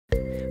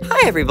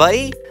Hi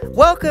everybody!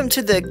 Welcome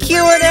to the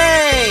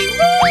Q&A!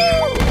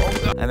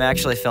 Woo! I'm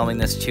actually filming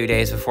this 2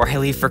 days before I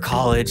leave for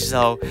college,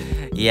 so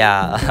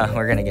yeah,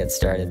 we're gonna get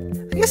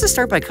started. I guess to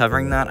start by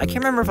covering that, I can't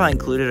remember if I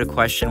included a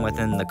question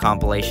within the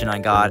compilation I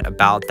got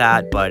about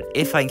that, but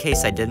if in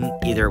case I didn't,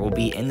 either it will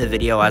be in the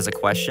video as a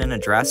question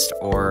addressed,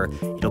 or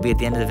it'll be at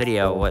the end of the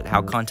video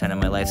how content in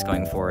my life's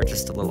going forward,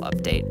 just a little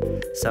update.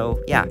 So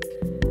yeah.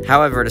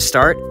 However, to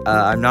start,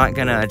 I'm not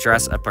gonna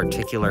address a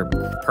particular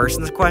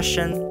person's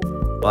question,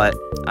 but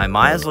I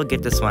might as well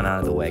get this one out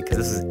of the way, because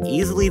this is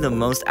easily the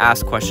most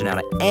asked question out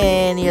of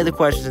any of the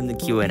questions in the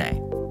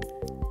Q&A.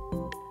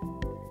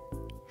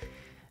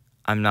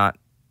 I'm not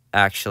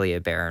actually a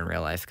bear in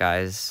real life,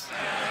 guys.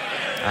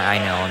 I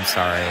know, I'm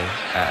sorry.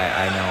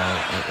 I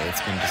know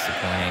it's been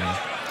disappointing.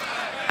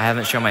 I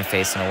haven't shown my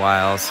face in a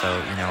while, so,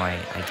 you know, I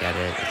get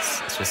it.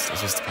 It's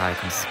just probably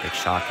comes as a big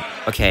shock.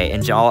 Okay,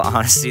 in all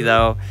honesty,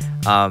 though,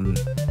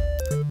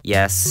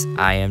 yes,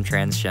 I am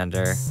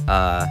transgender.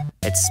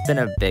 It's been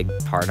a big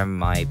part of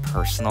my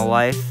personal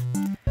life.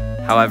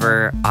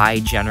 However, I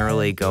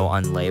generally go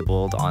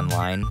unlabeled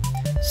online.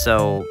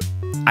 So,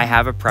 I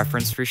have a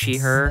preference for she,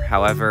 her.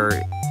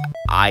 However,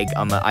 like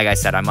I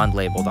said, I'm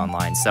unlabeled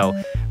online. So,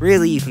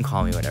 really, you can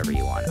call me whatever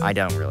you want. I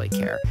don't really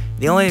care.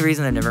 The only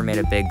reason I never made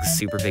a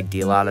super big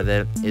deal out of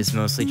it is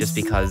mostly just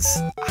because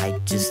I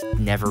just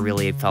never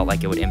really felt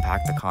like it would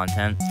impact the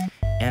content.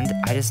 And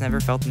I just never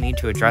felt the need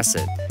to address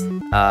it.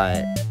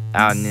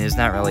 There's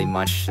not really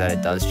much that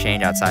it does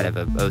change outside of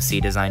a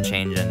OC design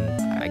change,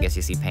 and I guess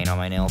you see paint on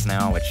my nails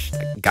now, which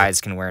guys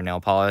can wear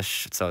nail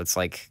polish, so it's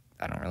like,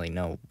 I don't really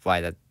know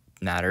why that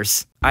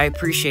matters. I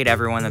appreciate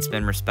everyone that's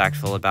been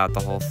respectful about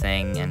the whole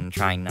thing and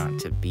trying not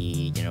to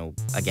be, you know,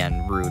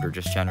 again, rude or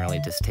just generally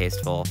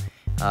distasteful.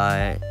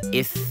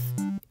 If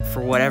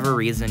for whatever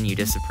reason you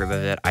disapprove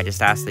of it, I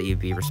just ask that you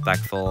be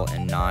respectful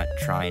and not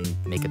try and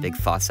make a big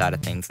fuss out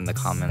of things in the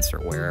comments or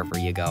wherever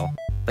you go.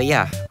 But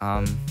yeah,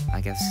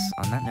 I guess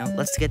on that note,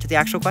 let's get to the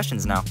actual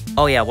questions now.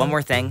 Oh yeah, one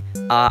more thing.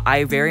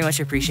 I very much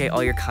appreciate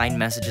all your kind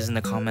messages in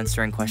the comments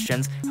during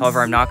questions.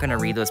 However, I'm not going to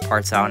read those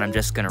parts out, and I'm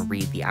just going to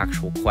read the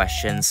actual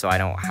questions so I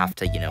don't have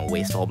to, you know,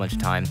 waste a whole bunch of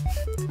time.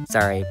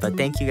 Sorry, but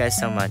thank you guys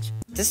so much.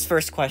 This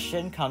first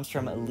question comes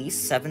from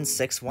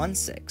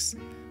Elise7616.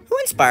 Who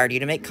inspired you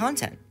to make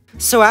content?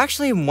 So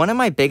actually, one of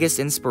my biggest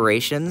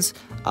inspirations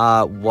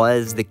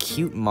was the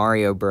Cute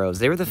Mario Bros.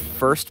 They were the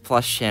first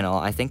plush channel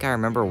I think I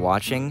remember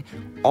watching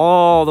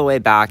all the way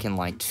back in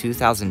like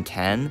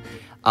 2010.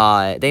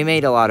 They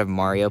made a lot of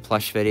Mario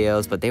plush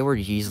videos, but they were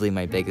usually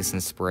my biggest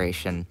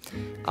inspiration.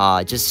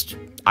 I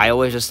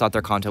always just thought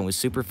their content was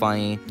super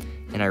funny,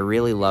 and I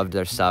really loved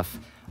their stuff.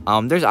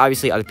 There's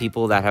obviously other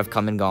people that have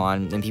come and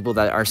gone, and people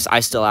that I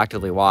still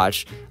actively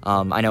watch.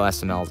 I know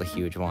SML is a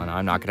huge one.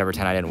 I'm not gonna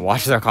pretend I didn't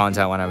watch their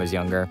content when I was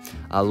younger.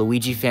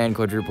 Luigi Fan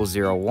Quadruple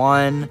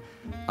 01.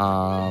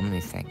 Let me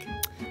think.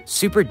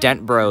 Super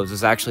Dent Bros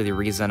was actually the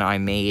reason I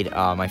made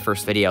my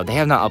first video. They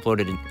have not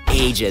uploaded in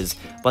ages,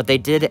 but they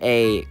did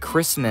a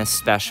Christmas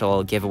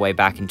special giveaway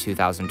back in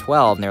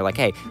 2012, and they're like,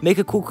 hey, make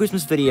a cool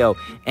Christmas video,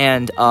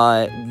 and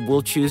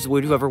we'll choose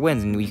whoever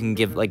wins, and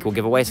we'll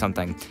give away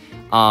something.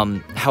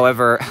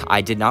 However,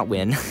 I did not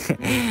win,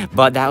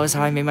 but that was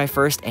how I made my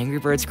first Angry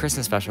Birds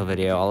Christmas special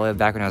video, all the way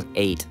back when I was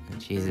 8.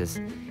 Jesus,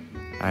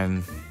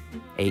 I'm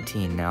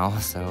 18 now,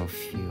 so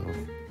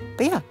phew.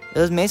 But yeah, it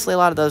was mostly a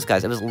lot of those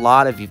guys. It was a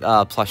lot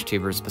of plush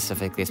tubers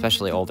specifically,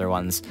 especially older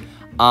ones.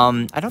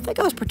 I don't think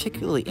I was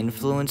particularly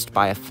influenced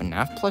by a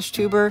Fnaf plush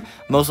tuber,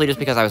 mostly just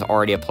because I was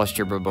already a plush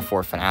tuber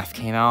before Fnaf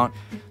came out.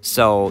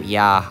 So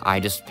yeah, I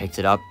just picked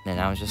it up, and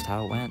that was just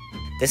how it went.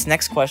 This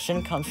next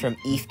question comes from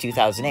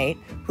Eve2008.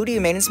 Who do you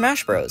main in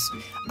Smash Bros?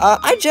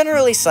 I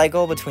generally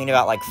cycle between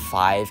about like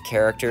 5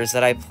 characters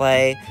that I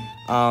play.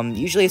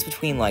 Usually it's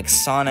between like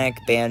Sonic,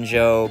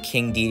 Banjo,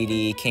 King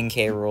Dedede, King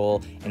K.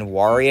 Rool, and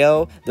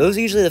Wario. Those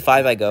are usually the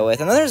 5 I go with.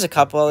 And then there's a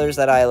couple others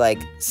that I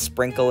like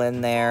sprinkle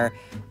in there.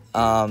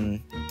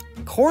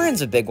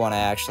 Corrin's a big one I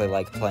actually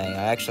like playing.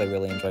 I actually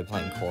really enjoy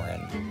playing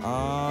Corrin.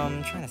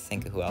 I'm trying to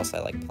think of who else I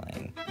like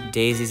playing.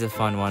 Daisy's a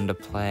fun one to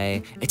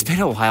play. It's been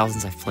a while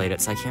since I've played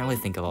it, so I can't really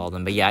think of all of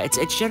them. But yeah,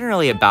 it's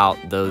generally about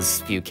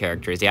those few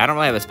characters. Yeah, I don't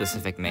really have a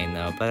specific main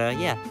though, but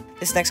yeah.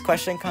 This next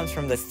question comes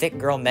from the thick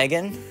girl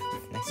Megan.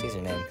 Nice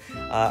username.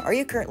 Are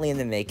you currently in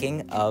the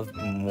making of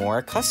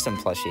more custom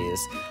plushies?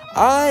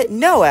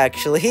 No,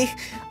 actually.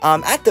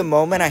 At the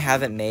moment, I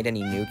haven't made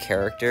any new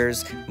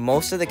characters.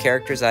 Most of the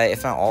characters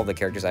if not all the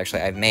characters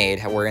actually I've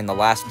made were in the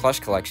last plush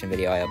collection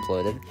video I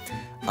uploaded.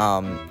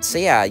 So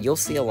yeah, you'll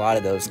see a lot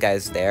of those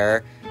guys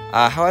there.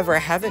 However, I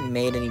haven't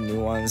made any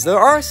new ones. There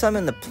are some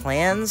in the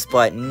plans,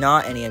 but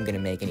not any I'm gonna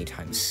make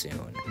anytime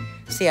soon.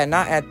 So yeah,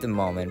 not at the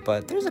moment,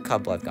 but there's a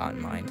couple I've got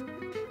in mind.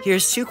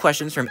 Here's 2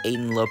 questions from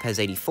Aiden Lopez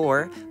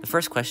 84. The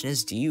first question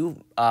is, do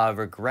you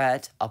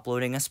regret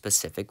uploading a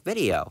specific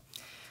video?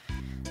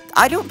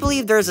 I don't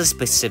believe there's a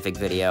specific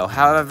video.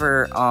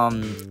 However,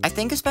 I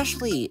think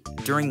especially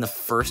during the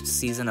first 2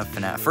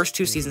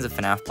 seasons of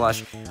Fnaf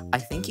Plush, I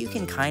think you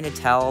can kind of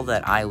tell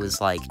that I was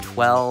like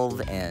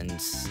 12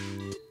 and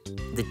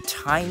the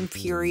time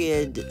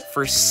period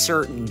for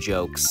certain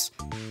jokes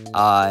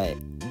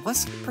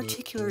wasn't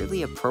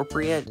particularly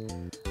appropriate.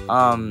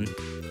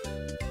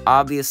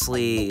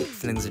 Obviously,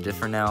 things are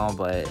different now,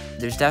 but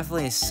there's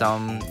definitely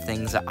some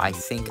things that I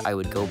think I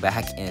would go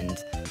back and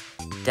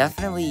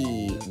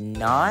definitely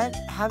not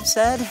have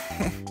said.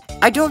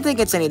 I don't think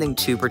it's anything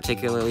too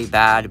particularly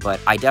bad, but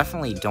I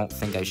definitely don't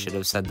think I should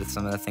have said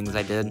some of the things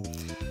I did.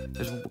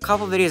 There's a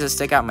couple videos that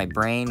stick out in my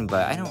brain,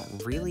 but I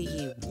don't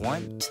really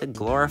want to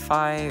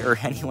glorify or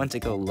anyone to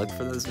go look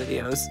for those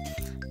videos.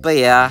 But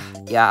yeah,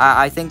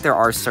 I think there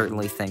are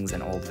certainly things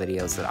in old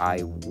videos that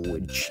I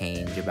would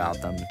change about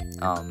them.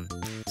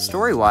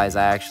 Story-wise,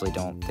 I actually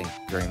don't think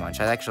very much.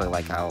 I actually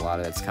like how a lot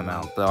of it's come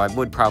out, though I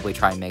would probably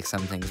try and make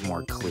some things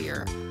more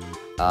clear.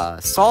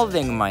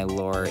 Solving my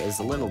lore is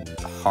a little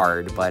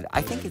hard, but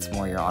I think it's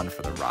more you're on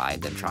for the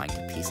ride than trying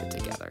to piece it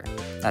together.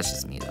 That's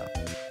just me, though.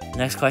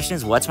 Next question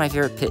is, what's my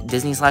favorite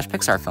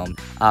Disney/Pixar film?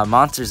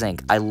 Monsters,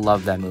 Inc. I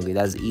love that movie.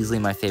 That is easily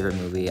my favorite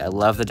movie. I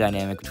love the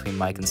dynamic between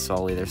Mike and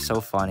Sully. They're so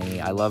funny.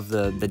 I love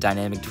the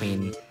dynamic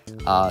between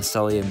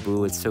Sully and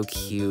Boo. It's so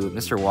cute.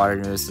 Mr.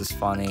 Waternoose is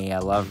funny. I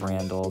love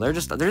Randall. They're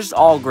just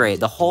all great.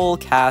 The whole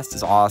cast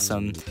is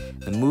awesome.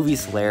 The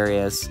movie's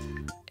hilarious.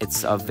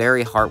 It's a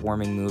very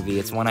heartwarming movie.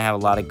 It's one I have a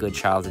lot of good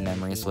childhood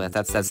memories with.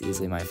 That's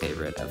easily my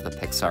favorite of the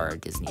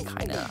Pixar Disney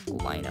kind of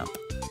lineup.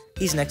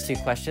 These next two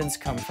questions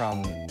come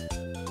from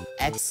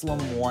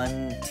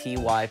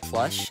Exlum1TY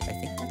Plush. I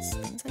think that's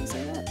how you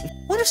say that.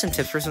 What are some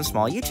tips for some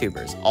small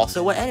YouTubers?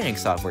 Also, what editing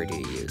software do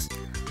you use?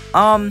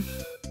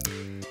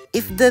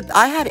 If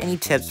I had any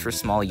tips for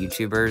small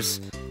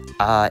YouTubers,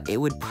 it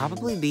would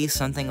probably be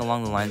something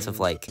along the lines of,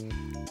 like,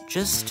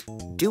 just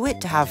do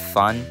it to have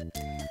fun.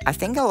 I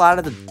think a lot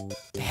of the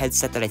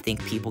headset that I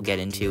think people get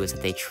into is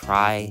that they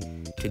try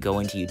to go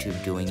into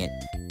YouTube doing it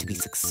to be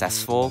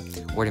successful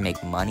or to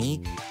make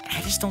money, and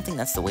I just don't think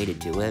that's the way to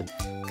do it.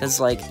 Because,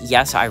 like,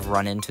 yes, I've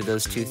run into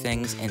those two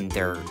things, and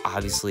they're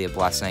obviously a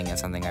blessing and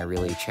something I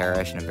really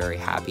cherish and I'm very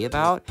happy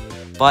about,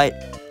 but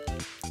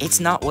it's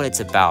not what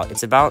it's about.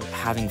 It's about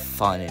having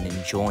fun and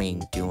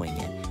enjoying doing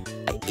it.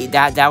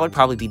 That would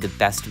probably be the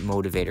best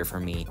motivator for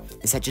me,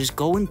 is that just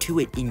go into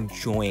it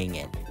enjoying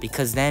it,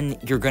 because then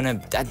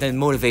the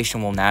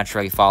motivation will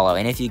naturally follow,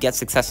 and if you get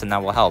success, then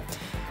that will help.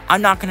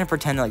 I'm not going to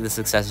pretend like the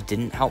success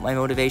didn't help my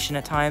motivation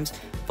at times,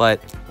 but,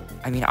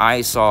 I mean,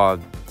 I saw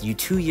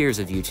 2 years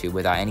of YouTube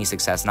without any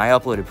success, and I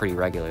uploaded pretty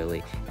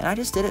regularly, and I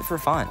just did it for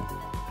fun.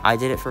 I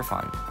did it for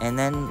fun, and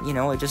then, you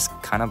know, it just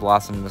kind of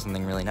blossomed into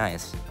something really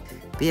nice.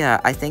 But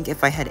yeah, I think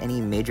if I had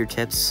any major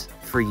tips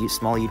for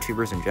small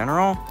YouTubers in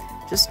general,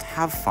 just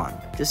have fun.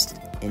 Just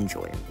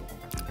enjoy it.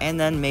 And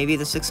then maybe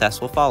the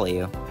success will follow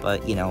you.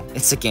 But, you know,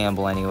 it's a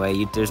gamble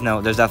anyway. There's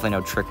definitely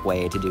no trick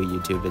way to do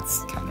YouTube.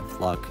 It's kind of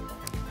luck.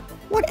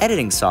 What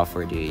editing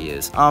software do you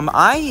use?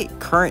 I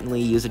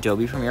currently use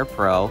Adobe Premiere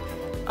Pro.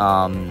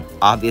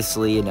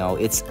 Obviously, you know,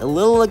 it's a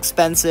little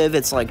expensive.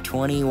 It's like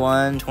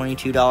 $21,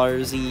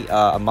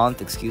 $22 a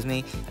month, excuse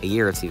me. A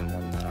year, it's even more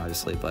than that,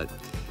 obviously, but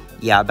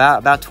yeah,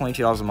 about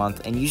 $22 a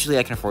month, and usually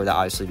I can afford that,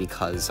 obviously,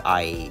 because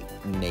I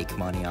make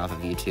money off of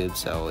YouTube,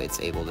 so it's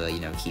able to, you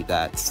know, keep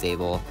that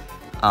stable.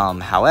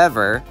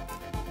 However,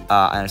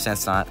 I understand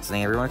it's not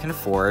something everyone can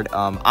afford.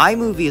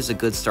 iMovie is a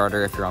good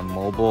starter if you're on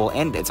mobile,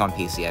 and it's on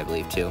PC, I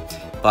believe, too.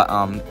 But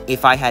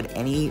if I had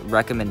any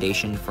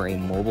recommendation for a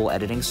mobile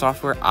editing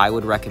software, I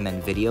would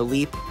recommend Video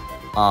Leap.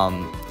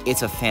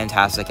 It's a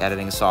fantastic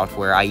editing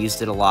software. I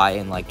used it a lot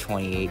in, like,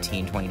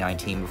 2018,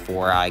 2019,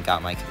 before I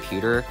got my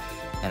computer,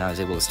 and I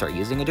was able to start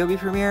using Adobe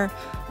Premiere.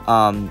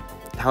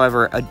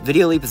 However,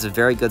 Video Leap is a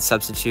very good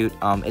substitute.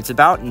 It's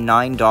about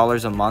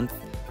 $9 a month.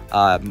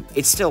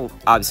 It's still,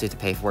 obviously, to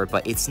pay for it,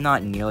 but it's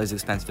not nearly as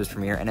expensive as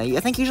Premiere. And I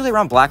think usually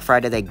around Black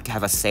Friday, they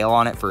have a sale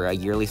on it for a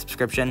yearly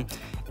subscription,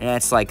 and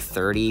it's like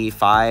 $35,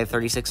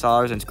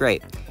 $36, and it's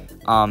great.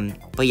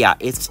 But yeah,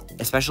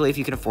 especially if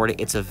you can afford it,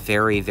 it's a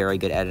very, very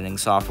good editing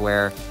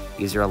software.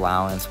 Use your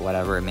allowance,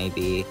 whatever it may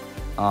be.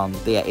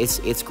 But yeah,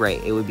 it's great.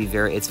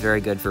 It's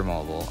very good for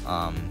mobile.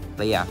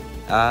 But yeah,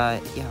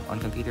 on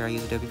computer I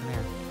use Adobe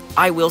Premiere.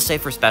 I will say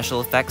for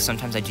special effects,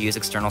 sometimes I do use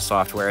external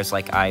softwares,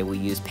 like I will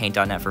use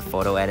Paint.net for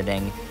photo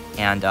editing,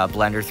 and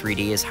Blender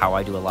 3D is how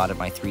I do a lot of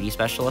my 3D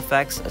special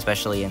effects,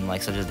 especially in,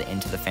 like, such as the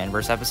Into the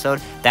Fanverse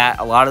episode.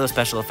 A lot of those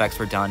special effects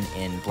were done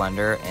in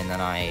Blender, and then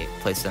I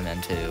placed them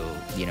into,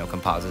 you know,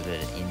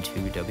 composited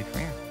into Adobe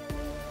Premiere.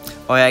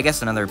 Oh yeah, I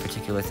guess another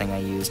particular thing I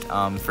used,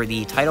 for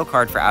the title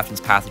card for Athens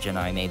Pathogen,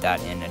 I made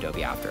that in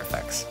Adobe After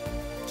Effects.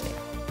 So yeah.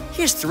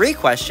 Here's 3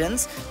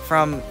 questions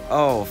from,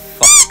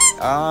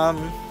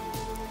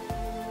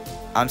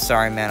 I'm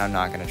sorry, man, I'm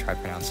not gonna try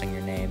pronouncing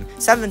your name.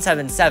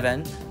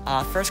 777,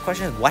 first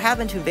question is, what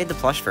happened to Invade the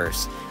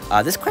Plushverse?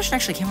 This question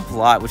actually came up a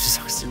lot, which is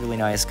actually really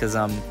nice, because,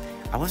 I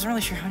wasn't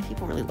really sure how many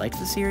people really liked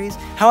the series.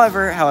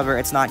 However,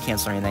 it's not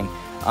canceled or anything.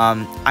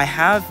 I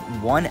have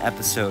 1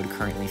 episode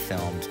currently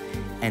filmed,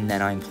 and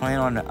then I'm planning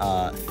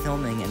on,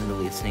 filming and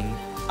releasing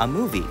a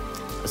movie.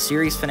 a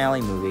series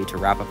finale movie to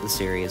wrap up the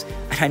series.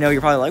 And I know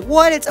you're probably like,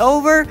 what, it's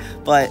over?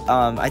 But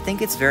I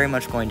think it's very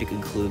much going to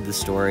conclude the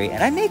story,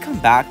 and I may come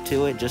back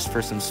to it just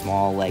for some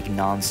small, like,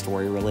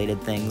 non-story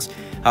related things.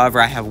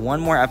 However, I have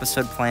one more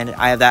episode planned.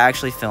 I have that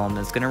actually filmed,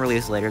 and it's going to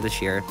release later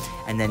this year.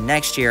 And then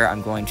next year,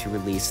 I'm going to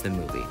release the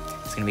movie.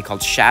 It's going to be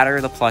called Shatter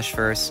the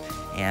Plushverse,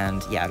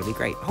 and yeah, it'll be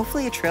great.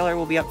 Hopefully a trailer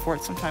will be up for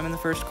it sometime in the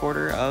first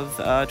quarter of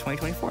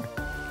 2024.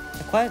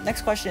 The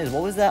next question is,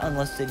 what was that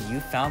unlisted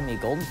You Found Me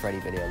Golden Freddy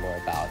video lore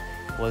about?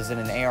 Was it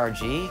an ARG?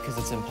 Because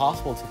it's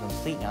impossible to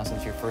complete now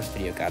since your first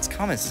video got its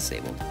comments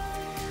disabled.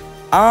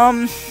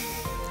 I'm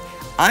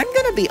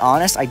gonna be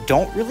honest, I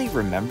don't really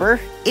remember.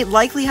 It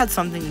likely had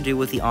something to do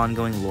with the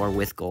ongoing lore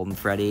with Golden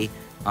Freddy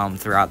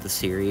throughout the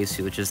series,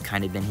 which has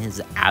kind of been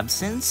his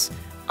absence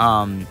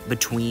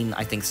between,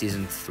 I think,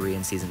 Season 3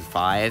 and Season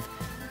 5.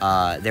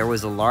 There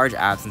was a large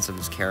absence of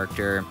his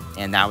character,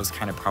 and that was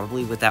kind of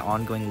probably with that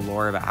ongoing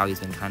lore about how he's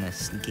been kind of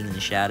sneaking in the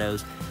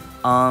shadows.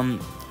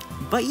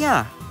 But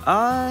yeah,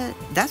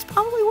 that's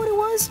probably what it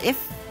was.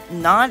 If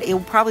not,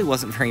 it probably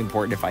wasn't very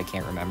important if I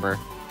can't remember.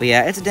 But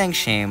yeah, it's a dang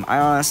shame. I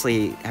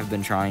honestly have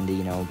been trying to,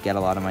 you know, get a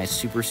lot of my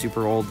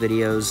super old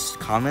videos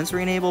comments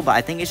re-enabled, but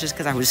I think it's just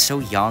because I was so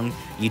young.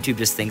 YouTube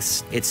just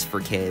thinks it's for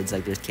kids,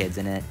 like there's kids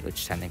in it,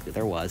 which technically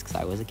there was, because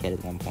I was a kid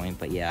at one point,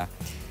 but yeah.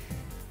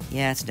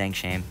 Yeah, it's a dang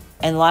shame.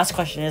 And the last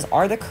question is,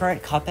 are the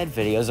current Cuphead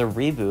videos a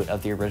reboot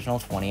of the original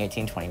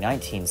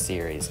 2018-2019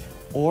 series,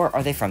 or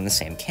are they from the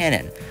same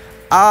canon?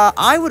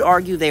 I would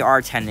argue they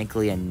are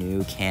technically a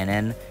new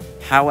canon.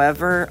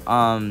 However,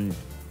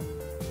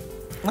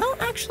 well,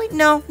 actually,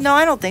 no,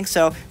 I don't think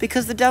so,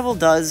 because the devil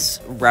does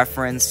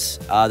reference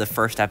the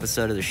first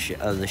episode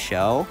of the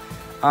show.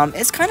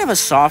 It's kind of a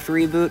soft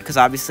reboot, because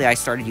obviously I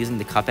started using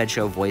the Cuphead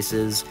show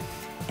voices,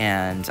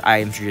 and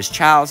I introduced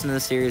Chalice into the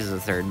series as a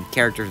third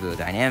character to the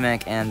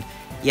dynamic, and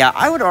yeah,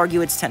 I would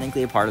argue it's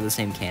technically a part of the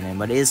same canon,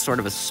 but it is sort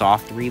of a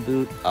soft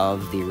reboot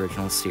of the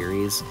original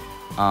series.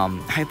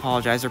 I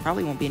apologize, there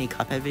probably won't be any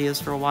Cuphead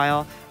videos for a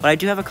while, but I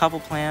do have a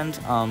couple planned.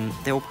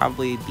 They will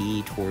probably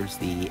be towards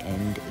the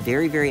end,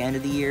 very end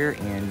of the year,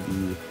 and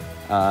the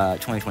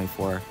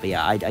 2024. But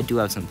yeah, I do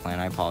have some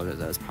planned. I apologize,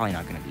 though. It's probably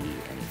not going to be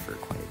any for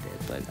quite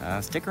a bit,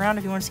 but stick around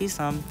if you want to see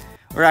some.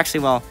 Or actually,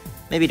 well,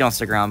 maybe don't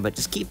stick around, but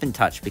just keep in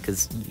touch,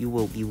 because you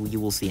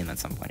will see him at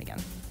some point again.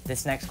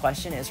 This next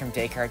question is from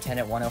Daycare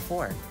Attendant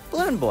 104.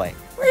 Balloon Boy,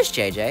 where's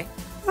JJ?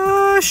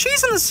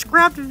 She's in the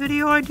scrapped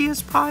video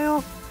ideas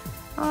pile.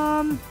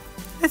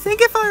 I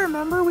think if I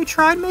remember, we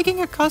tried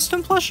making a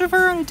custom plush of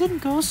her and it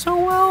didn't go so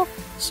well,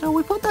 so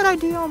we put that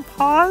idea on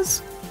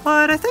pause.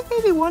 But I think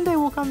maybe one day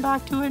we'll come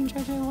back to it and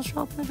JJ will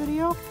show up in the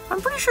video. I'm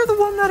pretty sure the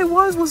one that it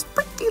was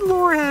pretty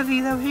lore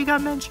heavy that he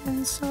got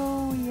mentioned,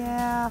 so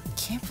yeah.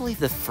 Can't believe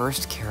the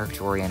first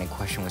character-oriented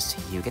question was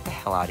to you. Get the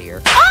hell out of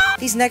here.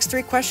 These next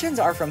 3 questions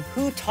are from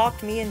Who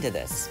Talked Me Into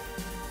This.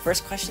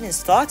 First question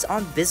is thoughts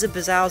on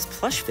Bizabizow's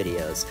plush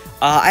videos.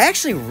 I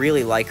actually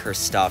really like her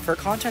stuff. Her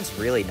content's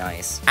really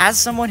nice. As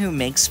someone who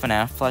makes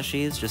Fnaf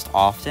plushies just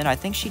often, I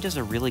think she does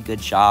a really good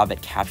job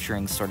at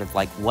capturing sort of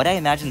like what I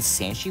imagine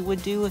Sanshee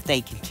would do if they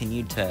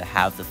continued to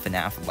have the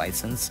Fnaf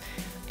license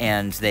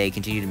and they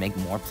continue to make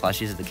more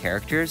plushies of the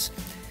characters.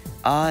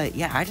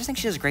 Yeah, I just think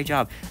she does a great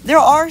job. There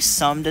are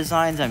some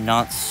designs I'm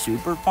not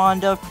super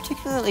fond of,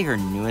 particularly her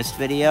newest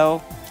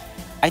video.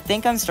 I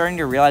think I'm starting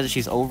to realize that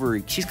she's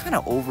kind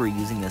of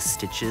overusing the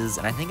stitches,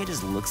 and I think it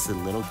just looks a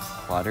little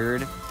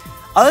cluttered.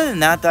 Other than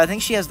that, though, I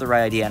think she has the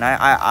right idea, and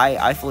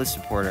I fully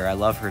support her. I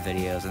love her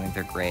videos. I think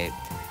they're great.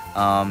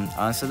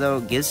 Honestly, though,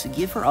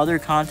 give her other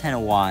content a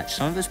watch.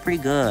 Some of it's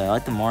pretty good. I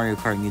like the Mario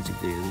Kart music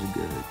videos.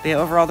 They're good. But yeah,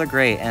 overall, they're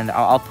great, and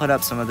I'll put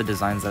up some of the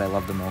designs that I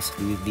love the most.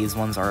 These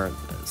ones are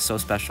so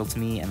special to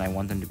me, and I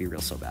want them to be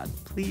real so bad.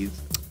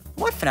 Please.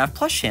 What Fnaf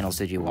Plush channels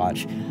did you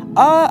watch?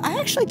 I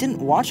actually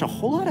didn't watch a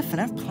whole lot of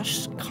Fnaf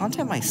Plush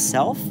content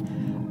myself.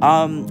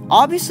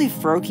 Obviously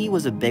Froakie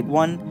was a big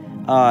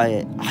one.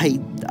 I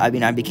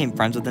mean, I became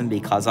friends with him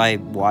because I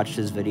watched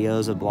his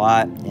videos a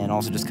lot and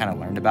also just kind of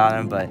learned about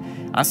him, but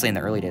honestly in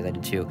the early days I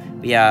did too.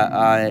 But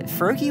yeah,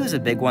 Froakie was a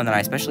big one that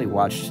I especially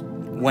watched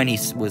when he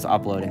was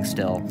uploading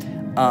still.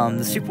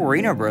 The Super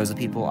Reno Bros, the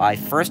people I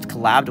first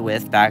collabed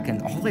with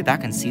all the way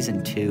back in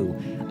Season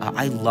 2.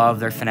 I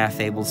love their Fnaf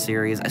Fabled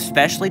series,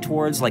 especially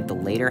towards like the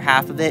later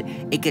half of it.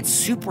 It gets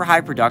super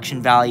high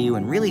production value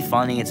and really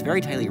funny. It's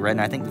very tightly written.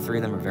 I think the 3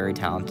 of them are very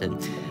talented.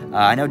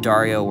 I know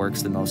Dario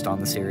works the most on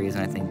the series,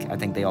 and I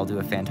think they all do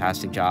a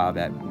fantastic job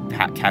at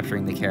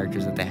capturing the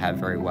characters that they have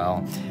very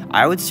well.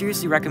 I would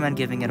seriously recommend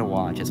giving it a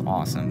watch. It's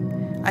awesome.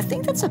 I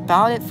think that's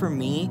about it for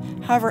me.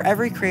 However,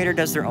 every creator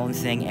does their own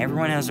thing.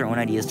 Everyone has their own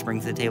ideas to bring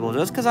to the table.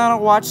 Just because I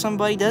don't watch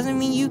somebody doesn't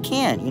mean you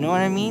can't. You know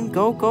what I mean?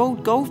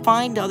 Go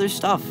find other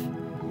stuff.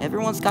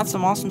 Everyone's got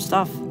some awesome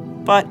stuff.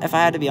 But if I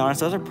had to be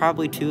honest, those are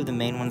probably 2 of the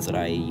main ones that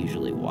I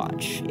usually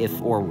watch,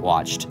 or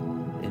watched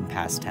in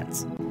past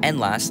tense. And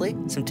lastly,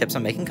 some tips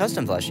on making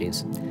custom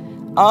plushies.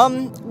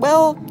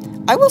 Well,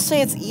 I will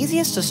say it's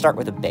easiest to start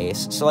with a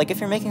base. So like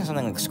if you're making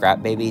something like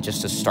Scrap Baby,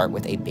 just to start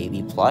with a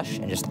baby plush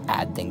and just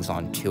add things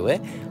onto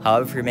it.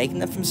 However, if you're making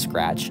them from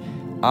scratch,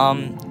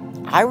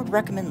 I would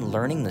recommend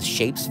learning the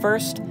shapes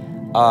first,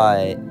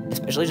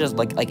 especially just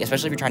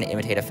especially if you're trying to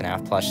imitate a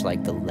Fnaf plush,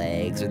 like the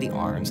legs or the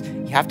arms.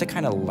 You have to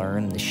kind of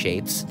learn the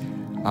shapes,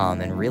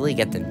 and really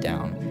get them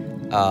down.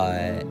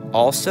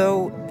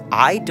 Also,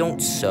 I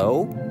don't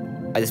sew.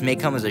 This may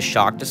come as a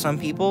shock to some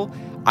people.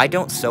 I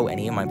don't sew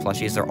any of my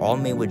plushies. They're all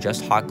made with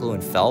just hot glue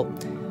and felt.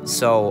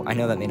 So I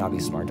know that may not be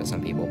smart to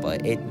some people,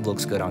 but it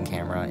looks good on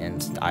camera,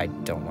 and I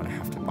don't want to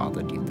have to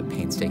bother do the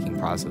painstaking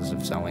process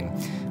of sewing.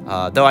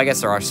 Though I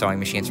guess there are sewing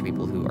machines for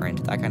people who are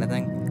into that kind of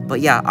thing.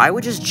 But yeah, I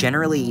would just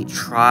generally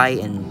try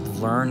and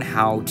learn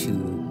how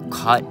to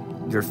cut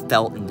your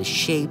felt into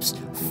shapes,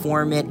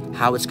 form it,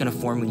 how it's gonna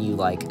form when you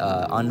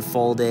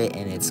unfold it,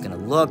 and it's gonna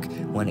look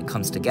when it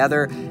comes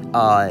together.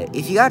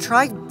 If you gotta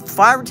try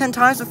 5 or 10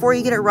 times before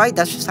you get it right,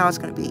 that's just how it's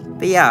gonna be.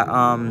 But yeah,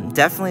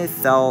 definitely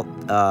felt,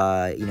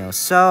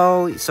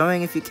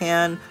 sewing if you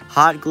can.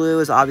 Hot glue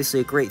is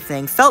obviously a great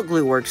thing. Felt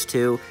glue works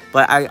too,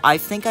 but I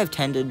think I've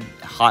tended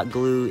hot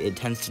glue. It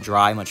tends to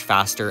dry much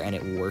faster, and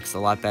it works a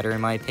lot better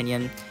in my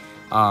opinion.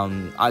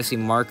 Obviously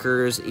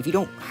markers, if you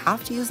don't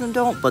have to use them,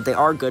 don't, but they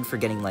are good for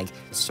getting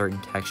certain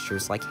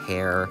textures like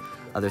hair,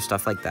 other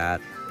stuff like that.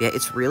 But yeah,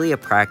 it's really a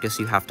practice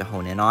you have to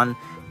hone in on,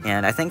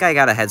 and I think I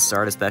got a head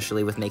start,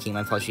 especially with making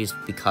my plushies,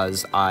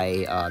 because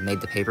I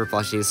made the paper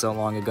plushies so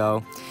long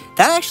ago.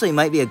 That actually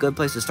might be a good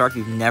place to start if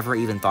you've never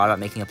even thought about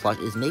making a plush,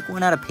 is make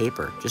one out of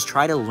paper. Just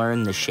try to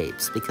learn the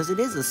shapes, because it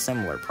is a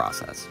similar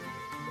process.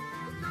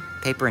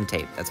 Paper and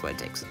tape, that's what it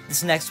takes.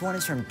 This next one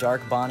is from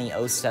Dark Bonnie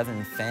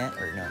 07 fan,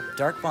 or no,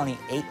 Dark Bonnie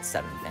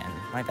 87 fan,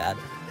 my bad.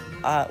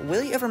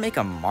 Will you ever make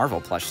a Marvel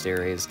plush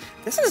series?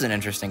 This is an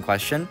interesting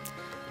question.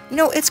 You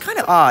know, it's kind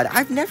of odd.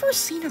 I've never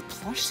seen a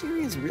plush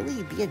series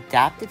really be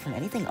adapted from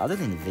anything other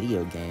than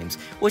video games.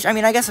 Which, I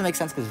mean, I guess it makes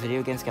sense because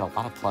video games get a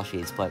lot of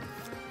plushies, but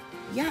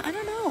yeah, I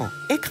don't know.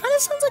 It kind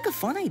of sounds like a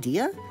fun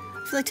idea.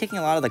 I feel like taking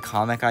a lot of the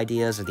comic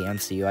ideas or the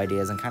MCU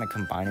ideas and kind of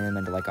combining them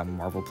into a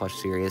Marvel plush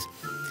series.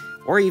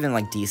 Or even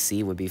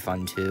DC would be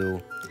fun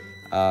too.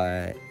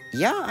 Yeah,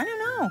 I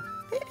don't know.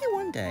 Maybe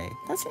one day.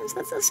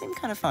 That does seem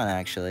kind of fun,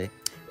 actually.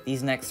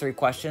 These next 3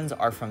 questions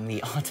are from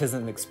the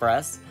Autism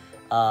Express.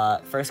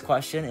 First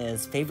question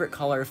is, favorite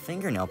color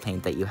fingernail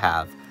paint that you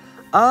have?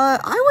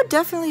 I would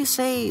definitely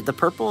say the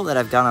purple that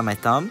I've got on my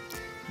thumb.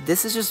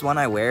 This is just one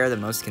I wear the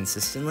most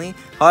consistently.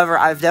 However,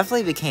 I've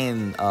definitely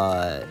became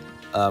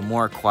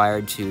more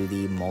acquired to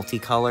the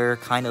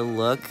multicolor kind of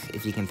look,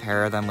 if you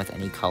compare them with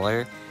any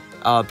color.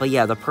 But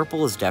yeah, the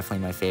purple is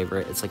definitely my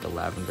favorite. It's like a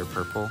lavender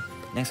purple.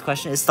 Next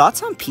question is,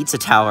 thoughts on Pizza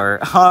Tower?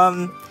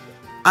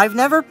 I've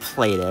never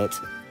played it.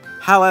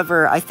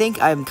 However, I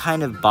think I'm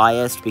kind of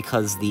biased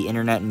because the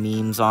internet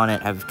memes on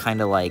it have kind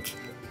of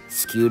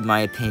skewed my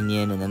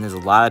opinion, and then there's a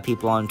lot of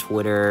people on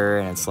Twitter,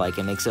 and it's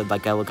it makes it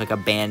I look like a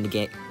band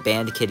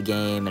kid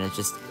game, and it's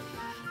just,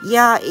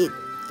 yeah, it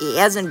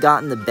hasn't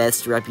gotten the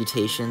best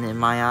reputation in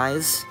my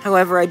eyes.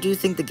 However, I do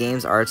think the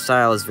game's art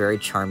style is very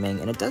charming,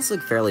 and it does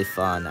look fairly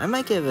fun. I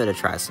might give it a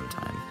try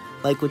sometime.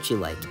 Like what you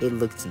like. It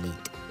looks neat.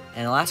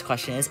 And the last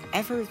question is,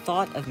 ever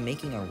thought of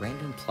making a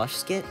random plush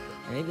skit,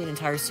 or maybe an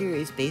entire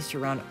series based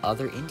around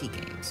other indie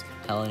games?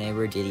 Hello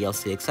Neighbor,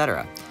 DDLC,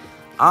 etc.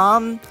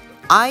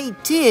 I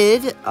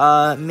did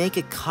make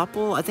a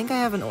couple. I think I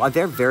have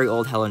a very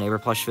old Hello Neighbor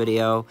plush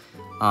video.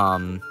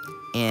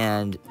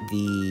 And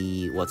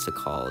what's it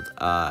called?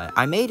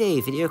 I made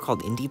a video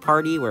called Indie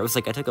Party, where it was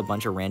I took a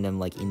bunch of random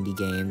indie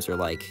games or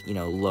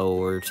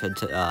lower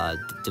to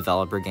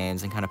developer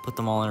games and kind of put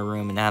them all in a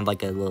room and had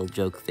a little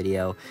joke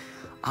video.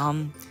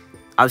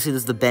 Obviously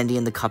there's the Bendy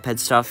and the Cuphead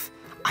stuff.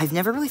 I've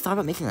never really thought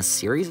about making a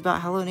series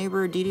about Hello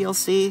Neighbor or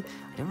DDLC.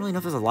 I don't really know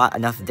if there's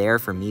enough there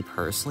for me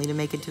personally to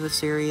make it to a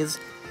series.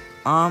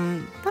 But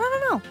I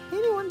don't know.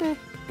 Maybe one day.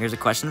 Here's a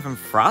question from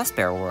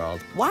Frostbear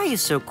World. Why are you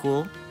so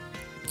cool?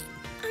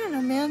 I don't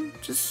know, man.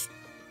 Just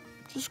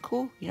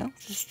cool, you know?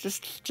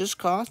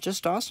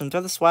 Just awesome.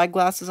 Throw the swag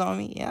glasses on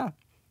me, yeah.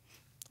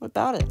 What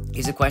about it?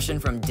 Here's a question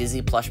from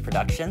Dizzy Plush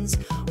Productions.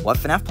 What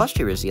FNAF plush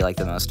series do you like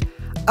the most?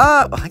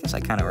 Well, I guess I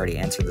kind of already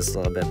answered this a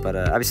little bit, but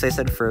obviously I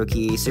said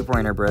Froakie, Super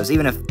Warrior Bros.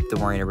 Even if the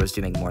Warrior Bros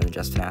do make more than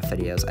just FNAF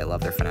videos, I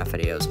love their FNAF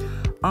videos.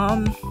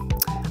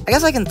 I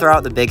guess I can throw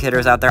out the big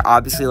hitters out there.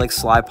 Obviously,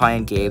 Sly Pie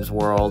and Gabe's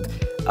World.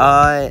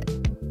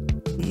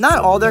 Not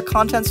all their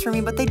content's for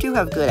me, but they do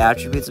have good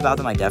attributes about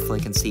them I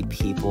definitely can see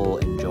people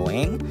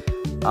enjoying.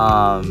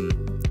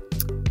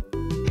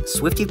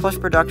 Swifty Plush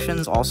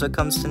Productions also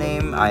comes to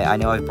name. I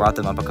know I've brought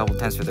them up a couple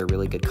times for their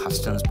really good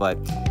customs, but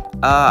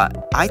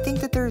I think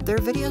that their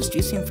videos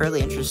do seem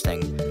fairly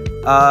interesting.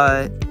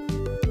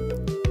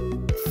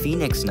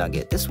 Phoenix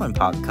Nugget. This one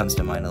comes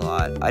to mind a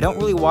lot. I don't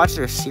really watch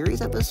their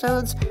series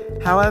episodes.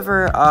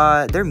 However,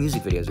 their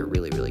music videos are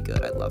really, really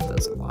good. I love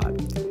those a lot.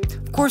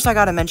 Of course, I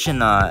gotta mention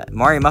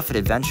Mario Muffet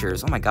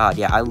Adventures. Oh my god,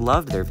 yeah, I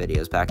loved their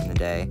videos back in the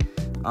day.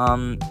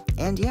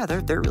 And yeah,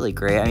 they're really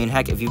great. I mean,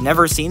 heck, if you've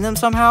never seen them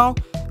somehow,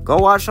 go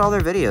watch all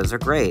their videos. They're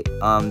great.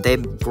 They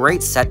have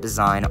great set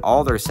design.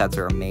 All their sets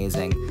are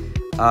amazing.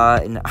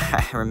 And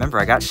I remember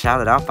I got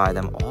shouted out by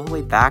them all the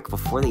way back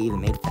before they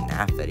even made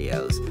FNAF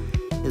videos.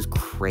 It was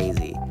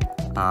crazy.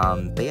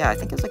 But yeah, I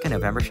think it's like a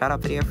November shout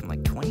out video from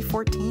like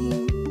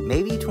 2014,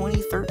 maybe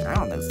 2013. I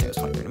don't know if it was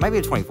 2013. It might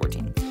be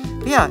 2014.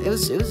 But yeah, it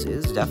was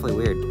definitely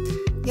weird.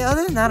 Yeah,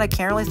 other than that, I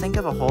can't really think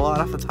of a whole lot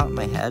off the top of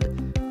my head.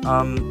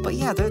 But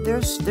yeah,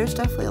 there's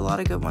definitely a lot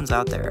of good ones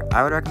out there.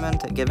 I would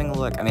recommend giving a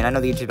look. I mean, I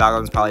know the YouTube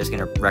algorithm is probably just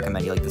gonna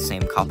recommend you like the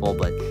same couple,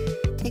 but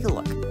take a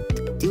look.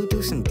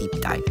 Do some deep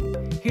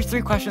diving. Here's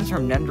 3 questions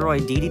from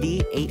Nendroid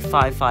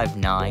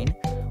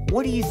DDD8559.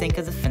 What do you think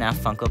of the Fnaf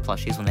Funko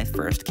plushies when they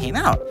first came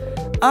out?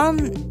 I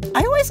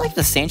always liked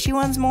the Sanshee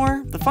ones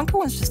more. The Funko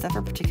ones just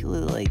never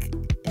particularly, like,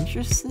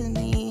 interested in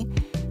me.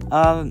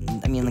 I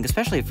mean, like,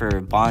 especially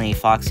for Bonnie,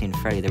 Foxy, and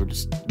Freddy, they were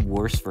just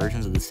worse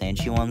versions of the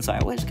Sanshee ones, so I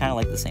always kind of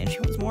liked the Sanshee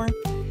ones more.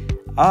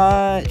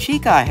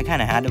 Chica, I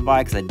kind of had to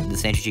buy, because the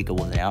Sanshee Chica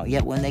wasn't out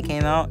yet when they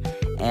came out,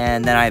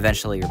 and then I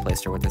eventually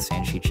replaced her with the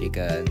Sanshee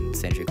Chica and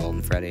Sanshee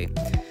Golden Freddy.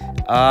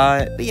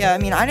 But yeah, I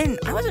mean,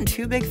 I wasn't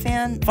too big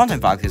fan.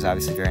 Funtime Foxy is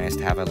obviously very nice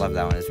to have. I love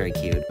that one. It's very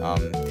cute.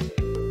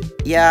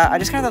 Yeah, I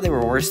just kind of thought they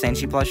were worse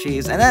Sanshee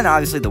plushies. And then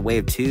obviously the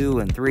Wave 2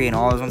 and 3 and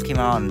all those ones came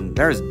out, and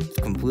there's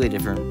completely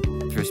different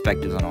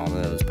perspectives on all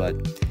those. But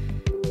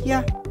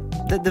yeah,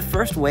 the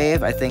first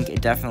wave, I think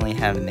it definitely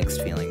had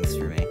mixed feelings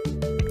for me.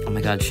 Oh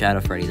my god,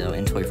 Shadow Freddy though,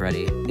 and Toy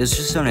Freddy. It was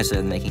just so nice that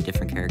they're making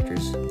different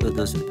characters.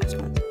 Those are the best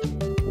ones.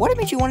 What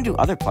made you want to do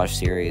other plush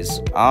series?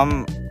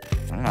 I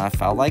don't know, I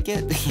felt like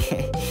it.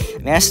 I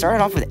mean, I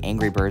started off with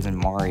Angry Birds and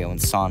Mario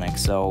and Sonic,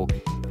 so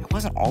it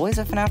wasn't always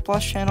a Fnaf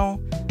Plush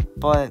channel,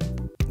 but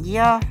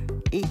yeah,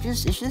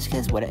 it's just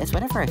because it's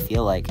whatever I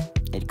feel like.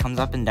 It comes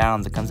up and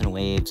downs, it comes in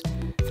waves.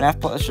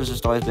 Fnaf Plush has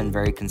just always been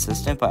very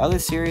consistent, but other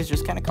series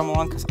just kind of come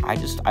along because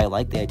I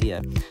like the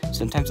idea.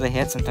 Sometimes they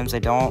hit, sometimes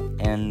they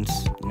don't, and,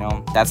 you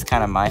know, that's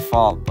kind of my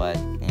fault, but,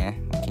 yeah,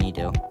 what can you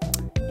do?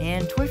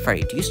 And Toy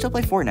Freddy, do you still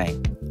play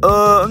Fortnite?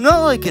 I'm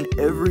not like an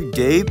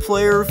everyday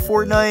player of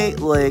Fortnite.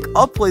 Like,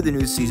 I'll play the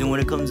new season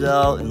when it comes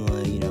out and,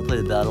 like, you know, play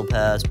the battle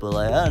pass, but,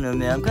 like, I don't know,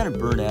 man, I'm kind of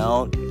burnt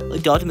out.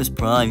 Like, Optimus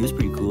Prime, he was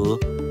pretty cool.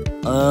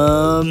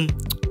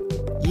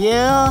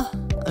 Yeah,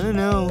 I don't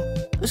know.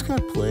 I just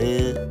kind of play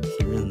it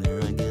here and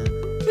there, I guess.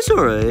 It's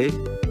alright.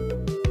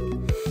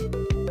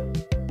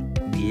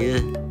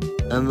 Yeah,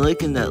 I'm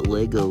liking that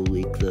Lego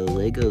leak, though.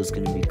 Lego's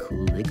gonna be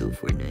cool. Lego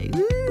Fortnite.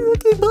 Woo,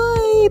 okay,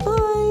 bye.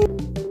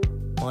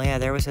 Well, yeah,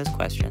 there was his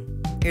question.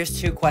 Here's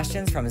 2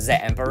 questions from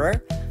The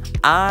Emperor.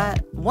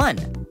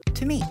 1.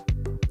 To me,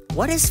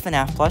 what is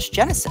Fnaf Plush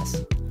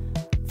Genesis?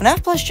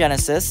 Fnaf Plush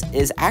Genesis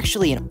is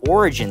actually an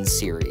origin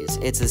series.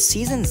 It's a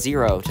season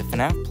 0 to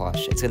Fnaf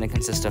Plush. It's going to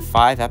consist of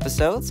 5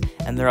 episodes,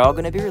 and they're all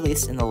going to be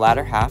released in the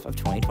latter half of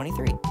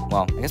 2023.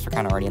 Well, I guess we're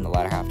kind of already in the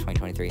latter half of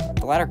 2023.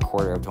 The latter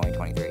quarter of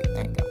 2023.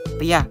 There you go.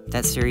 But yeah,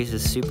 that series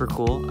is super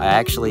cool. I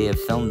actually have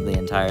filmed the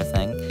entire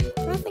thing,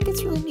 and I think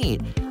it's really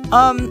neat.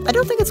 I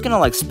don't think it's gonna,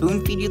 like,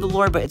 spoon-feed you the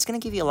lore, but it's gonna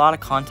give you a lot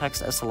of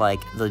context as to, like,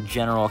 the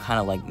general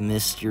kind of, like,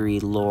 mystery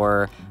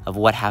lore of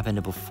what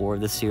happened before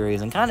the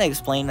series, and kind of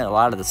explain a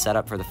lot of the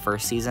setup for the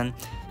first season.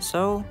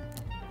 So,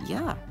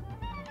 yeah,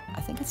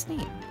 I think it's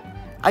neat.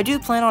 I do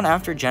plan on,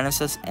 after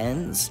Genesis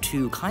ends,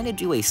 to kind of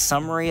do a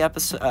summary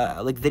episode,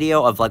 like,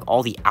 video of, like,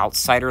 all the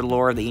outsider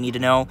lore that you need to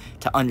know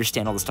to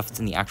understand all the stuff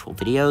that's in the actual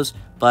videos,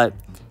 but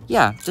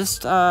yeah,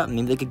 just,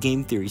 maybe like a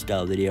game theory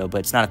style video, but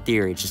it's not a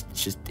theory, it's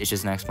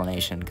just an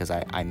explanation, because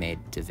I made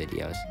 2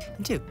 videos.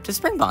 And 2, to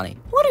Spring Bonnie,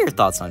 what are your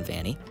thoughts on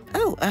Vanny?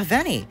 Oh,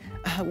 Vanny,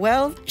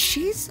 well,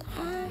 she's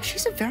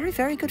a very,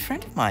 very good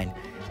friend of mine.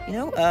 You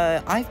know,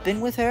 I've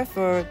been with her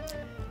for,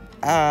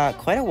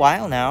 quite a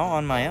while now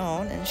on my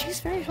own, and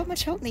she's very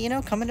much helped me, you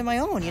know, come into my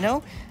own, you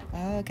know,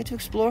 get to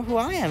explore who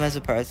I am as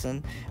a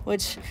person,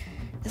 which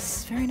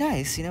is very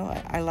nice, you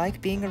know. I like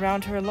being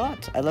around her a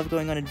lot. I love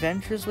going on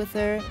adventures with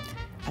her.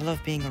 I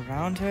love being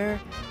around her.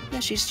 Yeah,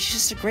 she's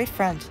just a great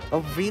friend. A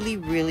really,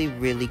 really,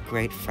 really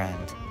great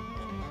friend.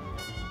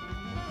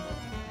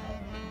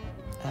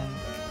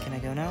 Can I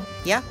go now?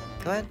 Yeah,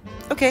 go ahead.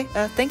 Okay,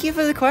 thank you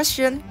for the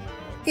question.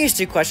 Here's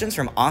 2 questions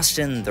from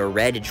Austin the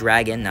Red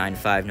Dragon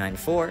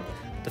 9594.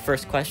 The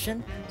first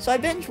question, so I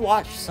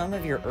binge-watched some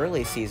of your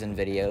early season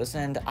videos,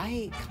 and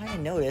I kind of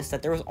noticed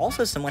that there was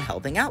also someone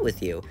helping out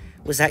with you.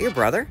 Was that your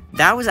brother?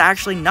 That was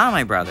actually not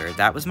my brother.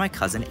 That was my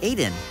cousin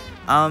Aiden.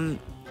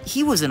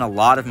 He was in a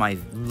lot of my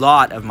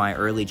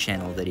early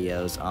channel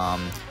videos.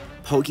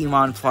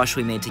 Pokemon plush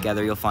we made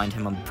together, you'll find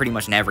him on pretty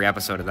much in every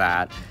episode of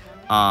that.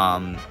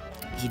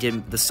 He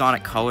did the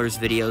Sonic Colors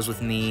videos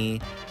with me.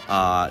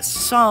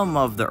 Some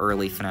of the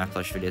early Fnaf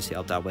Plush videos he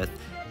helped out with.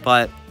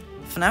 But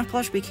Fnaf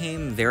Plush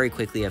became very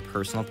quickly a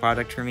personal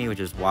project for me, which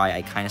is why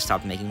I kind of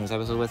stopped making those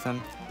episodes with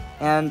him.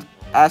 And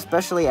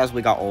especially as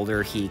we got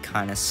older, he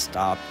kind of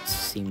stopped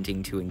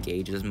seeming to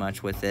engage as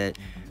much with it.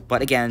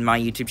 But again, my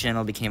YouTube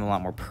channel became a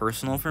lot more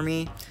personal for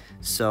me,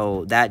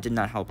 so that did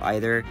not help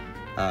either.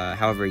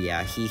 However,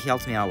 yeah, he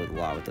helped me out with a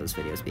lot with those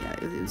videos. But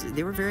yeah,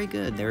 they were very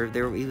good.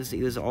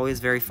 He was always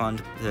very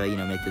fun to you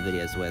know, make the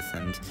videos with,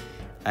 and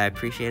I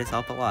appreciate his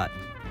help a lot.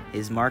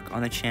 His mark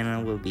on the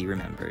channel will be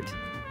remembered.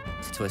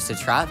 Twisted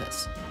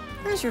Travis,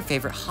 what is your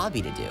favorite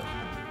hobby to do,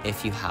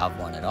 if you have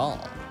one at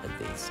all,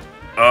 at least?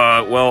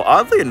 Well,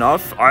 oddly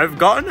enough, I've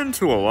gotten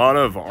into a lot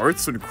of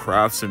arts and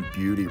crafts and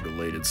beauty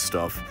related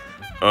stuff.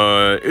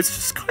 It's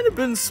just kind of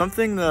been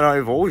something that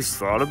I've always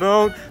thought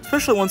about,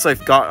 especially once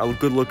I've got a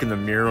good look in the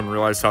mirror and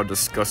realized how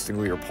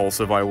disgustingly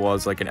repulsive I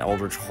was, like an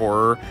eldritch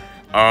horror.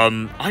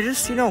 I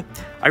just,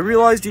 I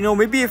realized,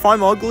 maybe if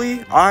I'm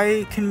ugly,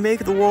 I can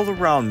make the world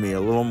around me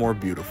a little more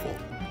beautiful.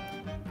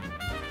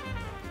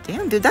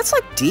 Damn, dude, that's,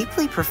 like,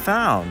 deeply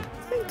profound.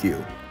 Thank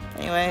you.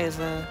 Anyways,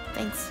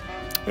 thanks.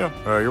 Yeah,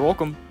 you're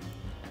welcome.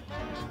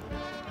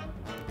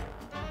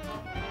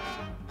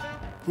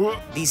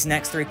 These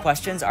next 3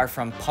 questions are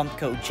from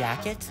Pumpco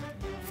Jacket.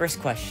 First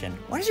question,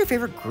 what is your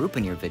favorite group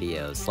in your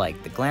videos?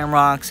 Like the glam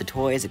rocks, the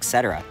toys,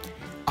 etc.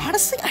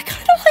 Honestly, I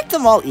kind of like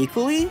them all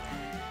equally.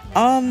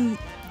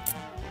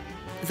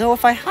 Though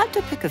if I had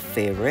to pick a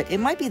favorite, it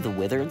might be the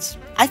Wizards.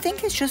 I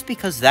think it's just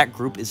because that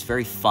group is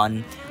very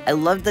fun. I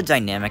love the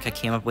dynamic I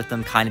came up with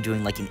them, kind of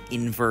doing like an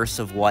inverse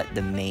of what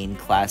the main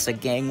classic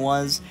gang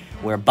was,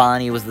 where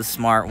Bonnie was the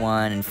smart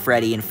one, and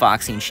Freddy and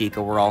Foxy and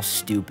Chica were all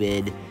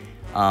stupid.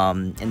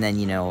 And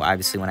then,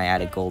 obviously when I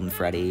added Golden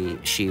Freddy,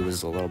 she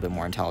was a little bit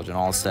more intelligent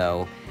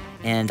also.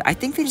 And I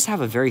think they just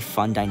have a very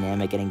fun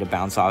dynamic getting to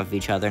bounce off of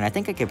each other, and I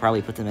think I could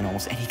probably put them in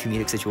almost any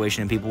comedic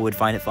situation and people would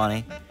find it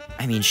funny.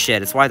 I mean,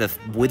 shit, it's why the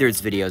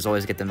Wizards videos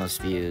always get the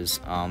most views.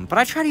 But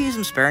I try to use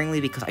them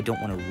sparingly because I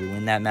don't want to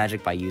ruin that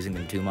magic by using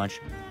them too much.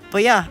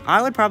 But yeah,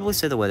 I would probably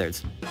say the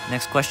Wizards.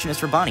 Next question is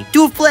for Bonnie.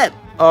 Do a flip!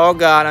 Oh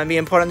god, I'm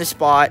being put on the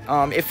spot.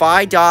 If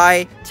I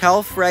die,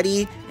 tell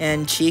Freddy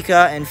and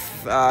Chica and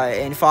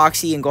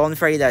Foxy and Golden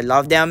Freddy that I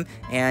love them,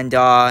 and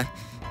I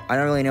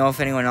don't really know if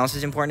anyone else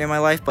is important in my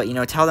life, but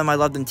tell them I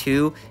love them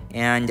too,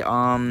 and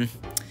I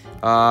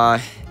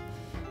want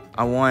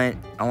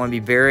to be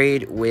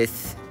buried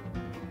with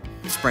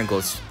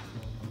sprinkles.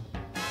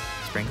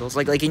 Sprinkles?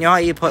 Like how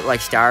you put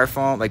like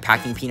styrofoam, like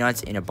packing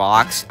peanuts in a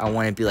box? I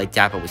want to be like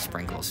that, but with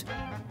sprinkles.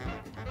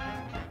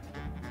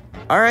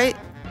 Alright,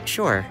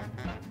 sure.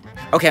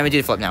 Okay, I'm gonna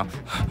do the flip now.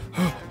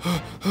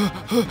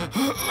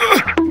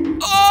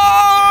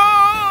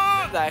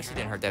 Oh! That actually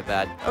didn't hurt that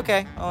bad.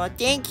 Okay,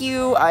 thank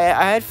you. I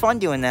had fun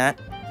doing that.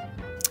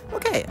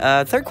 Okay,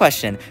 third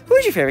question. Who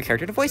is your favorite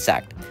character to voice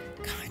act?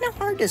 Kind of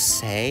hard to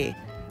say.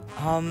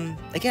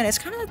 Again, it's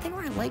kind of the thing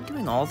where I like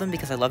doing all of them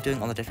because I love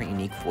doing all the different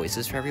unique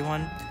voices for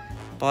everyone.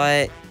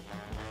 But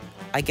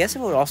I guess it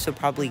would also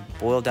probably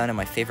boil down to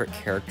my favorite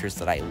characters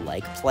that I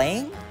like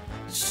playing.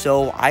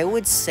 So I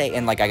would say,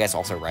 and I guess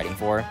also writing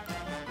for.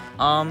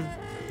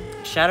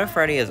 Shadow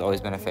Freddy has always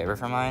been a favorite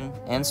for mine,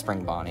 and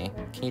Spring Bonnie.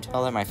 Can you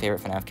tell that my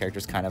favorite FNAF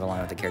characters kind of align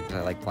with the characters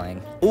I like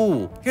playing?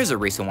 Ooh, here's a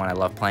recent one I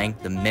love playing,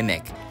 the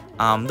Mimic.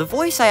 The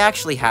voice I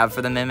actually have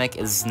for the Mimic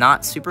is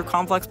not super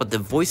complex, but the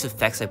voice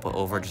effects I put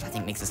over just I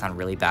think makes it sound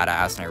really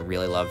badass, and I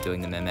really love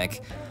doing the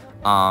Mimic.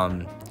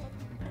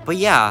 But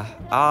yeah,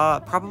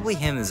 probably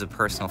him is a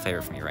personal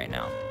favorite for me right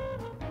now.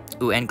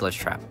 Ooh, and Glitch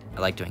Trap.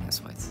 I like doing his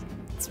voice.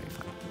 It's very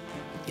fun.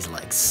 He's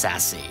like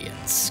sassy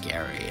and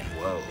scary and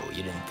whoa,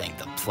 you didn't think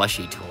the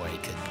plushie toy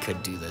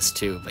could do this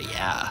too, but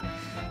yeah,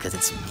 because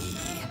it's me,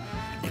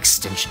 an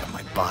extension of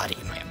my body,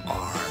 my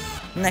arm.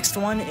 Next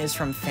one is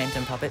from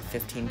Phantom Puppet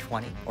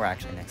 1520, or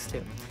actually next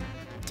two.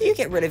 Do you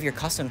get rid of your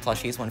custom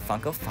plushies when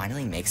Funko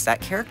finally makes that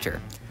character?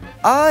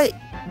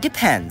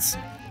 Depends.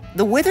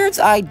 The Wizards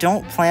I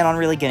don't plan on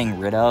really getting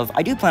rid of.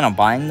 I do plan on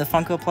buying the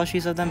Funko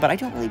plushies of them, but I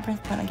don't really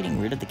plan on getting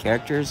rid of the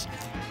characters.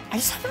 I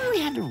just haven't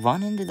really had to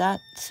run into that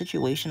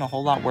situation a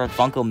whole lot where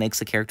Funko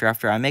makes a character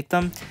after I make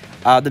them.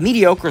 The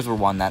Mediocres were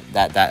one that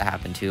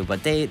happened to,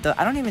 but I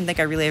don't even think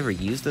I really ever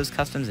used those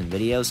customs in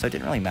videos, so it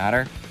didn't really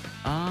matter.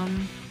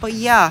 But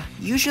yeah,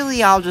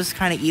 usually I'll just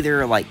kind of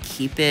either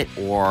keep it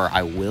or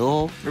I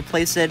will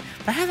replace it.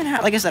 But I haven't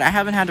had, like I said, I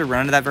haven't had to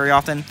run into that very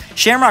often.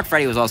 Shamrock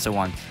Freddy was also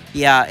one.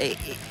 Yeah,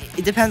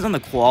 it depends on the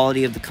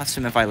quality of the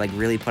custom if I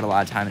really put a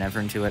lot of time and effort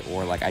into it,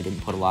 or I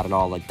didn't put a lot at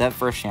all. That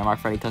first Shamrock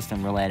Freddy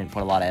custom really I didn't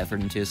put a lot of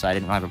effort into, so I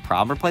didn't have a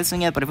problem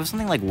replacing it. But if it was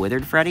something like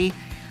Withered Freddy,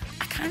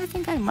 I kind of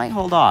think I might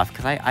hold off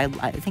because I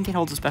think it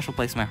holds a special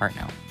place in my heart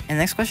now. And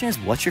the next question is,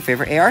 what's your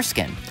favorite AR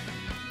skin?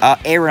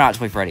 Aeronaut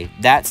Toy Freddy.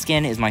 That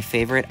skin is my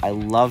favorite. I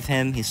love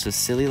him. He's so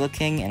silly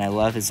looking, and I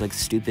love his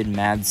stupid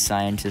mad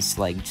scientist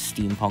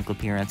steampunk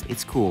appearance.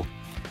 It's cool.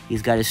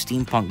 He's got his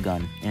steampunk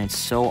gun, and it's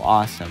so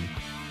awesome.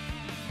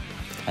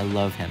 I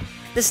love him.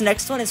 This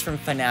next one is from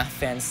Fnaf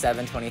Fan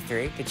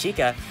 723 to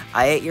Chica.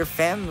 I ate your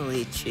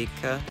family,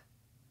 Chica.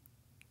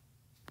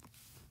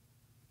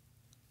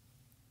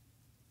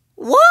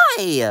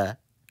 Why?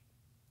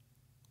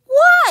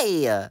 Why?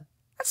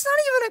 That's not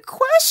even a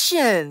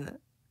question.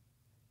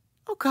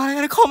 Oh god, I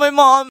gotta call my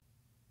mom.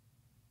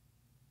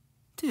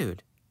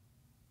 Dude.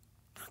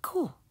 Not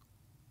cool.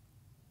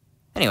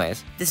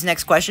 Anyways, this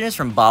next question is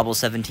from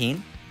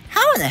Bobble17.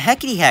 How in the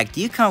heckity-heck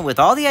do you come up with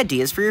all the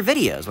ideas for your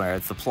videos, whether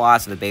it's the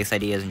plots or the base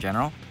ideas in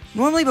general?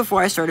 Normally,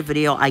 before I start a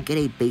video, I get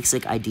a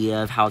basic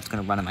idea of how it's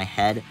going to run in my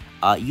head.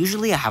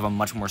 Usually, I have a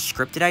much more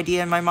scripted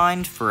idea in my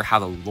mind for how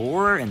the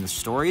lore and the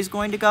story is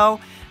going to go.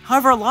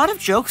 However, a lot of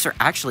jokes are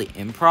actually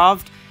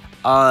improv.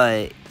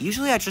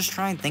 Usually I just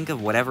try and think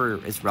of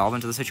whatever is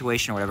relevant to the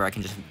situation or whatever I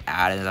can just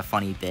add as a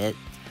funny bit.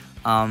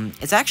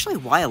 It's actually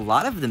why a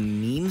lot of the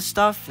meme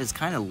stuff is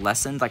kind of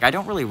lessened. Like, I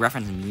don't really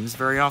reference memes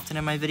very often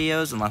in my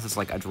videos, unless it's,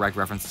 like, a direct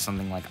reference to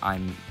something, like,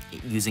 I'm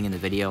using in the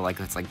video, like,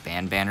 it's, like,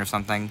 Ban or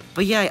something.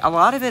 But, yeah, a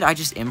lot of it I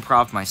just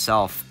improv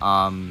myself,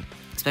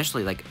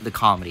 especially, like, the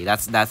comedy.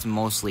 That's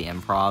mostly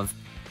improv.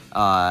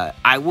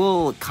 I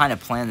will kind of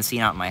plan the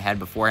scene out in my head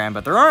beforehand,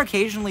 but there are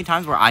occasionally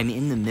times where I'm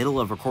in the middle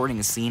of recording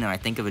a scene and I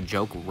think of a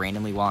joke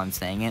randomly while I'm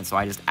saying it, so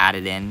I just add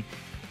it in.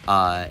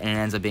 And it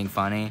ends up being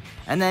funny.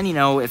 And then, you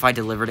know, if I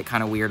delivered it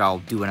kind of weird, I'll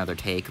do another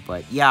take.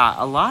 But yeah,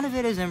 a lot of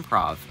it is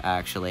improv,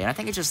 actually. And I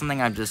think it's just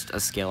something a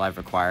skill I've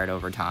acquired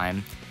over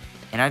time.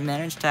 And I've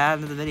managed to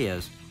add into the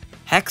videos.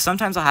 Heck,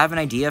 sometimes I'll have an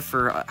idea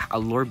for a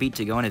lore beat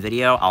to go in a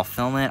video. I'll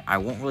film it. I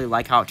won't really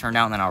like how it turned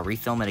out, and then I'll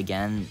refilm it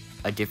again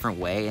a different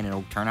way, and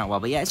it'll turn out well.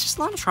 But yeah, it's just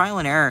a lot of trial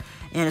and error.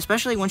 And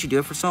especially once you do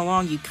it for so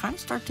long, you kind of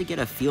start to get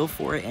a feel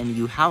for it, and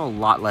you have a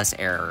lot less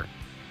error.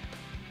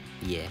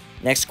 Yeah.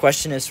 Next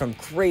question is from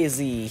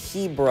Crazy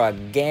Hebra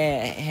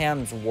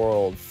Ham's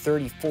World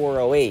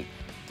 3408.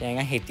 Dang,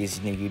 I hate these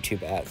new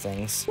YouTube ad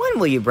things. When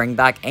will you bring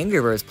back Angry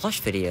Birds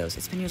plush videos?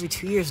 It's been nearly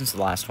 2 years since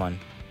the last one.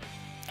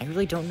 I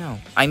really don't know.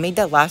 I made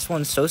that last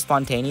one so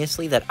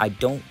spontaneously that I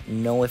don't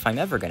know if I'm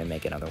ever gonna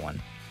make another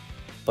one.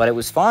 But it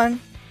was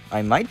fun.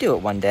 I might do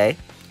it one day.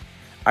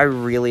 I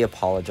really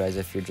apologize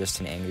if you're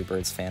just an Angry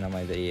Birds fan on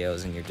my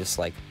videos and you're just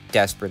like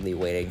desperately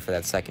waiting for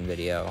that second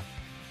video.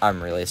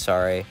 I'm really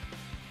sorry.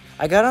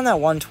 I got on that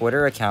one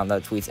Twitter account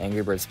that tweets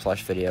Angry Birds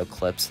plush video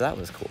clips, so that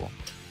was cool.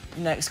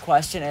 Next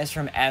question is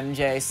from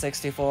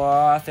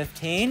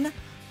MJ6415.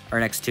 Our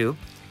next two.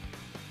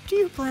 Do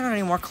you plan on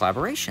any more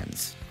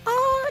collaborations?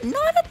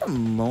 Not at the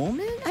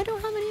moment. I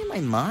don't have any in my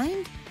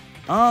mind.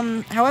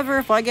 However,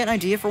 if I get an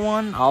idea for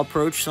one, I'll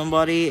approach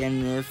somebody,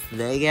 and if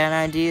they get an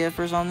idea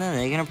for something,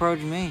 they can approach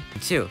me.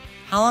 2.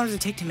 How long does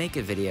it take to make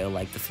a video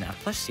like the Fnaf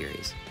Plush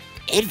series?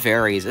 It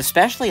varies,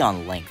 especially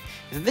on length.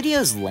 If the video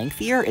is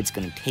lengthier, it's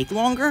gonna take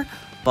longer,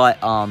 but,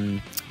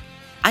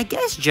 I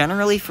guess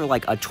generally for,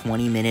 like, a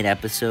 20-minute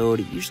episode,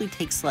 it usually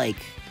takes, like,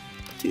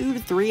 2 to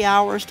 3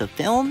 hours to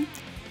film,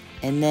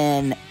 and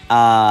then,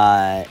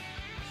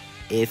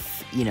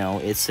 if, you know,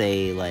 it's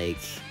a, like,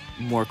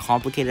 more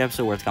complicated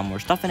episode where it's got more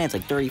stuff in it, it's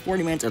like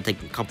 30-40 minutes, it'll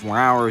take a couple more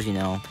hours, you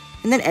know.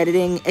 And then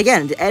editing,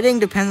 again, the editing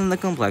depends on the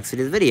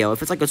complexity of the video.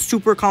 If it's like a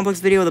super complex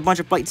video with a bunch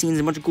of fight scenes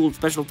and a bunch of cool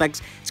special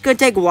effects, it's gonna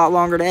take a lot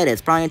longer to edit.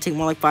 It's probably gonna take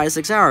more like 5 to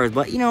 6 hours.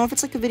 But, you know, if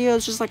it's like a video,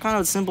 it's just like kind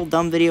of a simple,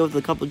 dumb video with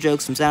a couple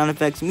jokes, some sound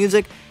effects, some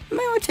music, it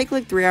might only take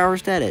like 3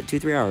 hours to edit,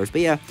 2-3 hours.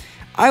 But yeah,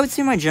 I would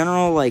say my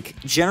general,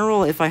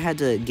 if I had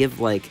to give,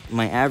 like,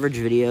 my average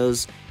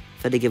videos,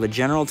 if I had to give a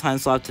general time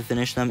slot to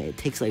finish them, it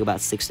takes like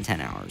about 6 to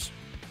 10 hours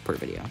per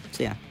video.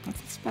 So yeah,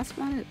 that's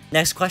about it.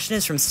 Next question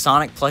is from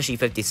Sonic Plushie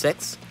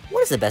 56.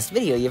 What is the best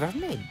video you've ever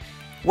made?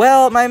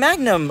 Well, my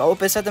magnum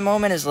opus at the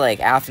moment is like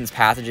Athens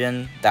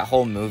Pathogen. That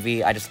whole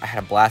movie, I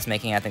had a blast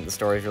making it. I think the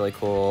story is really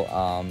cool.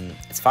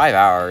 It's 5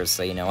 hours,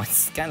 so you know,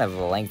 it's kind of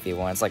a lengthy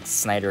one. It's like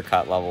Snyder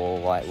Cut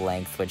level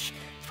length, which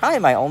is probably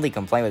my only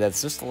complaint with it.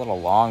 It's just a little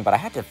long, but I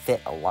had to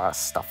fit a lot of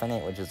stuff in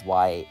it, which is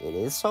why it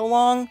is so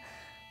long.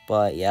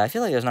 But yeah, I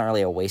feel like there's not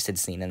really a wasted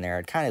scene in there.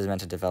 It kind of is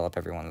meant to develop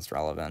everyone that's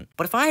relevant.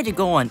 But if I had to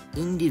go on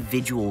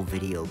individual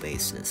video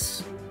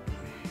basis,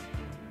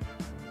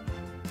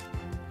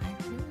 I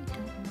really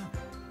don't know.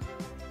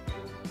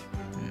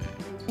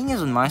 The thing is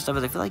with my stuff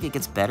is I feel like it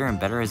gets better and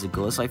better as it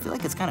goes, so I feel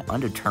like it's kind of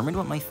undetermined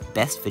what my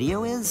best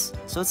video is.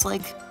 So it's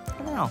like, I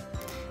don't know.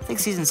 I think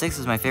Season 6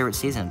 is my favorite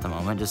season at the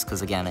moment, just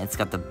because, again, it's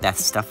got the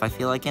best stuff I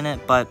feel like in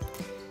it, but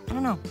I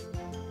don't know.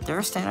 There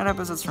are standout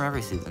episodes from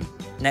every season.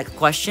 Next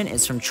question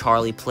is from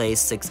Charlie Plays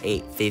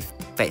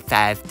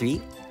 68553.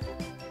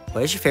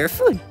 What is your favorite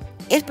food?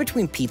 It's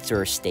between pizza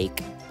or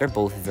steak. They're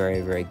both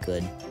very, very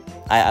good.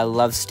 I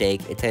love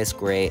steak. It tastes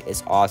great.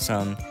 It's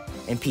awesome.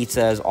 And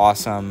pizza is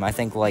awesome. I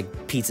think,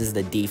 like, pizza is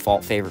the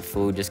default favorite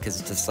food just because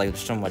it's just, like,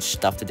 there's so much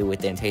stuff to do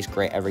with it and it tastes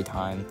great every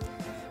time.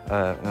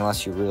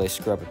 Unless you really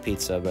screw up a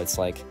pizza, but it's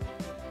like,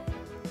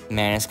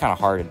 man, it's kind of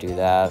hard to do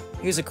that.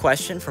 Here's a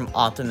question from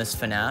Optimus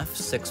FNAF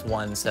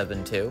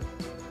 6172.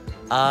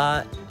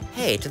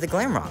 Hey, to the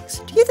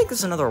Glamrocks, do you think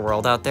there's another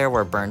world out there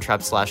where Burn Trap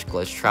 /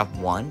 Glitch Trap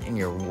 1 and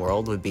your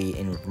world would be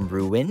in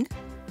ruin?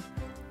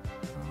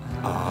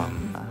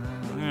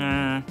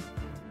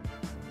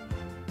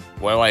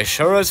 Well, I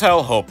sure as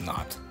hell hope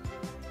not.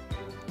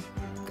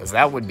 Because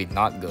that would be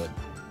not good.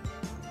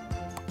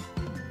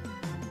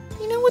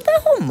 You know, with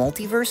that whole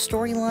multiverse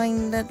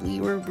storyline that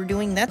we were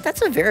doing,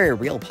 that's a very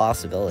real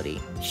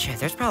possibility. Shit,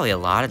 there's probably a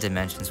lot of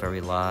dimensions where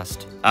we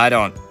lost. I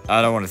don't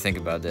want to think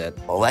about that.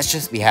 Well, let's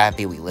just be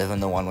happy we live in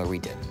the one where we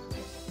didn't.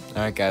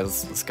 Alright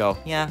guys, let's go.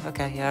 Yeah,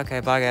 okay,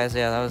 bye guys,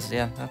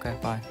 okay,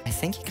 bye. I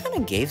think he kind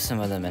of gave some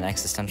of them an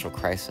existential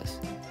crisis.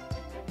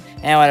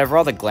 And whatever,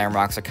 all the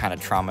Glamrocks are kind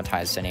of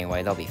traumatized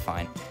anyway, they'll be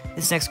fine.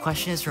 This next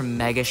question is from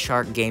Mega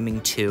Shark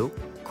Gaming 2.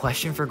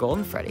 Question for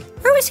Golden Freddy.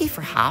 Where was he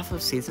for half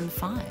of Season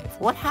 5?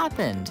 What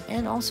happened?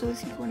 And also,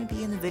 is he going to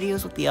be in the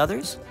videos with the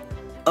others?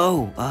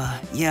 Oh,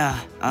 yeah,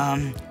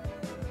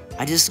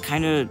 I just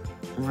kinda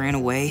ran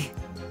away.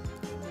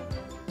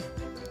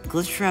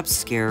 Glitchtrap's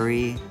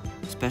scary,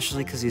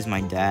 especially because he's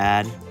my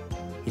dad.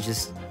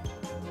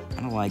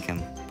 I don't like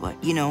him.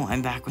 But, you know,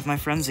 I'm back with my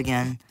friends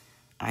again.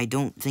 I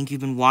don't think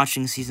you've been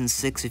watching Season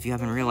 6 if you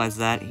haven't realized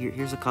that.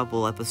 Here's a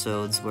couple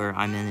episodes where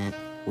I'm in it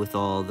with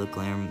all the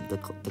glam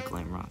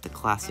rock, the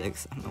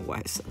classics. I don't know why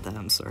I said that,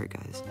 I'm sorry,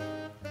 guys.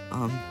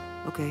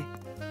 Okay,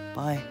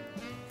 bye.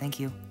 Thank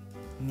you.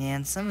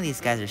 Man, some of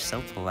these guys are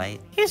so polite.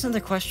 Here's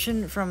another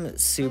question from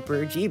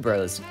Super G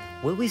Bros.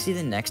 Will we see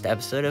the next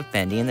episode of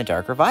Bendy and the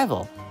Dark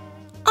Revival?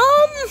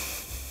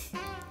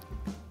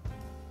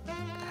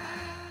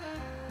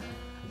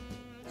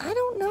 I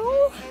don't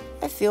know.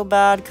 I feel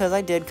bad because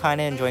I did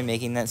kind of enjoy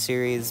making that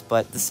series,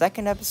 but the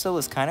second episode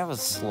was kind of a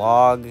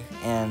slog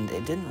and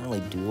it didn't really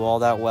do all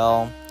that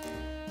well.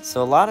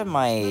 So a lot of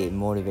my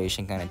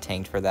motivation kind of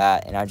tanked for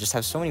that, and I just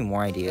have so many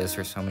more ideas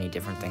for so many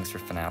different things for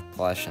Fnaf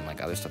Plush and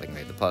like other stuff I can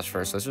make the plush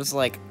for. So it's just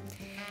like,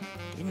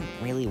 it didn't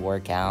really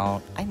work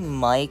out. I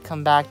might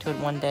come back to it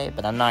one day,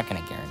 but I'm not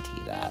going to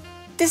guarantee that.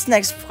 This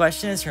next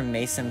question is from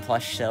Mason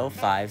Plush Show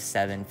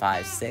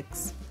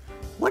 5756.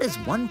 What is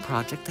one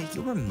project that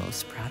you were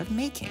most proud of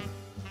making?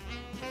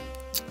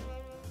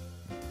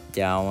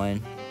 That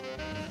one.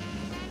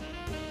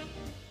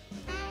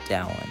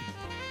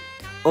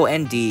 Oh,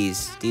 and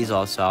D's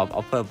also.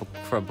 I'll put up a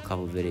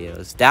couple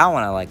videos. That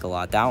one I like a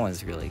lot. That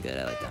one's really good.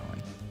 I like that one.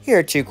 Here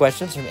are 2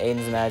 questions from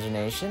Aiden's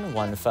Imagination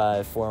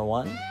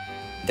 1541.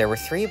 There were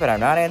 3, but I'm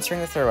not answering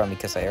the third one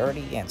because I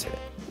already answered it.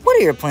 What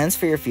are your plans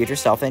for your future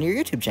self and your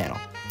YouTube channel?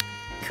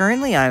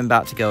 Currently, I'm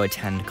about to go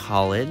attend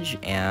college,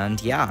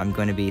 and yeah, I'm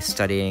going to be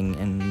studying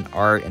in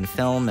art and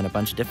film and a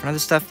bunch of different other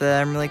stuff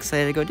that I'm really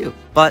excited to go do.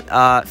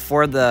 But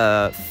for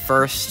the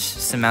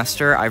first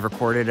semester, I've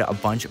recorded a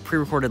bunch of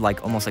pre-recorded,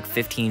 almost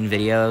 15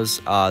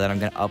 videos that I'm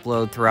going to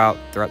upload throughout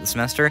the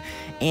semester,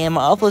 and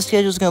my upload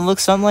schedule is going to look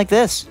something like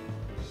this.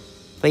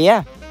 But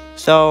yeah,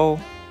 so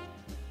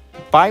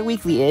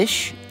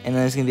bi-weekly-ish, and then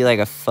there's going to be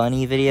a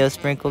funny video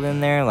sprinkled in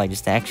there,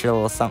 just an extra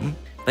little something.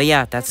 But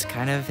yeah, that's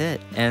kind of it.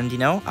 And, you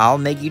know, I'll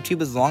make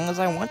YouTube as long as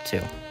I want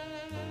to.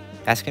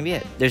 That's going to be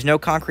it. There's no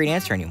concrete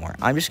answer anymore.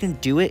 I'm just going to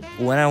do it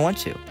when I want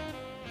to.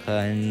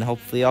 And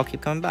hopefully I'll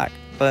keep coming back.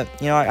 But,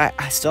 you know,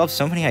 I still have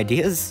so many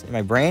ideas in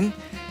my brain.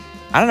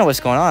 I don't know what's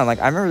going on. I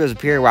remember there was a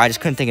period where I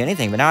just couldn't think of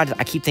anything. But now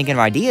I keep thinking of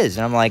ideas.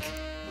 And I'm like,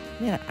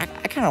 yeah, I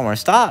kind of want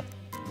to stop.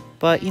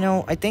 But, you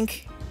know, I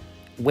think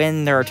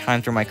when there are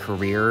times where my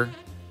career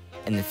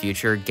in the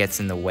future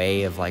gets in the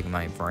way of,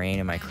 my brain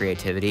and my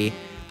creativity,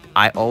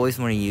 I always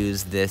want to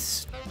use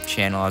this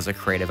channel as a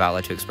creative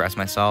outlet to express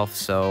myself,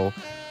 so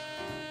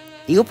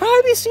you'll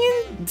probably be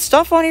seeing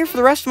stuff on here for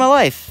the rest of my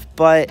life,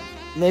 but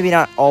maybe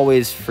not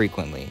always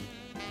frequently.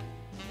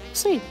 We'll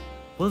see.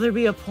 Will there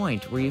be a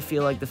point where you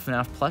feel like the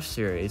Fnaf Plush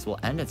series will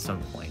end at some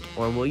point,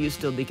 or will you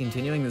still be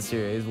continuing the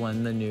series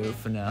when the new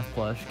Fnaf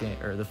Plush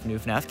game or the new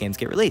Fnaf games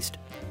get released?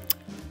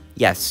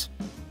 Yes.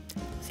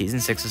 Season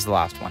 6 is the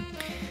last one.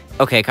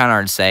 Okay, kind of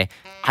hard to say.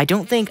 I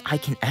don't think I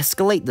can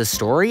escalate the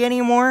story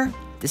anymore.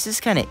 This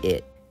is kind of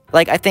it.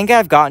 I think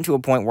I've gotten to a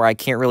point where I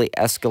can't really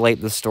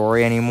escalate the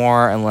story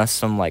anymore unless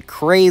some,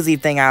 crazy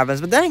thing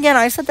happens. But then again,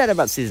 I said that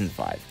about Season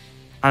 5.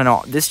 I don't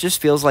know. This just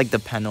feels like the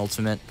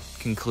penultimate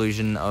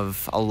conclusion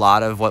of a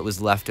lot of what was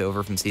left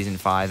over from Season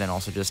 5 and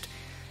also just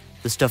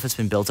the stuff that's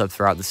been built up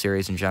throughout the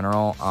series in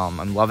general.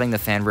 I'm loving the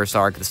Fanverse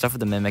arc. The stuff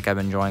with the Mimic I've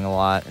been enjoying a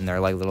lot, and their,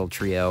 little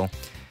trio.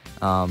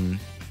 I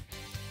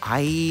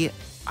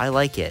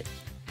like it.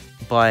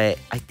 But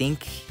I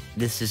think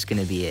this is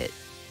going to be it.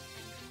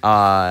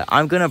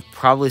 I'm gonna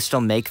probably still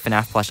make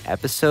Fnaf Plush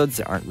episodes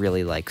that aren't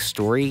really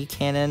story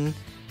canon,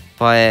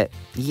 but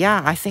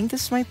yeah, I think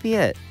this might be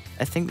it.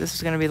 I think this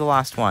is gonna be the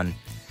last one,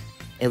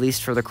 at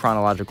least for the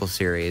chronological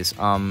series.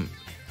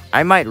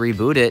 I might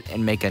reboot it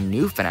and make a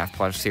new Fnaf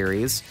Plush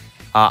series.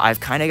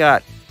 I've kind of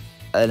got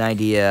an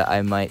idea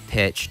I might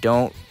pitch.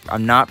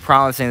 I'm not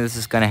promising this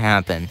is gonna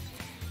happen,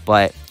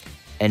 but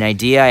an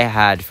idea I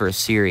had for a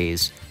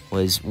series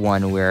was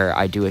one where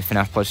I do a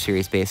Fnaf Plush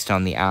series based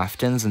on the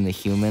Aftons and the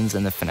humans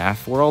in the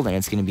Fnaf world, and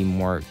it's going to be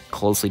more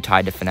closely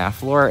tied to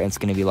Fnaf lore, and it's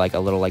going to be a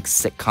little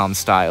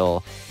sitcom-style,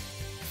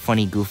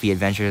 funny, goofy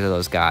adventures of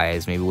those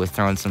guys, maybe with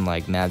throwing some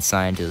mad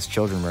scientist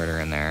children murder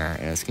in there,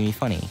 and it's going to be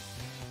funny.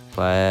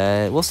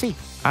 But we'll see.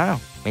 I don't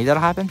know. Maybe that'll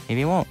happen.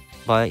 Maybe it won't.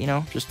 But, you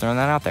know, just throwing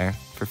that out there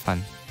for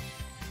fun.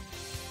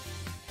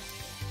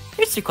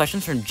 Here's 3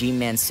 questions from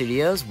G-Man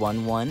Studios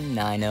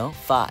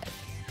 11905.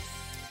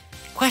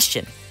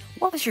 Question.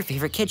 What was your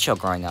favorite kid show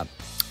growing up?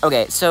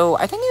 Okay, so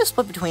I think it was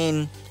split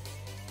between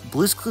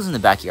Blue's Clues and the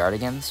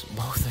Backyardigans.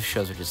 Both those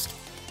shows are just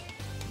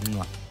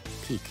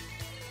peak.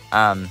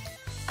 I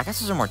guess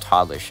those are more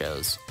toddler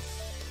shows.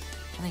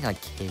 I think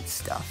kids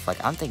stuff.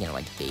 I'm thinking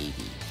Baby.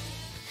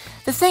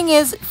 The thing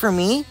is, for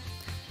me,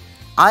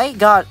 I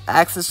got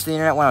access to the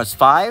internet when I was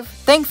 5.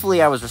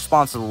 Thankfully, I was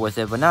responsible with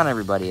it, but not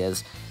everybody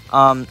is.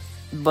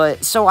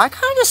 But so I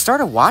kind of just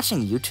started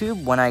watching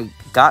YouTube when I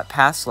got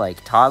past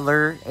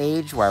toddler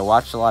age, where I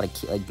watched a lot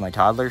of my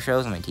toddler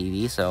shows on my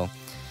TV. So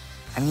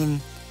I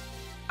mean,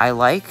 I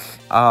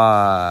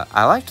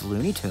liked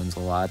Looney Tunes a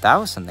lot. That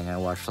was something I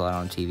watched a lot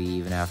on TV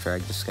even after I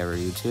discovered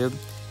YouTube.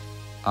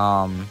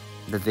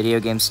 The video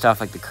game stuff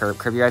like the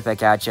Kirby Right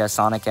Back at Ya,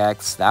 Sonic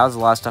X, that was a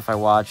lot of stuff I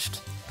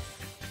watched.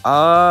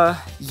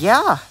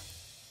 Yeah.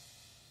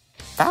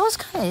 That was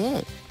kind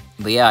of it.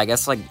 But yeah, I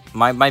guess like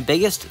my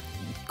biggest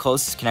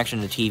closest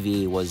connection to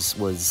TV was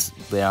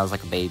when I was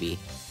like a baby.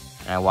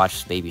 And I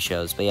watched baby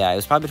shows. But yeah, it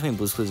was probably between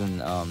Blue's Clues and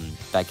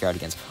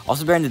Backyardigans.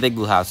 Also Bear in the Big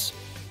Blue House.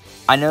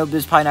 I know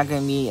there's probably not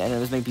going to be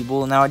as many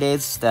people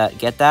nowadays that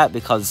get that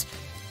because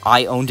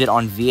I owned it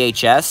on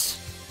VHS,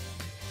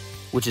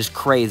 which is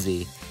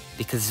crazy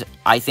because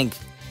I think,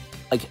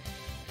 like,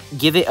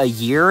 give it a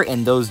year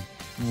and those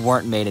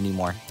weren't made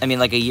anymore. I mean,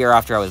 like, a year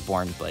after I was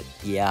born, but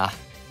yeah.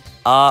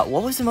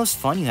 What was the most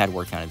fun you had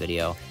working on a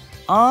video?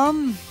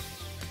 I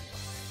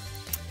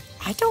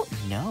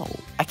don't know.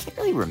 I can't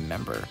really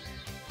remember.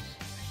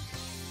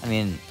 I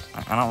mean,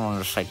 I don't want to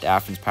recite the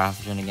Athens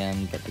pathogen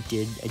again, but I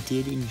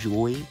did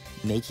enjoy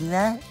making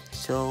that,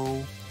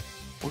 so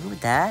we'll go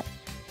with that.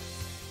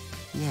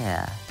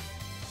 Yeah.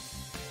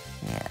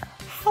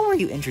 How were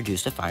you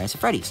introduced to Five Nights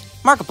at Freddy's?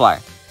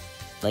 Markiplier.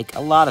 Like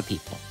a lot of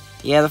people.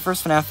 Yeah, the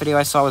first FNAF video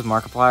I saw was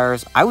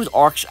Markiplier's. I was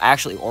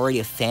actually already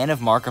a fan of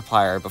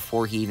Markiplier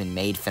before he even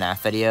made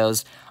FNAF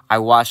videos. I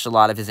watched a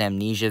lot of his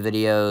Amnesia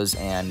videos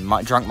and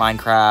Drunk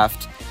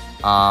Minecraft,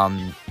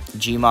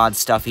 Gmod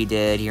stuff he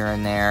did here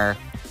and there.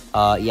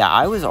 Yeah,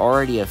 I was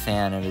already a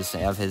fan of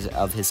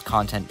his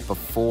content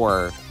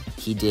before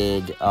he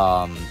did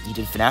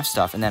FNAF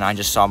stuff, and then I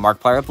just saw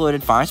Markiplier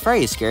uploaded Five Nights at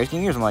Freddy's Scariest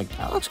Game Years. I'm like,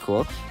 that looks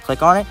cool.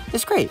 Click on it.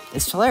 It's great.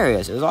 It's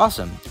hilarious. It was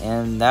awesome.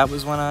 And that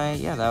was when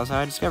that was how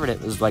I discovered it.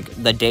 It was like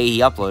the day he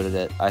uploaded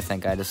it, I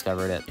think I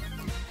discovered it.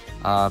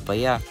 But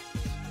yeah,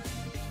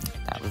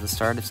 that was the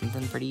start of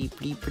something pretty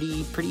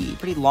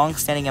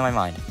long-standing in my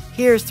mind.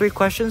 Here's 3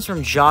 questions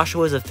from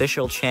Joshua's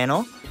official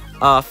channel.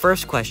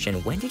 First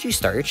question, when did you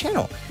start your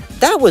channel?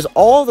 That was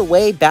all the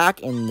way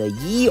back in the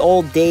ye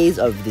old days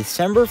of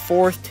December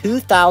 4th,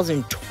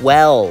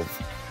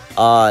 2012.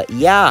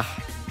 Yeah,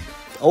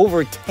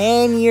 over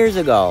 10 years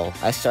ago,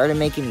 I started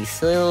making these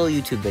silly little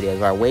YouTube videos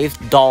where I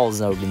waved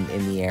dolls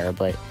in the air,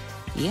 but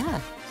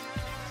yeah,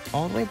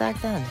 all the way back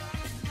then.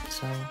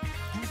 So,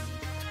 yeah,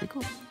 it's pretty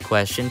cool.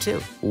 Question 2,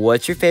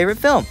 what's your favorite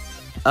film?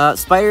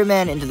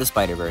 Spider-Man Into the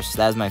Spider-Verse.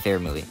 That is my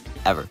favorite movie,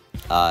 ever.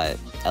 I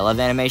love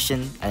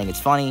animation. I think it's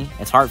funny.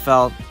 It's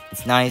heartfelt.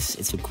 It's nice.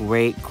 It's a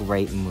great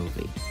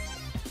movie.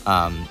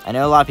 I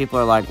know a lot of people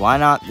are like, why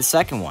not the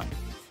second one?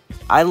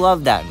 I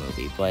love that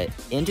movie, but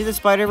Into the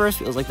Spider-Verse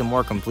feels like the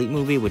more complete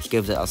movie, which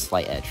gives it a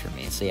slight edge for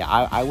me. So yeah,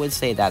 I would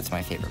say that's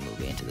my favorite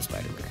movie, Into the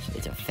Spider-Verse.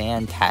 It's a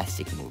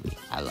fantastic movie.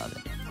 I love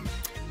it.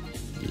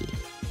 Yeah.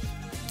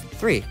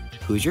 3,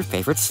 who's your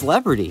favorite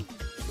celebrity?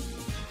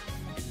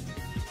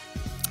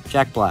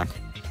 Jack Black.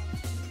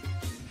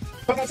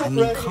 I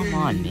mean, come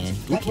on, man.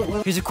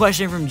 Here's a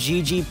question from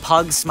GG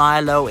Pug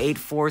Smilo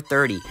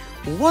 8430.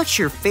 What's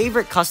your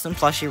favorite custom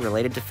plushie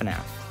related to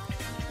FNAF?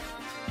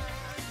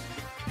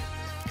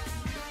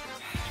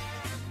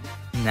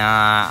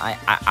 Nah,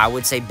 I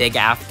would say Big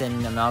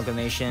Afton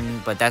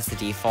Amalgamation, but that's the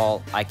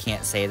default. I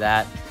can't say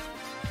that.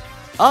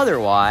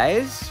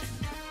 Otherwise,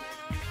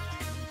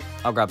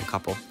 I'll grab a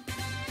couple.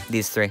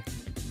 These 3. I'm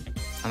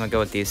gonna go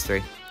with these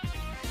 3.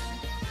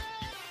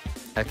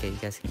 Okay, you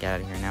guys can get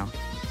out of here now.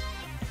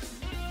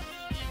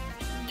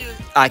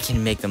 I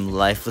can make them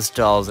lifeless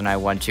dolls when I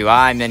want to.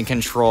 I'm in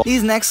control.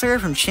 These next are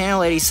from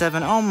Channel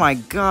 87. Oh my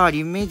god,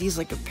 you made these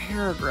like a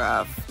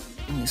paragraph.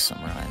 Let me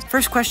summarize.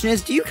 First question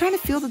is, do you kind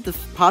of feel that the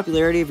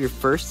popularity of your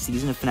first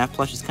season of FNAF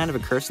Plush is kind of a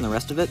curse on the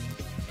rest of it?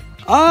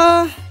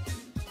 A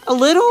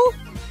little?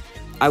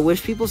 I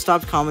wish people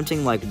stopped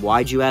commenting like,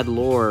 why'd you add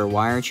lore?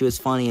 Why aren't you as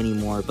funny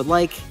anymore? But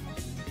like,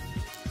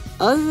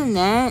 other than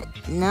that,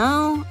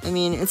 no. I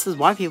mean, it's just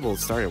why people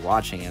started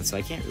watching it, so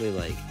I can't really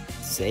like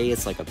say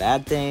it's like a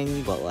bad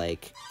thing, but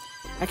like,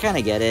 I kind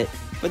of get it.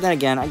 But then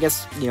again, I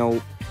guess, you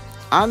know,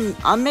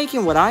 I'm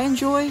making what I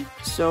enjoy,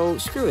 so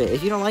screw it.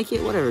 If you don't like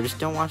it, whatever, just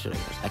don't watch it, I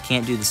guess. I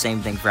can't do the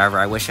same thing forever.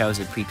 I wish I was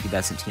a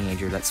prepubescent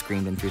teenager that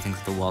screamed and threw things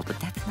at the wall, but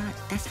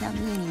that's not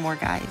me anymore,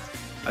 guys.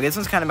 Okay, this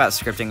one's kind of about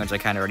scripting, which I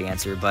kind of already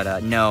answered,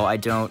 but no, I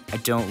don't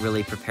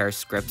really prepare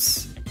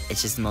scripts.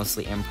 It's just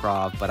mostly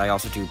improv, but I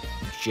also do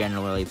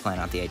generally plan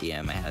out the idea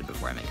in my head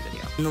before I make a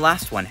video. And the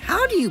last one,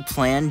 how do you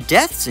plan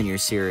deaths in your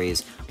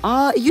series?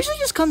 It usually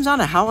just comes down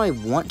to how I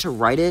want to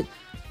write it.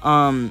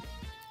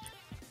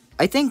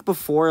 I think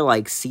before,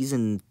 like,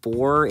 season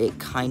 4, it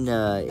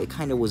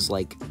kinda was,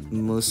 like,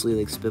 mostly,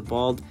 like,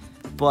 spitballed,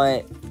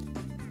 but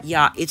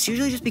yeah, it's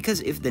usually just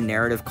because if the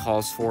narrative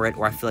calls for it,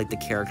 or I feel like the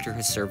character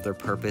has served their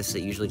purpose,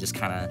 it usually just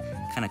kind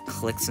of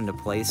clicks into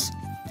place.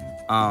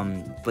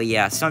 But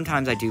yeah,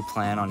 sometimes I do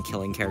plan on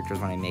killing characters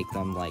when I make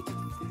them, like,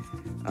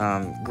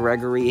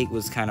 Gregory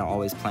was kind of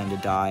always planned to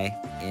die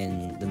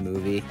in the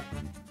movie.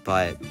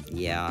 But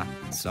yeah,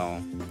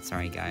 so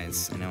sorry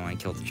guys. I know I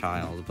killed the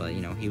child, but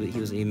you know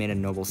he made a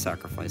noble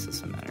sacrifice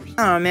as it matters.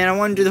 I don't know, man. I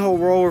want to do the whole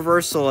role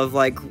reversal of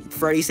like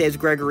Freddy saves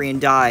Gregory and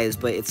dies,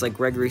 but it's like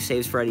Gregory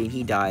saves Freddy and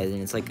he dies,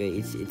 and it's like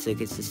it's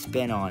a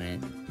spin on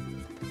it.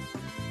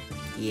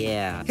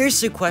 Yeah.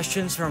 Here's two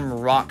questions from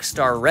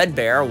Rockstar Red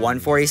Bear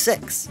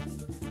 146.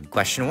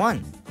 Question 1: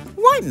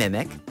 why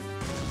Mimic?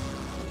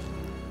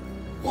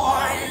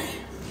 Why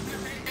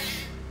Mimic?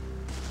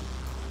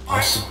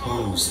 I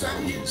suppose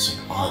that is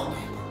an oddly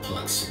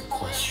perplexing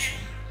question,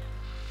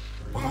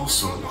 but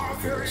also not a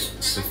very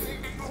specific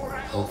nor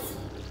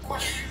helpful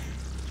question.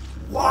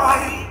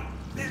 Why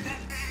Mimic?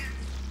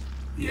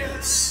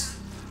 Yes,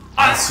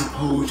 I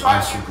suppose I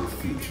should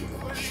refute your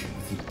question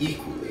with the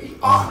equally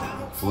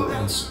unhelpful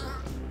answer.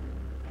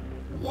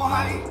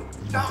 Why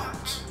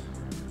not?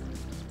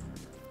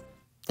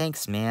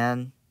 Thanks,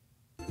 man.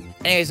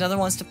 Anyways, another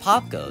one's to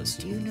Pop Goes.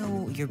 Do you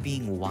know you're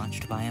being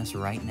watched by us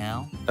right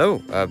now?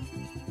 Oh, I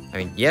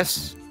mean,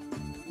 yes.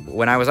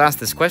 When I was asked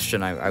this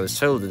question, I was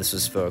told that this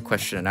was for a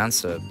question and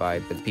answer by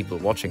the people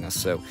watching us,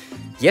 so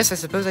yes, I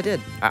suppose I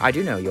did. I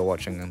do know you're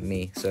watching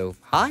me, so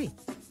hi.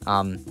 It's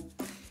a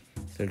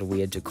little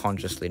weird to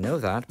consciously know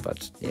that,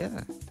 but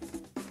yeah.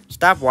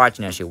 Stop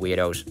watching us, you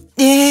weirdos.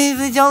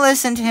 Don't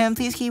listen to him.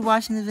 Please keep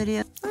watching the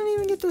video. I don't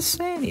even get to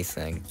say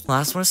anything.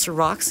 Last one's to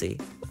Roxy.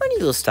 When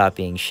you'll stop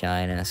being shy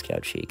and ask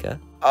out Chica?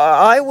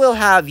 I will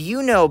have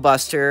you know,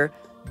 Buster,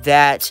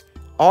 that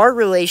our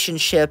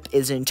relationship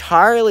is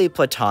entirely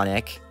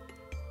platonic.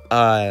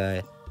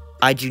 I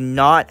do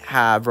not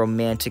have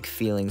romantic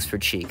feelings for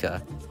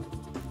Chica.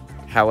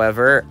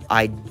 However,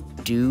 I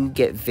do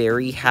get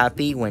very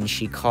happy when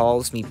she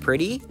calls me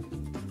pretty,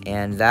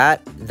 and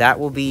that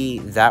will be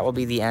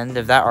the end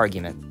of that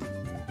argument.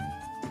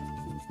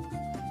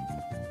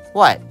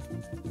 What?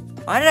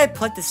 Why did I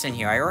put this in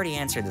here? I already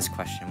answered this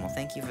question. Well,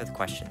 thank you for the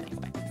question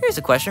anyway. Here's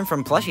a question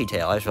from Plushy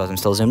Tail. I just realized I'm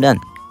still zoomed in.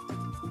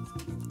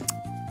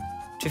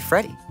 To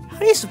Freddy, how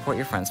do you support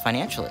your friends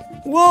financially?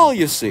 Well,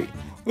 you see,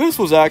 this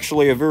was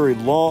actually a very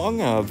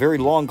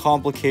long,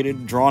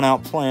 complicated,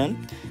 drawn-out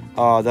plan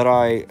that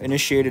I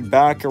initiated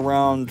back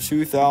around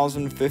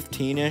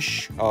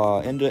 2015-ish,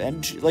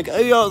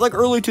 like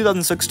early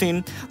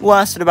 2016.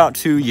 Lasted about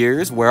 2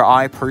 years, where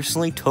I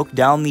personally took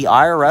down the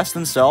IRS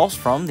themselves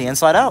from the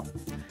inside out.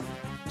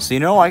 So, you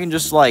know, I can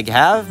just, like,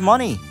 have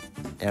money,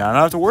 and I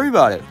don't have to worry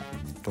about it.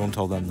 Don't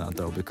tell them that,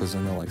 though, because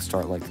then they'll, like,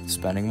 start, like,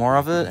 spending more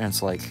of it, and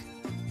it's like,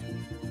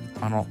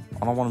 I don't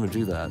want them to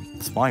do that.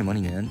 It's my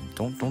money, man.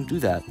 Don't do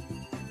that.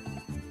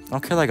 I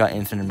don't care that I got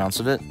infinite amounts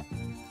of it.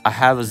 I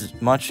have as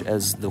much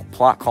as the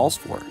plot calls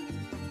for.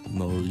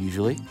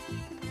 Usually.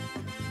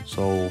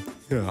 So,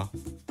 yeah.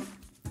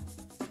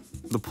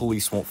 The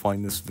police won't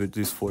find this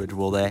footage,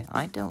 will they?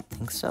 I don't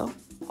think so.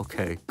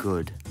 Okay,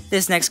 good.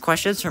 This next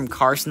question is from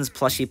Carson's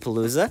Plushy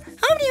Palooza.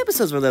 How many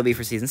episodes will there be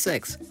for Season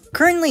 6?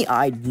 Currently,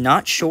 I'm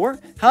not sure.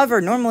 However,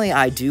 normally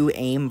I do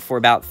aim for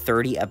about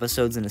 30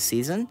 episodes in a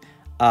season.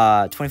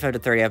 25 to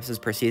 30 episodes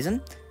per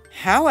season.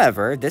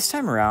 However, this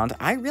time around,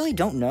 I really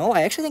don't know.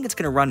 I actually think it's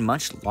going to run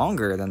much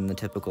longer than the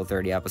typical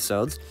 30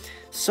 episodes.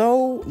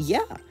 So,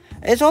 yeah.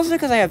 It's also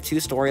because I have 2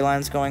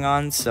 storylines going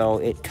on, so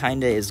it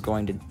kind of is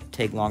going to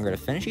take longer to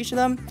finish each of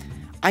them.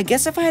 I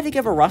guess if I had to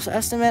give a rough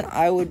estimate,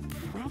 I would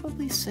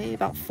probably say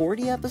about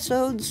 40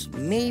 episodes,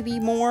 maybe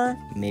more,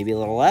 maybe a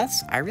little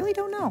less. I really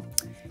don't know.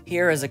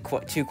 Here is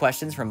 2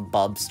 questions from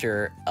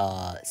Bubster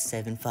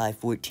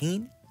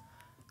 7514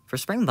 for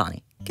Spring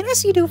Bonnie. Can I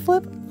see you do a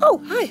flip?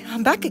 Oh, hi,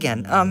 I'm back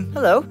again.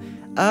 Hello.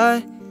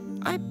 I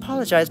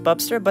apologize,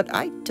 Bubster, but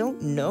I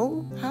don't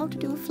know how to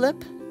do a flip.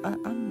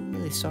 I'm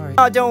really sorry.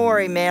 Oh, don't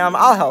worry, ma'am.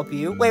 I'll help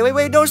you.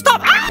 Wait, don't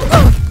stop!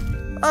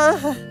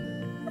 Ow!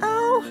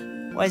 Ow!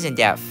 Wasn't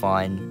that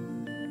fun?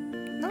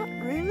 Not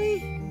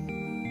really.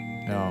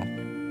 No.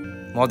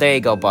 Well, there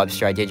you go,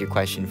 Bubster. I did your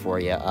question for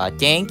you.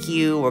 Thank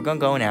you. We're gonna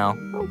go now.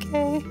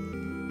 Okay.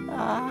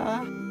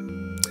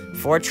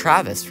 For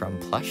Travis from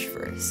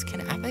Plushverse,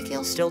 can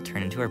Abigail still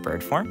turn into her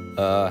bird form?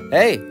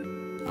 Hey,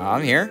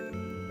 I'm here.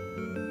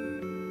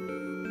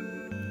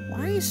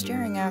 Why are you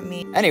staring at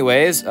me?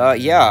 Anyways,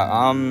 Abby,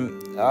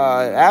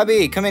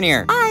 come in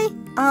here. Hi,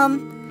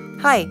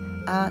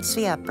 so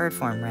yeah, bird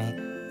form, right?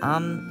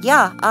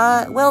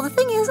 Well, the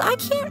thing is, I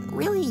can't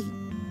really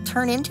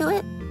turn into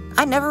it.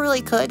 I never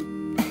really could.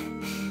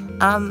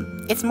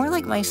 It's more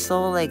like my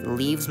soul, like,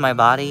 leaves my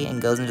body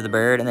and goes into the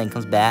bird and then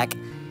comes back.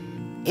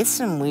 It's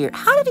some weird...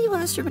 How did even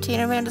Mr.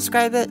 Potato Man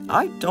describe it?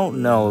 I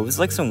don't know. It was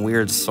like some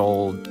weird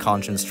soul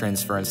conscience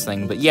transference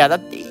thing. But yeah,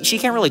 she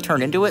can't really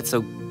turn into it,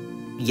 so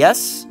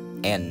yes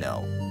and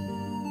no.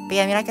 But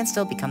yeah, I mean, I can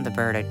still become the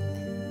bird. I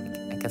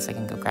guess I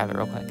can go grab it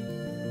real quick.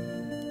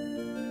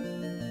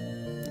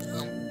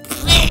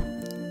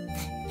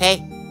 Hey,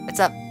 what's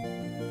up?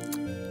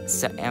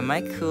 So, am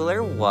I cool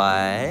or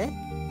what?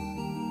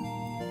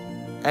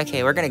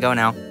 Okay, we're gonna go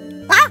now.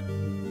 Ah!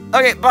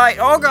 Okay, bye.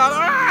 Oh, God.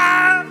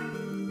 Ah!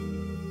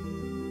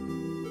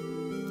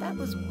 That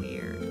was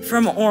weird.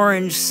 From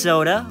Orange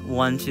Soda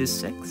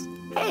 126.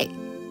 Hey,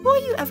 will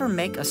you ever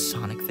make a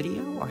Sonic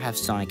video or have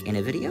Sonic in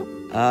a video?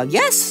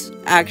 Yes,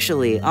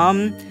 actually. You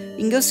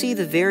can go see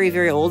the very,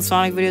 very old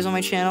Sonic videos on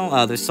my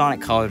channel. There's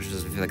Sonic Colors, which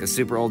is like a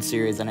super old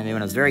series that I made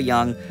when I was very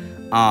young.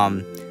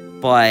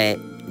 But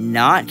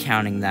not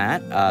counting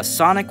that,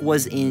 Sonic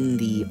was in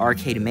the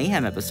Arcade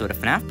Mayhem episode of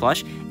Fnaf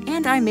Plush,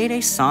 and I made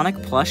a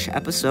Sonic Plush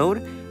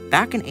episode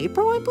back in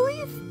April, I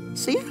believe?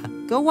 So yeah,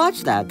 go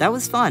watch that. That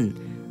was fun.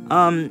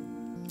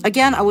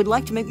 Again, I would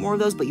like to make more of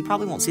those, but you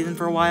probably won't see them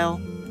for a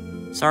while.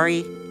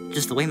 Sorry,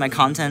 just the way my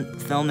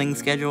content filming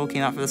schedule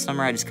came out for the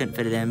summer, I just couldn't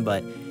fit it in,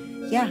 but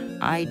yeah,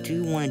 I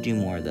do want to do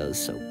more of those,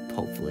 so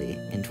hopefully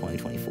in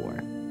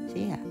 2024. So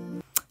yeah.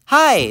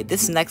 Hi,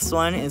 this next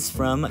one is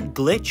from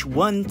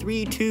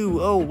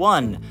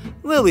Glitch13201.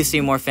 Will we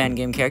see more fan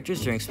game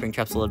characters during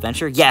Springtrap's Little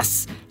Adventure?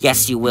 Yes!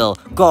 Yes, you will.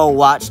 Go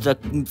watch the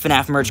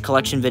FNAF merch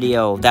collection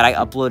video that I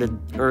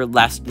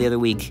uploaded the other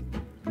week.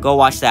 Go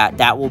watch that.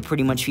 That will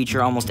pretty much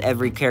feature almost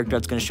every character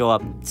that's going to show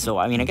up. So,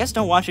 I mean, I guess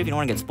don't watch it if you don't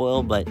want to get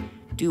spoiled, but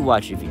do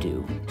watch it if you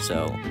do.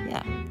 So,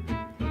 yeah.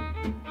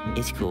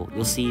 It's cool.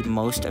 You'll see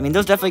most, I mean,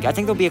 those definitely, I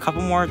think there'll be a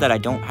couple more that I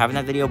don't have in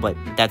that video, but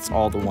that's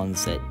all the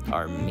ones that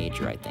are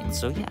major, I think.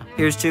 So, yeah.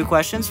 Here's 2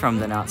 questions from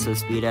the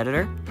Not-So-Speed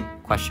editor.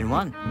 Question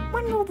 1.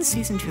 When will the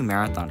Season 2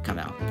 marathon come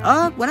out?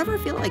 Whenever I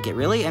feel like it,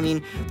 really. I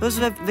mean, those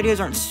videos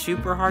aren't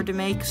super hard to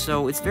make,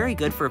 so it's very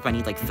good for if I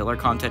need, like, filler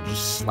content,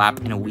 just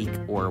slap in a week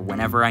or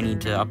whenever I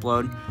need to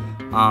upload.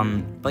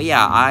 But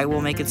yeah, I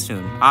will make it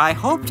soon. I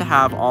hope to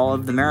have all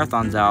of the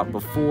marathons out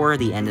before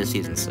the end of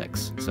Season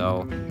 6,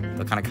 so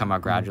they'll kind of come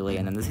out gradually,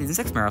 and then the Season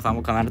 6 marathon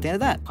will come out at the end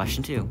of that.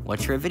 Question 2.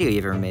 What's your video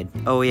you've ever made?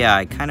 Oh yeah,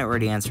 I kind of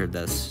already answered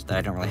this, that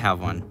I don't really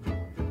have one.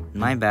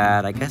 My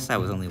bad, I guess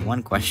that was only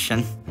one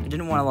question. I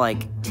didn't want to,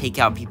 like, take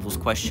out people's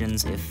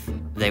questions if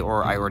I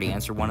already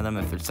answered one of them,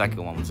 if the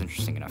second one was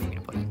interesting enough for me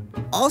to put in.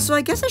 Also,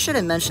 I guess I should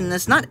have mentioned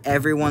this, not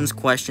everyone's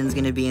question's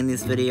gonna be in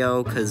this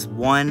video, because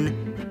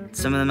 1,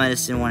 some of them I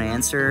just didn't want to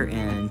answer,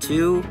 and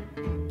 2,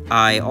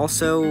 a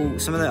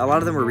lot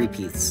of them were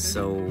repeats,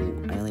 so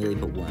I only really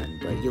put 1,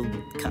 but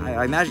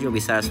I imagine you'll be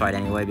satisfied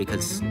anyway,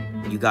 because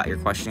you got your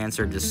question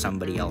answered, just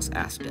somebody else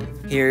asked it.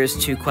 Here's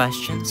 2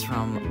 questions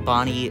from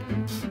Bonnie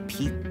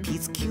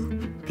Pizqa.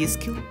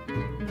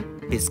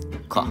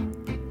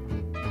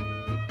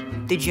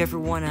 Did you ever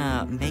want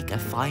to make a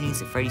Five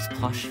Nights at Freddy's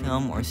plush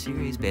film or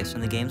series based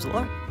on the game's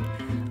lore?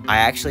 I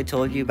actually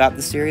told you about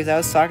the series I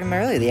was talking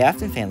about earlier, the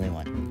Afton family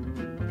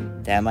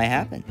one. That might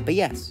happen, but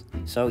yes.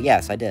 So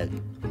yes, I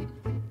did.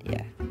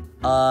 Yeah.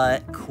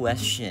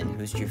 Question.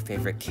 Who's your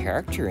favorite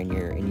character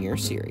in your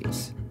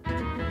series?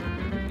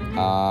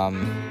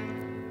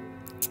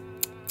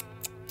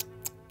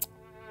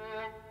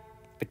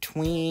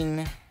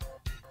 Between...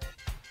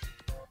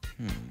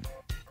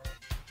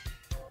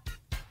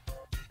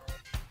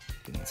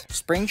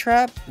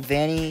 Springtrap,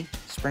 Vanny,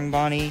 Spring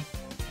Bonnie,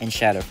 and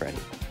Shadow Freddy.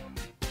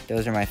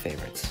 Those are my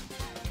favorites.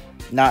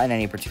 Not in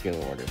any particular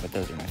order, but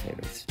those are my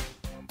favorites.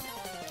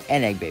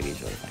 And Egg Baby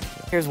is really funny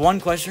too. Here's one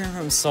question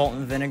from Salt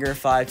and Vinegar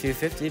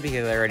 5250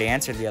 because I already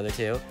answered the other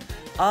 2.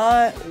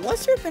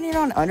 What's your opinion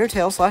on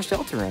Undertale /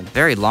 Deltarune?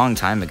 Very long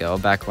time ago,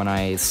 back when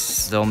I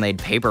still made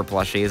paper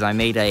plushies, I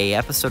made a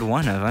episode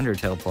 1 of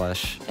Undertale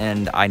plush,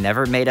 and I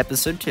never made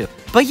episode 2.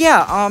 But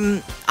yeah,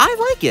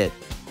 I like it.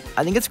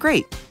 I think it's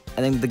great. I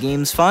think the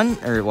game's fun,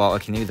 well,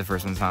 okay, maybe the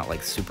first one's not,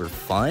 like, super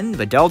fun,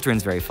 but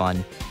Deltarune's very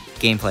fun,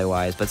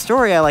 gameplay-wise, but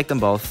story, I like them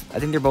both. I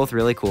think they're both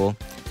really cool.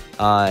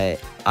 I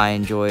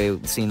enjoy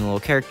seeing the little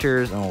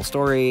characters and the little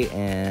story,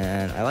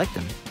 and I like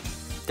them.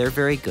 They're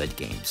very good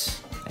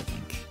games, I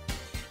think.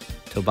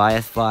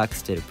 Tobias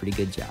Fox did a pretty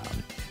good job.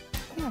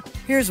 Yeah.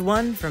 Here's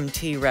one from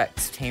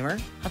T-Rex Tamer.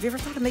 Have you ever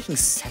thought of making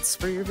sets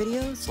for your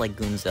videos, like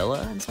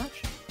Goonzilla and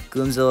such?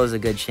 Goonzilla is a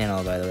good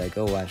channel, by the way.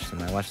 Go watch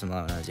them. I watched them a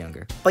lot when I was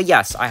younger. But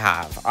yes, I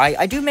have.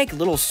 I do make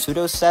little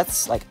pseudo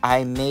sets. Like,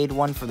 I made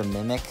one for the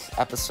Mimic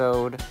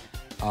episode.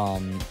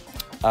 The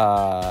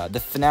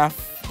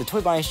Toy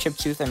Bonnie's Chip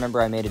Tooth, I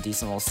remember I made a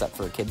decent little set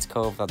for a Kids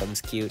Cove. Thought that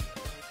was cute.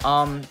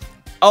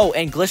 Oh,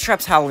 and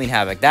Glitchtrap's Halloween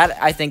Havoc. That,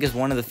 I think, is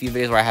one of the few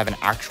videos where I have an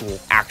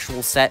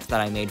actual set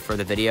that I made for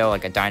the video,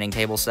 like a dining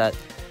table set.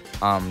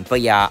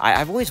 But yeah,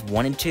 I've always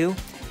wanted to.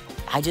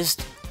 I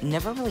just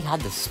never really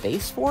had the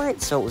space for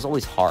it, so it was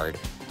always hard.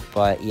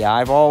 But yeah,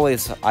 I've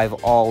always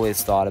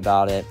thought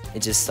about it.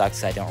 It just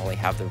sucks I don't really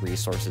have the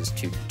resources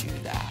to do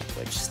that,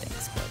 which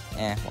stinks, but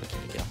what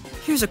can you do?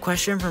 Here's a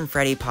question from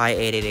Freddy Pie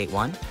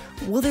 8881.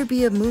 Will there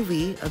be a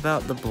movie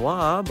about the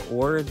Blob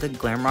or the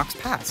Glamrock's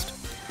past?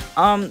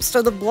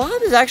 So the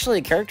Blob is actually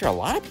a character a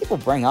lot of people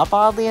bring up,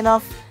 oddly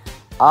enough.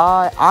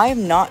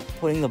 I'm not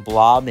putting the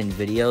Blob in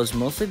videos,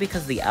 mostly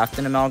because the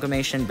Afton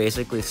amalgamation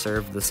basically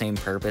served the same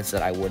purpose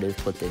that I would have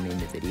put them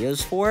into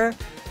videos for.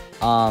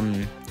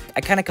 I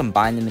kind of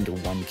combined them into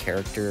one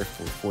character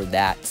for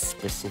that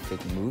specific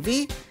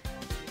movie.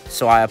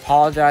 So I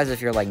apologize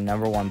if you're like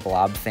 #1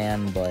 Blob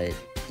fan, but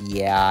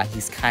yeah,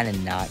 he's kind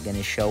of not going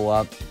to show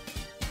up.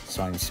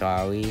 So I'm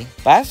sorry.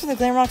 But as for the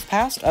Glamrock's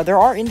past, there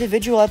are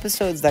individual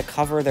episodes that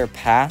cover their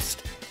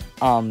past.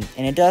 And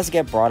it does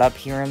get brought up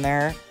here and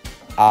there.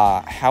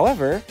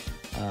 However,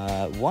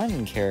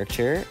 One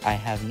character I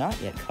have not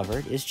yet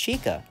covered is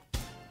Chica,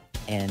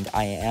 and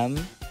I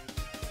am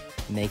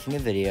making a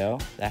video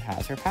that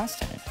has her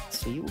past in it,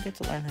 so you will get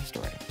to learn her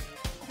story.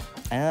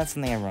 I know that's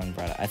something everyone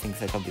brought up. I think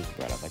a couple people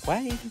brought up, like,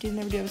 why did you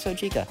never do episode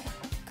Chica?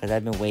 Because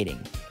I've been waiting.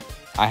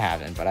 I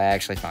haven't, but I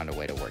actually found a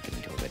way to work it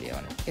into a video,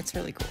 and it's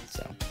really cool,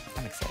 so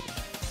I'm excited.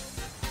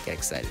 Get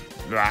excited.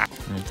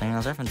 Anything I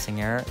was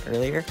referencing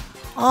earlier?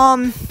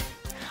 I'm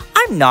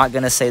not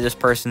gonna say this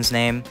person's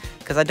name,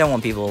 because I don't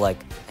want people, like,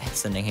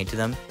 sending hate to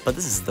them, but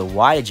this is the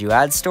Why Did You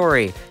Add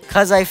story,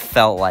 because I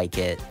felt like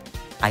it.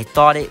 I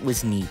thought it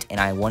was neat, and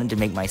I wanted to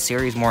make my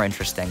series more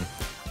interesting.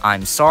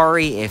 I'm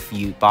sorry if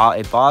it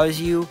bothers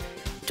you,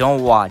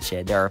 don't watch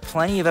it. There are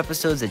plenty of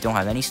episodes that don't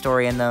have any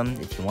story in them.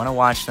 If you want to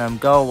watch them,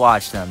 go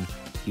watch them.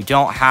 You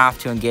don't have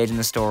to engage in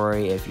the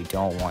story if you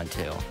don't want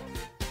to.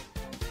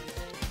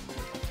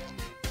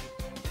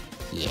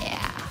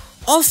 Yeah.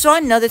 Also,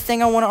 another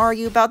thing I want to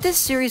argue about, this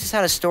series has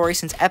had a story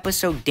since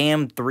episode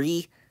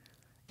 3.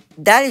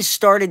 That has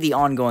started the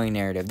ongoing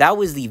narrative. That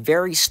was the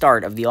very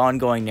start of the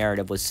ongoing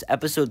narrative, was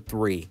episode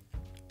 3.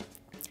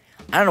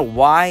 I don't know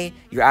why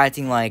you're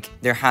acting like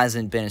there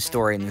hasn't been a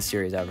story in this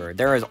series ever.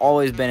 There has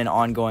always been an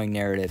ongoing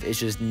narrative. It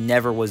just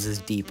never was as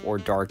deep or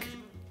dark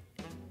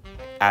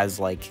as,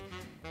 like,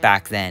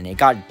 back then. It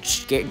got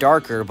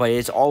darker, but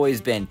it's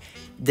always been.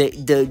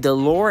 The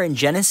lore in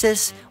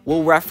Genesis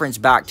will reference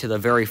back to the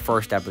very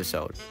first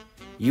episode.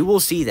 You will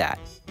see that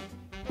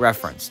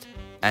referenced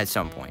at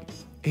some point.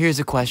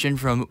 Here's a question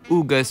from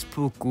Ugas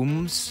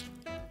Pukums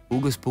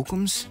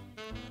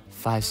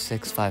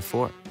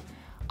 5654.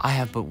 I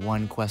have but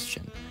one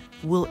question.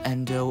 Will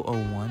Endo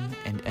 01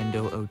 and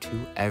Endo 02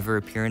 ever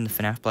appear in the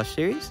Fnaf Plush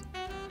series?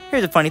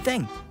 Here's a funny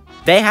thing.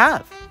 They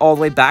have. All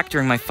the way back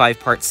during my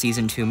 5-part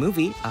Season 2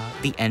 movie,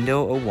 the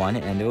Endo 01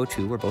 and Endo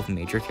 02 were both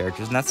major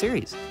characters in that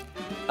series.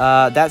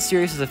 That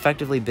series has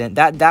effectively been...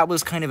 That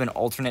was kind of an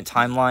alternate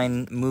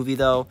timeline movie,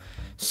 though.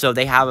 So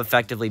they have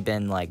effectively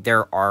been, like,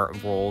 their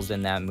roles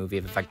in that movie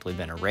have effectively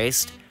been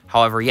erased.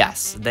 However,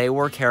 yes, they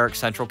were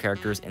central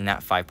characters in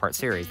that 5-part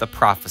series, The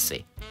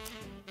Prophecy,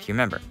 if you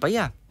remember. But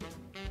yeah,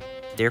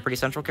 they were pretty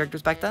central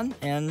characters back then,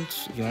 and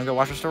if you want to go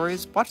watch their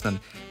stories, watch them.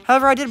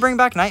 However, I did bring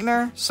back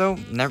Nightmare, so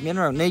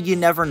you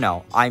never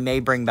know. I may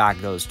bring back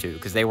those two,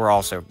 because he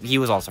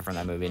was also from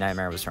that movie.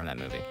 Nightmare was from that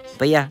movie.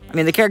 But yeah, I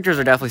mean, the characters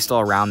are definitely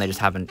still around. They just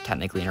haven't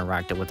technically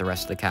interacted with the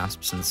rest of the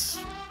cast since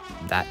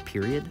that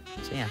period.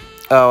 So yeah.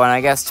 Oh, and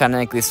I guess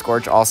technically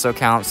Scorch also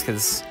counts,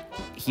 because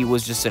he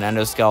was just an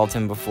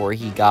endoskeleton before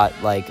he got,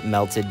 like,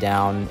 melted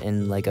down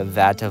in, like, a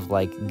vat of,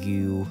 like,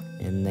 goo,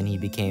 and then he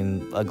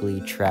became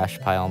ugly trash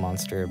pile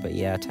monster. But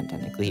yeah,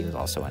 technically he was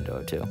also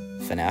Endo 02.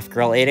 FNAF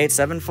Girl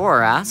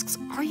 8874 asks,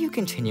 are you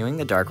continuing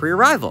the Dark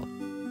Re-Arrival?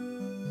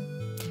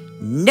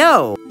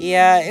 No!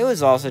 Yeah, it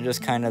was also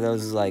just kind of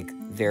those, like,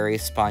 very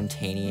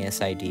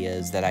spontaneous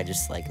ideas that I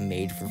just, like,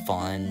 made for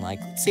fun. Like,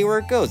 let's see where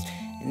it goes.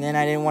 And then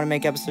I didn't want to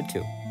make episode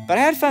 2. But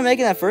I had fun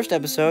making that first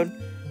episode.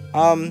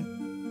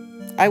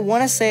 I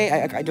want to say,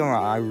 I don't know,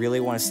 I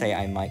really want to say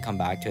I might come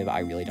back to it, but I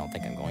really don't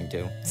think I'm going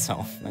to.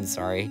 So, I'm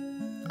sorry.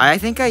 I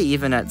think I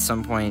even at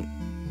some point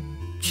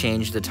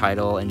changed the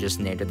title and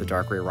just named it The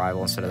Dark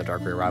Re-Arrival instead of The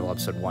Dark Re-Arrival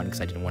Episode 1,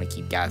 because I didn't want to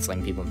keep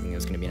gaslighting people thinking it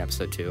was going to be in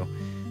Episode 2.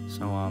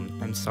 So,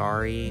 I'm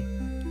sorry.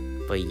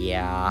 But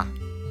yeah.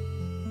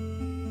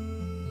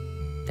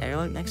 Better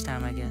luck next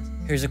time, I guess.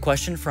 Here's a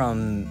question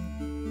from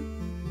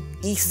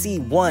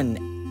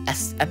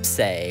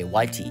EC1SEPSE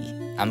YT.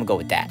 I'm gonna go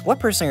with that. What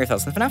personally are your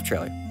thoughts on the FNAF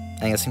trailer? I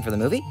think that's for the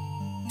movie.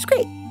 It's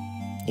great.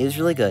 It was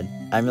really good.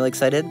 I'm really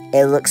excited.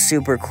 It looks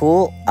super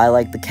cool. I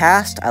like the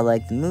cast. I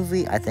like the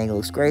movie. I think it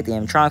looks great. The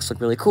animatronics look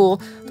really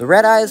cool. The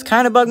red eyes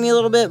kind of bug me a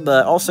little bit,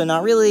 but also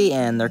not really.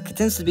 And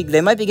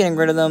they might be getting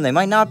rid of them. They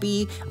might not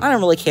be. I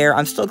don't really care.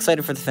 I'm still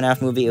excited for the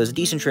FNAF movie. It was a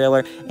decent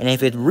trailer. And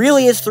if it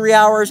really is 3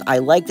 hours, I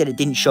like that it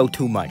didn't show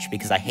too much,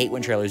 because I hate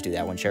when trailers do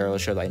that. When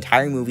trailers show the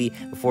entire movie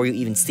before you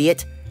even see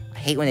it. I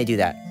hate when they do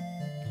that.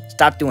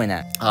 Stop doing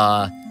that.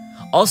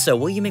 Also,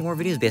 will you make more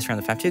videos based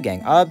around the FNAF 2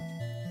 gang?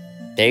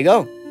 There you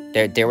go.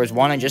 There was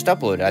one I just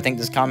uploaded. I think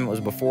this comment was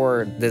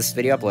before this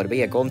video uploaded. But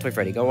yeah, Golden Toy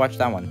Freddy. Go watch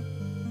that one.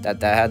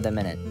 That had them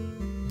in it.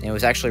 And it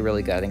was actually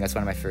really good. I think that's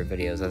one of my favorite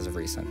videos as of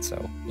recent.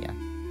 So, yeah.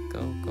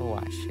 Go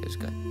watch. It was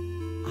good.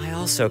 I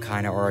also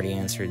kind of already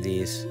answered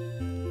these.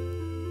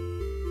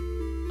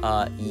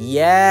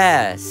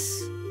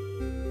 Yes.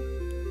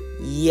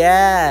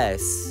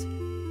 Yes.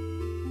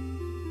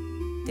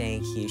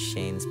 Thank you,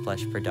 Shane's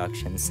Plush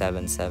Production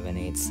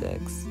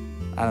 7786.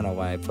 I don't know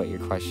why I put your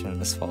question in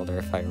this folder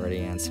if I already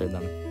answered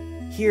them.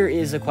 Here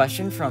is a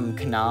question from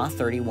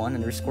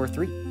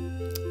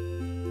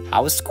Kana31_3.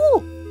 How was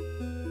school?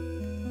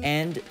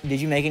 And did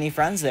you make any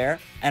friends there?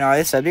 And are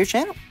they subbed to your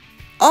channel?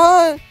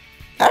 Had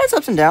its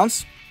ups and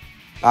downs.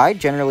 I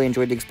generally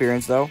enjoyed the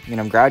experience, though. I mean,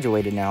 I'm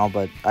graduated now,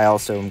 but I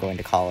also am going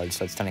to college,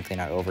 so it's technically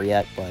not over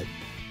yet. But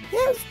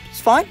yeah,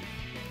 it's fine.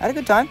 I had a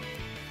good time.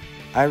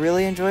 I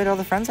really enjoyed all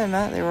the friends I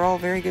met. They were all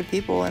very good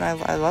people, and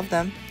I love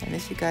them. I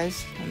miss you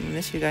guys.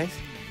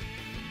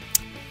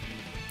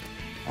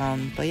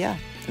 But yeah.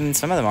 I mean,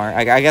 some of them are.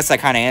 I guess that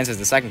kind of answers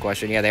the second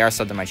question. Yeah, they are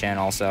subbed to my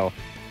channel. So,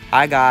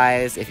 hi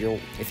guys. If you're,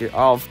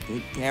 oh,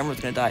 camera's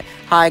gonna die.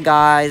 Hi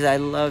guys, I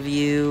love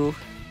you.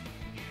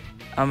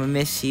 I'ma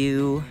miss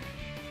you.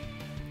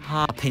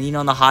 Opinion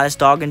on the hottest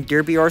dog in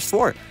Derby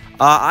R4.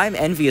 I'm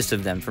envious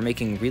of them for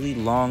making really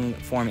long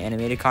form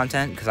animated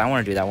content because I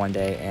want to do that one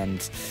day,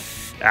 and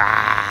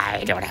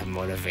I don't have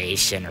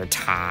motivation or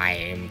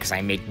time because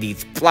I make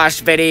these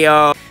plush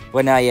videos.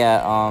 But now,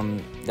 yeah,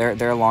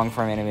 their long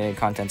form animated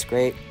content's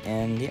great,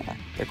 and yeah,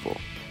 they're cool.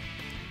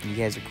 You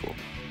guys are cool.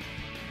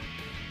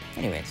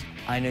 Anyways,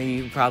 I know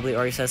you probably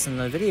already said this in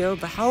the video,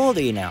 but how old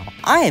are you now?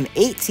 I am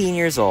 18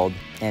 years old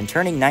and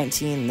turning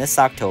 19 this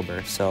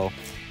October, so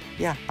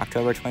yeah,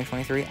 October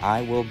 2023,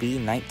 I will be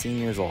 19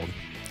 years old.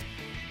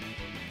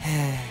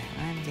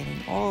 I'm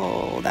getting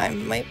old.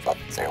 My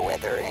buttons are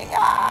withering.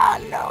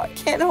 No, I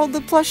can't hold the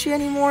plushie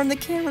anymore, and the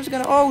camera's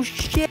gonna, oh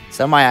shit.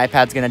 So my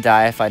iPad's gonna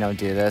die if I don't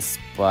do this,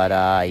 but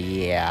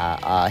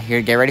yeah.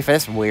 Here, get ready for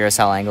this weird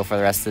cell angle for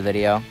the rest of the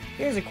video.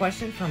 Here's a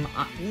question from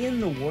Ian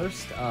the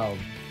Worst of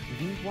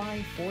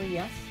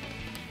VY4ES.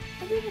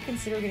 Have you ever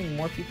considered getting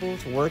more people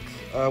to work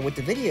with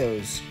the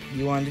videos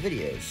you want in the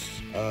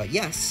videos?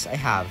 Yes, I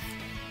have.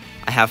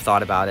 I have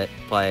thought about it,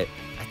 but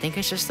I think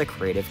it's just the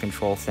creative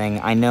control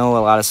thing. I know a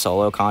lot of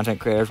solo content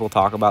creators will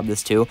talk about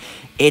this too.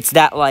 It's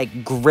that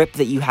like grip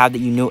that you have that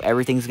you know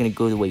everything's going to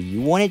go the way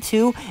you want it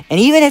to. And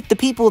even if the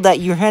people that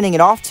you're handing it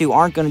off to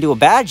aren't going to do a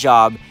bad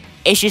job,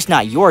 it's just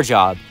not your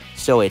job.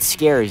 So it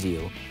scares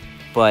you.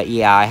 But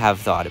yeah, I have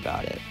thought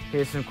about it.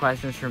 Here's some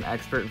questions from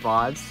Expert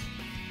VODs.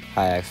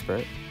 Hi,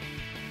 Expert.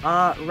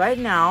 Right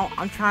now,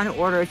 I'm trying to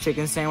order a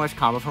chicken sandwich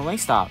combo from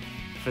Wingstop.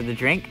 For the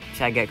drink,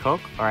 should I get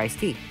Coke or iced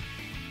tea?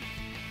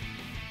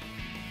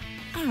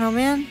 I don't know,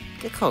 man.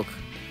 Get Coke.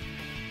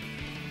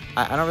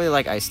 I don't really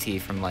like iced tea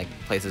from, like,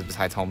 places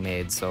besides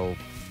homemade, so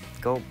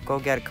go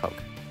get a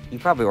Coke. You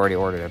probably already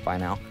ordered it by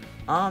now.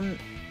 What's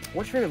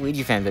your favorite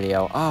Luigi fan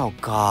video? Oh,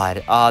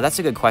 God. That's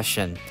a good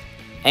question.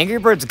 Angry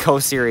Birds Go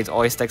series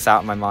always sticks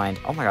out in my mind.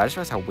 Oh my god, I just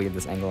realized how weird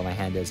this angle of my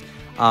hand is.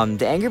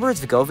 The Angry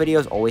Birds Go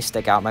videos always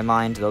stick out in my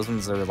mind. Those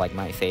ones are, like,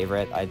 my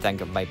favorite. I think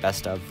of my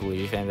best of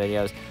Luigi fan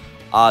videos.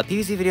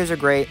 PvC videos are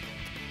great.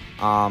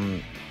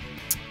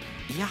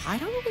 Yeah, I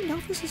don't really know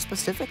if there's a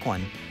specific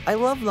one. I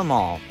love them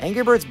all.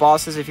 Angry Birds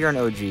Bosses, if you're an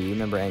OG, you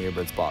remember Angry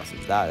Birds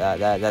Bosses.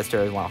 That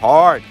series went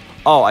hard.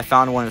 Oh, I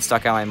found one that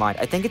stuck out in my mind.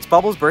 I think it's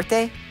Bubbles'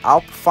 birthday. I'll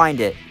find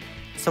it.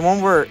 It's the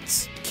one where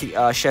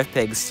Chef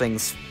Pig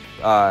sings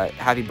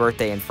Happy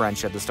Birthday in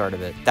French at the start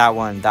of it. That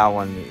one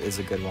is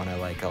a good one I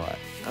like a lot.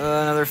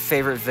 Another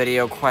favorite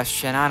video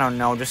question. I don't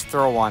know, just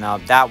throw one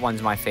up. That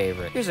one's my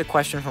favorite. Here's a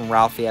question from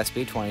Ralphie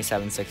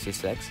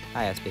SB2766.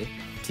 Hi, SB.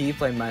 Do you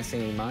play My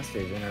Singing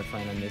Monsters and are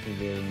planning on making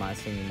videos of My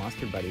Singing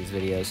Monster Buddies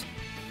videos?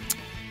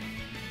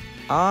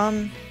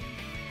 I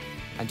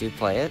do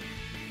play it.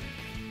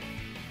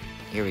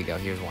 Here we go,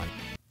 here's one.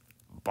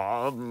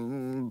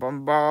 Bum,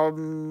 bum,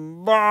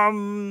 bum,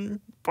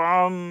 bum,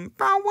 bum,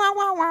 wow,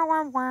 wow, wow,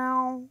 wow,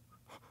 wow.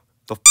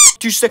 The f***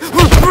 did you say?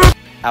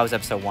 That was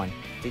episode 1.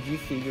 Did you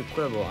feed your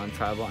Quibble on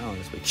Tribal Island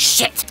this week?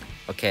 Shit!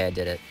 Okay, I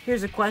did it.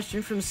 Here's a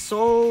question from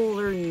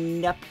Solar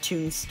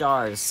Neptune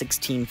Stars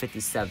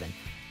 1657.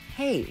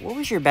 Hey, what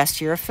was your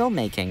best year of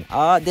filmmaking?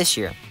 This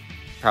year.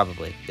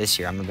 Probably. This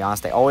year, I'm gonna be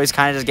honest. I always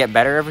kind of just get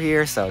better every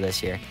year, so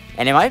this year.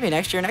 And it might be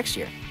next year.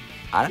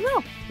 I don't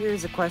know.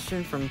 Here's a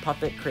question from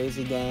Puppet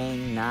Crazy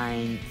Gang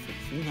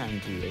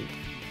 93928.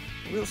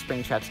 Will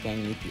Springtrap's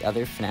gang meet the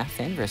other FNAF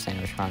Fanverse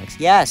animatronics?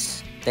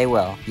 Yes, they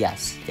will.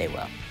 Yes, they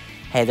will.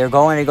 Hey, they're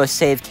going to go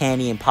save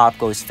Candy and Pop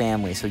Go's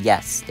family, so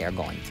yes, they're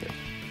going to.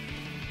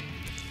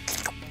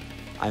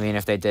 I mean,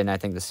 if they didn't, I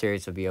think the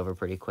series would be over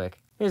pretty quick.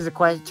 Here's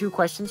the 2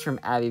 questions from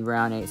Abby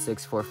Brown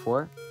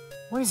 8644.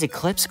 What is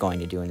Eclipse going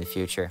to do in the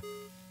future?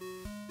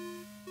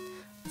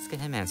 Let's get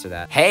him answer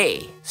that.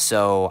 Hey,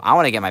 so I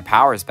want to get my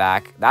powers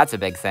back. That's a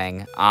big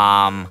thing.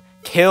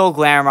 Kill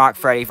Glamrock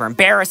Freddy for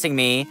embarrassing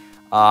me.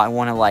 I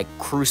want to, like,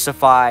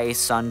 crucify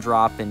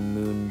Sundrop and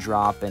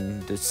Moondrop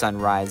and the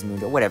Sunrise Moon,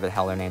 whatever the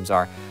hell their names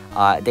are.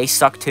 They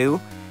suck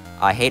too.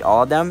 I hate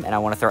all of them, and I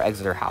want to throw eggs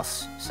at their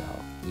house. So,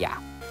 yeah.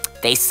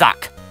 They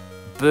suck.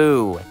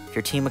 Boo. If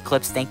you're Team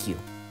Eclipse, thank you.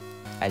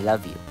 I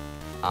love you.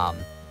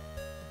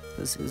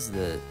 This is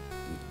the...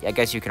 I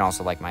guess you can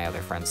also like my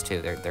other friends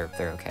too. They're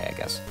okay, I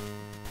guess.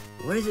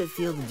 What does it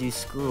feel to do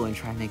school and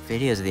try to make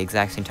videos at the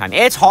exact same time?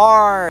 It's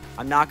hard!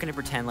 I'm not going to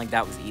pretend like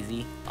that was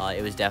easy.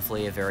 It was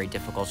definitely a very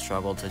difficult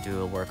struggle to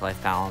do a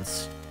work-life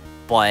balance.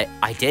 But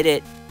I did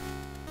it.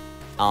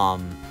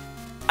 I'm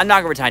not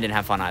going to pretend I didn't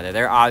have fun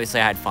either. Obviously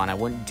I had fun. I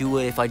wouldn't do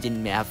it if I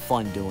didn't have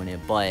fun doing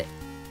it. But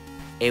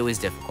it was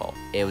difficult.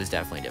 It was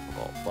definitely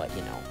difficult. But,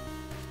 you know,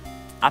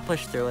 I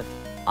pushed through it.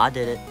 I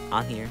did it.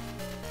 I'm here.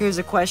 Here's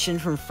a question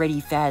from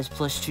Freddy Faz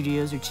Plush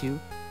Studios or 2.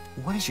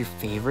 What is your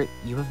favorite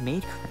you have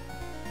made currently?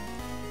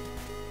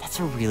 That's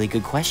a really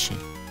good question.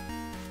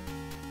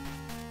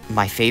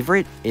 My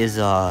favorite is,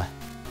 that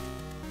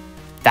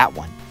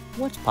one.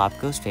 What's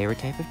Popgo's favorite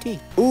type of tea?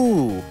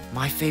 Ooh,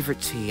 my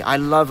favorite tea. I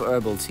love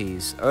herbal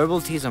teas.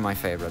 Herbal teas are my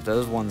favorite.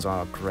 Those ones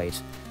are great.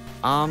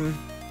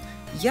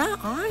 Yeah,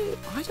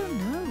 I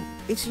don't know.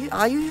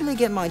 I usually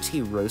get my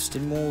tea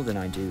roasted more than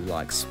I do,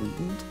 like,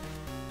 sweetened.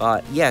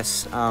 But,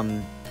 yes,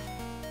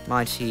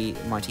 my tea,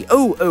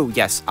 oh,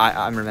 yes,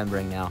 I'm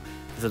remembering now.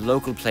 There's a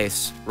local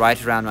place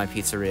right around my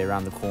pizzeria,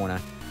 around the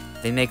corner.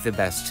 They make the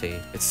best tea.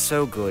 It's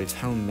so good, it's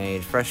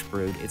homemade, fresh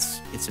brewed,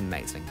 it's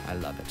amazing. I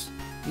love it.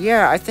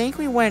 Yeah, I think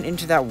we went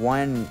into that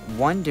one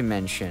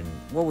dimension.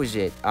 What was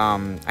it?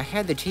 I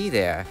had the tea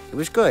there. It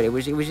was good. It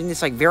was in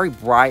this like very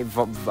bright,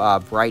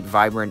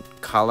 vibrant,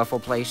 colorful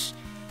place.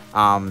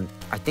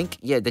 I think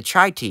the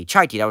chai tea.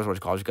 That was what it's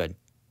called. It was good.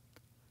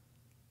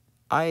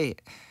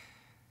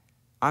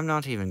 I'm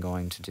not even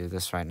going to do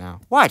this right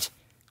now. What?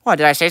 What,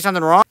 did I say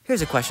something wrong?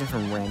 Here's a question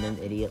from random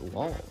idiot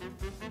lol.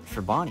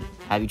 For Bonnie,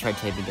 have you tried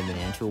taping a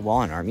banana to a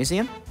wall in an art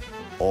museum?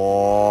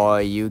 Oh,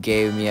 you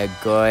gave me a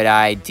good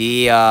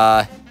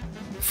idea.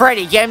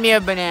 Freddy, get me a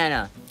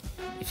banana.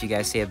 If you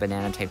guys see a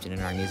banana taped in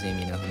an art museum,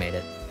 you know who made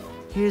it.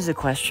 Here's a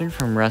question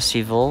from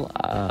Rustyville,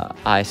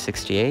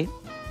 I-68.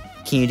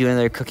 Can you do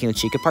another Cooking with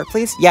Chica part,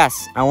 please?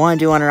 Yes, I want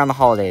to do one around the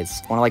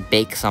holidays. I want to, like,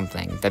 bake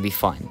something. That'd be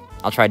fun.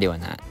 I'll try doing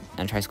that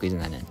and try squeezing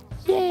that in.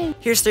 Yay!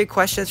 Here's 3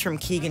 questions from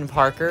Keegan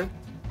Parker.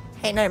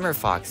 Hey, Nightmare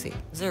Foxy,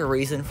 is there a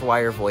reason for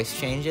why your voice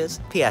changes?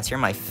 P.S. You're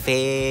my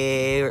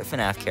favorite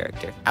FNAF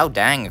character. Oh,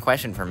 dang, a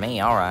question for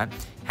me, alright.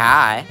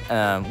 Hi,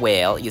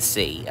 well, you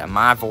see,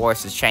 my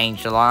voice has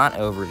changed a lot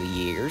over the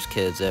years,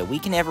 because we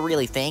can never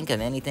really think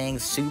of anything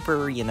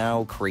super, you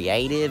know,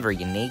 creative or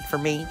unique for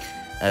me.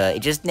 It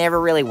just never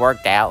really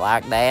worked out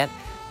like that.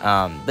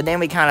 But then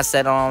we kind of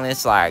settled on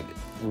this, like,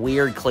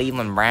 weird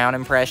Cleveland Brown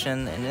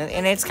impression,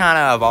 and it's kind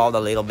of evolved a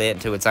little bit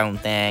into its own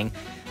thing.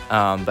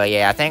 But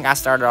yeah, I think I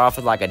started off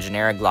with like a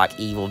generic like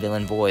evil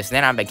villain voice,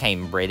 then I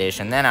became British,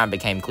 and then I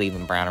became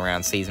Cleveland Brown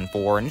around season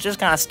 4, and it's just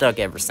kind of stuck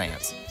ever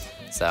since.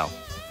 So,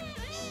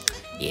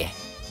 yeah.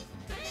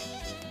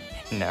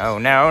 No.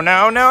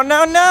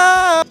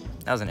 That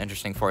was an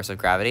interesting force of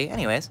gravity.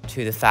 Anyways,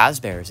 to the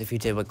Fazbears, if you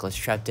did what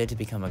Glitchtrap did to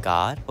become a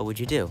god, what would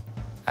you do?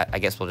 I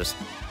guess we'll just...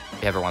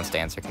 Whoever wants to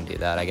answer can do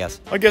that, I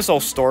guess. I guess I'll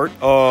start.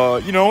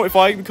 You know, if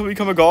I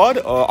become a god,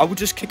 I would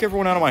just kick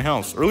everyone out of my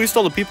house. Or at least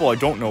all the people I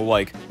don't know,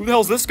 like, who the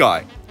hell's this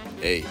guy?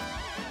 Hey,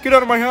 get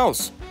out of my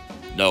house.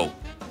 No.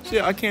 See,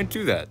 I can't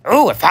do that.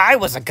 Oh, if I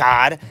was a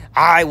god,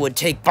 I would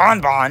take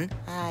Bonbon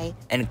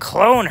and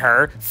clone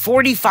her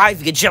 45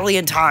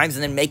 gajillion times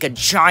and then make a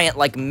giant,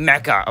 like,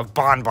 mecha of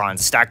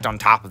bonbons stacked on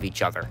top of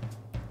each other.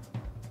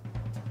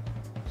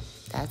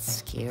 That's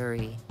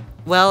scary.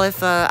 Well,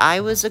 if I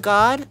was a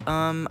god,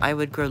 I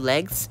would grow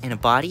legs and a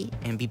body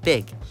and be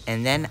big.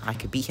 And then I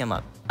could beat him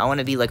up. I want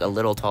to be, like, a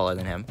little taller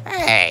than him.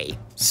 Hey,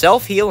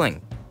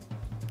 self-healing.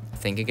 I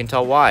think you can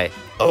tell why.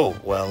 Oh,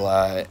 well,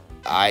 I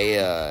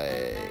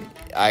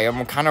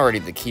am kind of already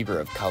the keeper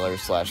of color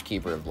 /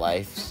 keeper of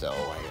life, so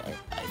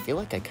I feel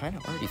like I kind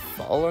of already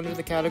fall under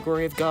the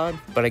category of god.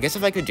 But I guess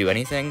if I could do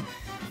anything,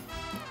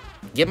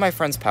 get my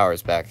friends'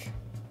 powers back.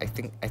 I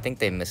think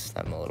they missed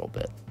them a little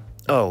bit.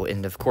 Oh,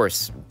 and of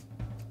course,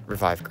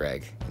 revive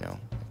Greg, you know.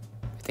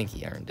 I think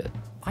he earned it.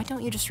 Why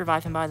don't you just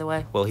revive him, by the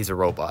way? Well, he's a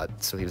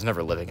robot, so he was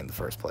never living in the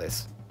first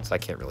place. So I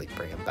can't really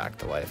bring him back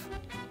to life.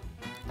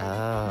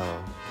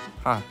 Oh.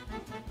 Huh.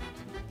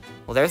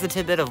 Well, there's a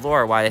tidbit of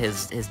lore why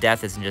his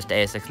death isn't just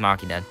Deus Ex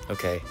Machina.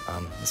 Okay,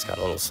 this got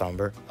a little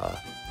somber.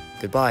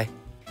 Goodbye.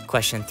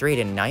 Question 3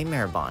 to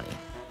Nightmare Bonnie.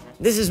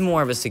 This is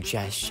more of a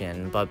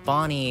suggestion, but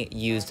Bonnie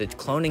used a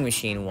cloning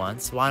machine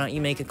once. Why don't you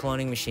make a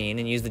cloning machine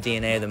and use the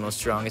DNA of the most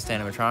strongest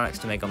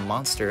animatronics to make a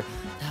monster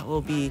that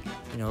will be,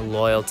 you know,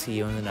 loyal to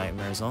you in the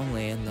nightmares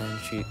only, and then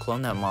she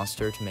clone that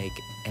monster to make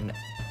an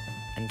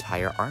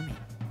entire army.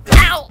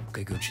 Ow!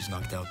 Okay, good, she's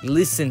knocked out.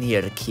 Listen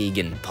here,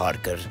 Keegan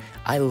Parker.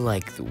 I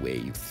like the way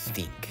you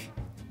think.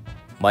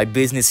 My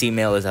business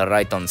email is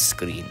right on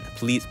screen.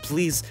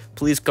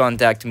 Please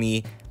contact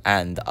me,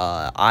 and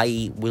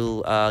I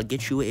will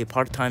get you a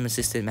part-time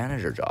assistant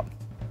manager job.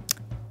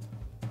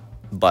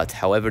 But,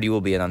 however, you will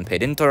be an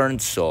unpaid intern,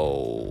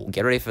 so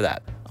get ready for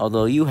that.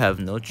 Although you have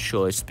no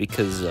choice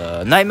because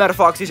Nightmare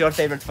Fox is your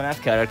favorite FNAF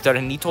character,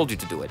 and he told you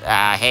to do it.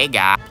 Hey,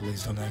 guy.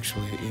 Please don't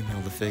actually email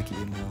the fake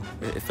email.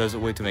 If there's a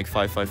way to make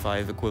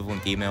 555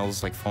 equivalent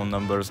emails, like phone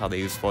numbers, how they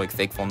use for like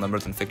fake phone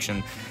numbers in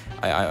fiction,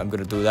 I'm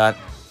gonna do that.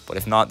 But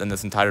if not, then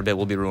this entire bit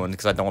will be ruined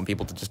because I don't want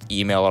people to just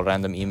email a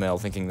random email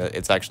thinking that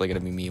it's actually gonna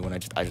be me when I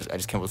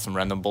just came up with some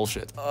random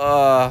bullshit.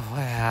 What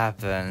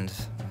happened?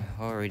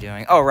 What were we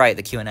doing? Oh, right,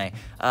 the Q&A.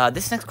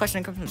 This next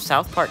question comes from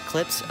South Park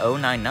Clips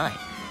 099.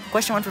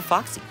 Question 1 for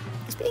Foxy.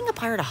 Is being a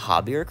pirate a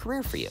hobby or a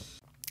career for you?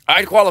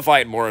 I'd qualify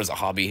it more as a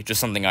hobby,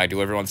 just something I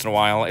do every once in a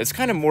while. It's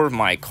kind of more of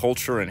my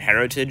culture and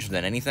heritage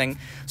than anything.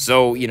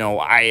 So, you know,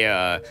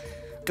 I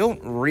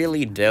don't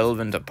really delve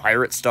into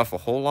pirate stuff a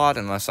whole lot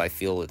unless I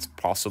feel it's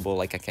possible,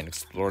 like I can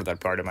explore that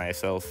part of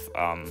myself.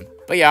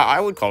 But yeah, I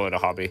would call it a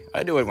hobby.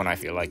 I do it when I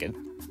feel like it.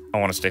 I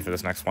want to stay for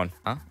this next one.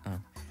 Huh? Oh.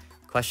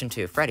 Question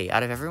 2. Freddy,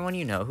 out of everyone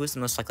you know, who's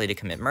the most likely to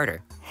commit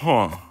murder?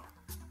 Huh.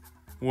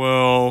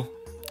 Well...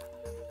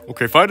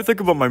 Okay, if I had to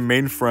think about my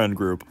main friend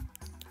group,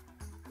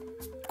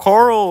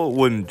 Carl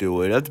wouldn't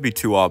do it. That'd be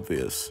too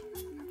obvious.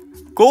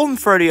 Golden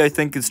Freddy, I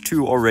think, is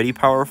too already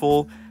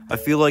powerful. I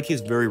feel like he's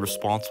very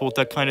responsible with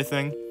that kind of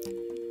thing.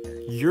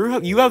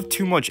 You have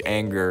too much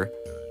anger.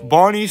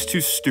 Bonnie's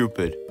too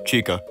stupid.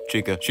 Chica,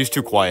 she's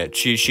too quiet.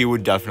 She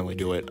would definitely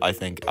do it, I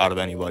think, out of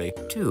anybody.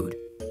 Dude,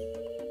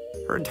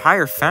 her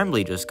entire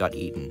family just got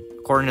eaten,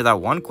 according to that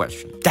one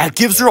question. That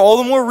gives her all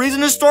the more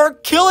reason to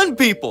start killing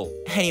people.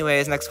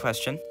 Anyways, next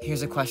question.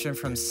 Here's a question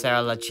from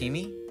Sarah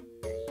Lachimi.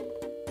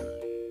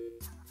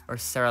 Or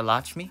Sarah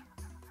Lachmi?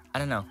 I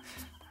don't know.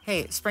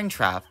 Hey,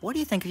 Springtrap, what do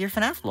you think of your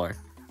FNAF lore?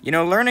 You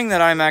know, learning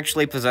that I'm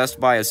actually possessed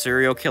by a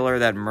serial killer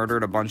that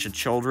murdered a bunch of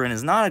children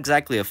is not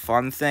exactly a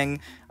fun thing.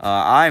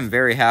 I'm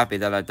very happy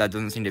that that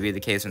doesn't seem to be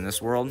the case in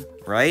this world,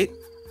 right?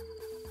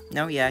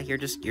 No, yeah, you're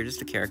just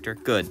a character.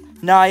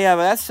 Good. Nah, yeah,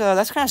 but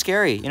that's kind of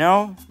scary, you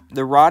know?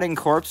 The rotting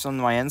corpse on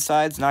my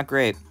inside's not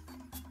great.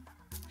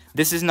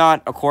 This is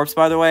not a corpse,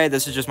 by the way.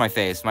 This is just my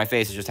face. My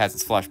face just has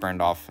its flesh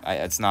burned off.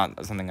 It's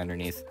not something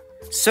underneath.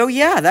 So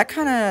yeah, that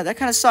kind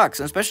of sucks.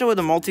 Especially with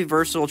the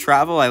multiversal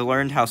travel, I've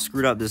learned how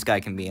screwed up this guy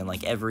can be in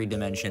like every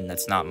dimension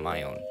that's not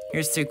my own.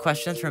 Here's 2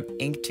 questions from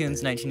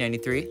Inktoons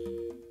 1993.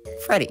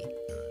 Freddy,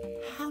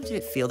 how did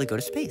it feel to go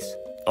to space?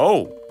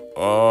 Oh,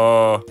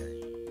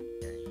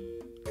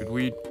 did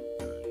we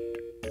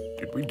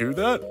do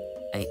that?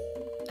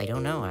 I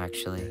don't know,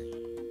 actually.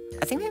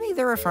 I think maybe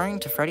they're referring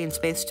to Freddy in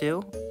Space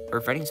too,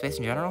 or Freddy in Space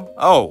in general.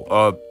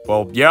 Oh,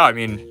 well, yeah, I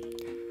mean,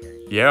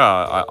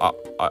 yeah,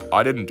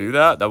 I didn't do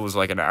that. That was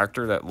like an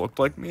actor that looked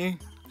like me,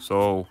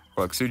 so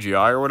like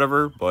CGI or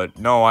whatever. But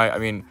no, I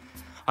mean,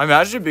 I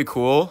imagine it'd be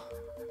cool.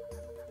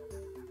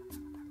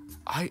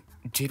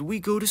 Did we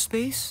go to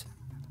space?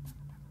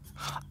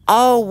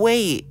 Oh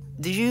wait,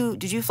 did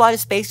you fly to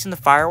space in the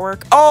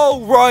firework?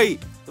 Oh right,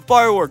 the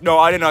firework. No,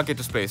 I did not get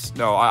to space.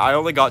 No, I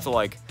only got to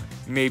like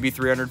maybe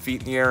 300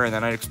 feet in the air and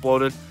then I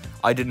exploded.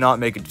 I did not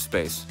make it to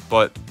space,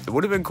 but it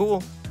would have been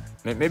cool.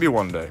 Maybe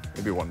one day.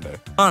 Maybe one day.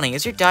 Bonnie,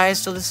 is your diet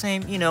still the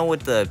same? You know,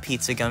 with the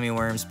pizza, gummy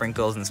worms,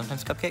 sprinkles, and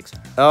sometimes cupcakes?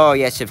 Oh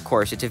yes, of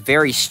course. It's a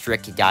very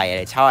strict diet.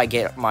 It's how I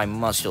get my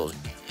muscles.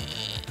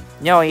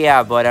 No,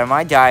 yeah, but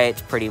my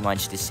diet's pretty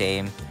much the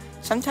same.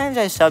 Sometimes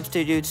I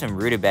substitute some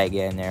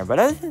rutabaga in there, but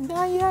other than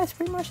that, yeah, it's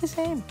pretty much the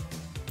same.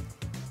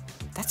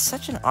 That's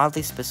such an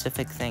oddly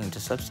specific thing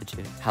to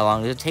substitute. How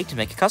long does it take to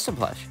make a custom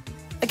plush?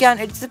 Again,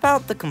 it's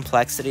about the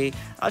complexity.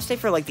 I would say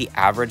for like the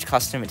average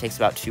custom, it takes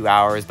about 2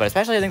 hours, but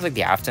especially things like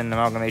the Afton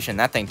amalgamation,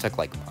 that thing took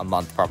like a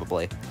month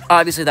probably.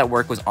 Obviously that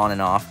work was on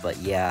and off, but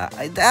yeah,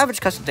 the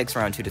average custom takes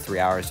around 2 to 3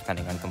 hours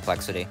depending on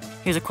complexity.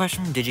 Here's a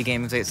question from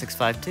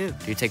DigiGamers8652. Do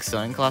you take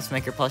sewing class to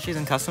make your plushies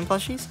and custom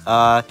plushies?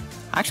 I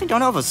actually don't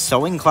know if a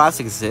sewing class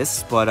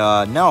exists, but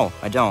no,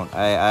 I don't.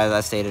 As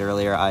I stated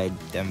earlier, I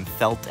am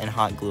felt and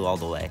hot glue all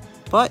the way.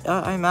 But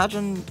I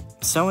imagine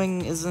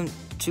sewing isn't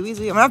too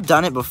easy. I mean, I've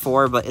done it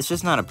before, but it's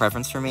just not a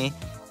preference for me.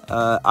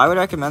 I would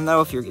recommend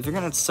though, if you're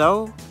gonna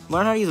sew,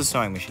 learn how to use a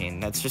sewing machine.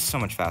 That's just so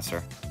much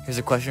faster. Here's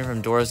a question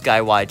from Dora's Guy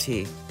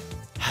YT.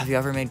 Have you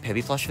ever made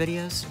Pibby plush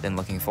videos? Been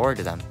looking forward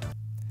to them.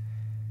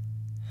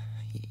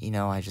 You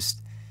know, I'm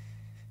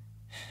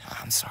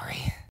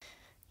sorry.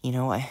 You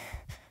know,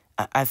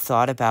 I've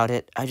thought about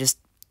it.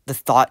 The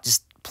thought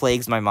just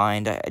plagues my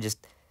mind. It's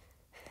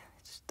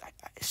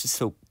just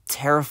so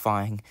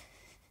terrifying.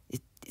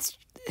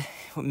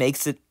 What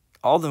makes it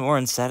all the more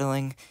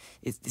unsettling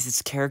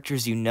it's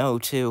characters you know,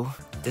 too.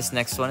 This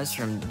next one is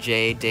from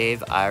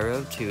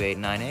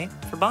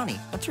JDaveIro2898 for Bonnie.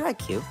 What's your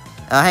IQ?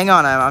 Hang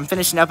on, I'm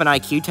finishing up an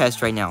IQ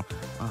test right now.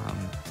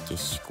 The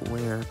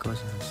square goes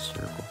in a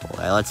circle.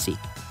 Alright, let's see.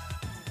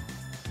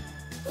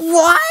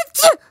 What?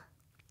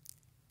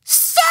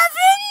 7?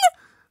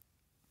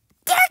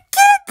 That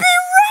can't be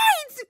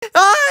right!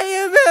 I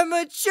am a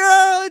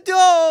mature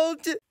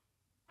adult!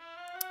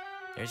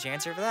 There's your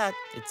answer for that.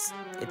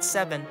 It's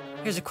 7.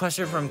 Here's a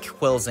question from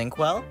Quills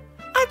Inkwell.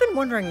 I've been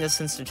wondering this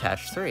since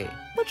Detached 3.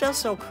 Which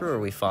SL crew are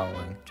we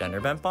following?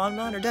 Gender bent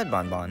Bonbon or dead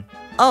Bonbon?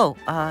 Oh,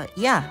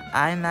 yeah,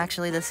 I'm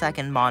actually the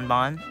second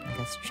Bonbon. I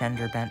guess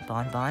gender bent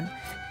Bonbon.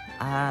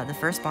 The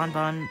first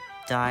Bonbon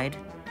died,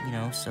 you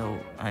know, so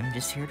I'm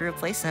just here to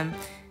replace him.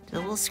 It's a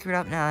little screwed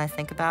up now that I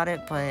think about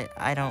it, but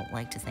I don't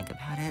like to think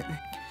about it.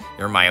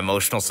 You're my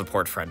emotional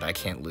support friend. I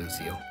can't lose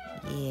you.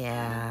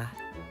 Yeah.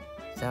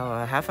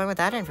 So, have fun with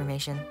that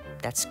information.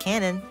 That's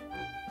canon.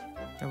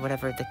 Or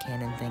whatever the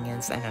canon thing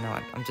is. I don't know.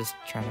 I'm just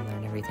trying to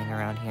learn everything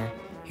around here.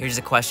 Here's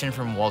a question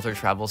from Walter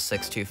Travel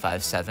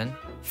 6257.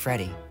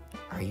 Freddy,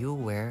 are you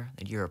aware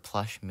that you're a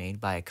plush made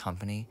by a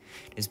company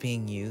that is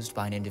being used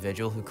by an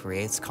individual who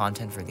creates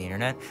content for the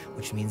internet,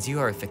 which means you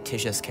are a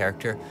fictitious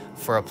character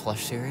for a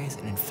plush series,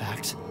 and in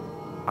fact,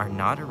 are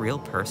not a real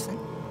person?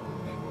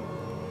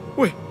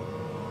 Wait.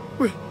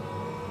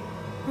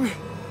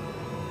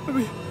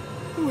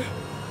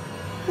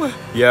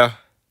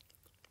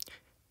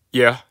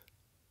 Yeah.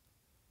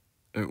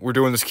 We're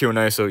doing this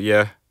Q&A, so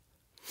yeah.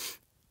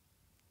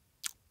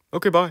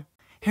 Okay, bye.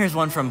 Here's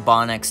one from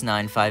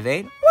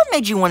BonX958. What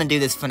made you want to do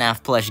this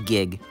Fnaf Plush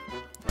gig?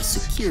 A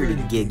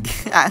security gig.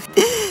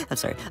 I'm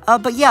sorry.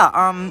 But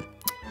yeah,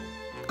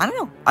 I don't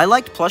know. I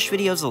liked plush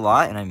videos a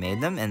lot, and I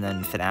made them, and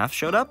then FNAF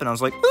showed up, and I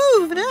was like,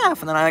 ooh, FNAF!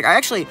 And then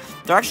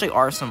there actually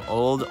are some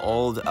old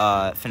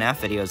FNAF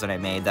videos that I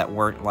made that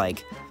weren't,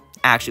 like,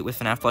 actually with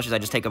FNAF plushes. I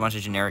just take a bunch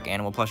of generic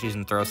animal plushies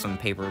and throw some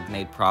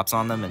paper-made props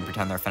on them and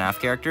pretend they're FNAF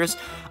characters.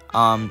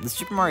 The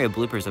Super Mario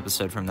bloopers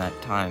episode from that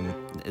time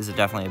is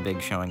definitely a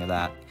big showing of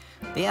that.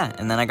 But yeah,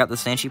 and then I got the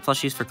Sanshee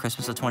plushies for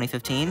Christmas of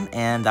 2015,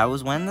 and that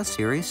was when the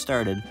series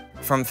started.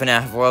 From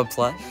FNAF World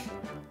Plush,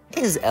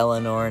 is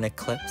Eleanor and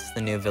Eclipse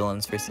the new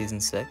villains for Season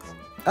 6?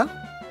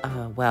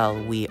 Oh, well,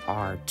 we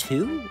are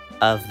 2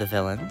 of the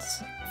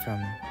villains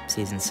from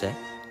Season 6.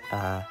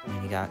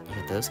 You got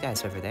those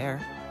guys over there.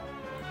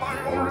 I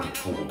already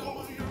told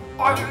all of you,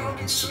 I do not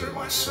consider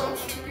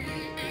myself to be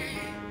a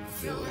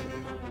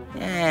villain.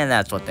 And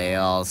that's what they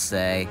all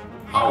say.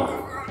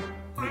 However,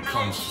 when it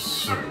comes to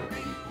certain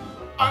people,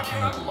 I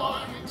cannot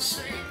lie and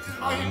say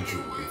that I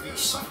enjoy their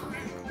suffering.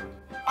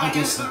 I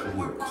guess that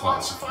would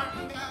classify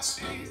me as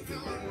a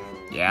villain.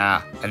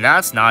 Yeah, and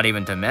that's not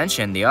even to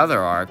mention the other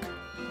arc.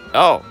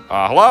 Oh,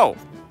 hello.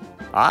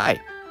 Hi.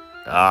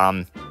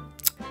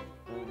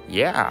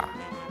 Yeah.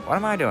 What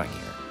am I doing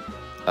here?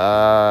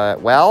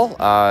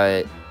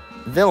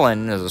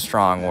 Villain is a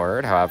strong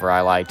word. However,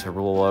 I like to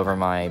rule over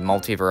my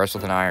multiverse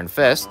with an iron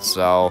fist,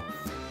 so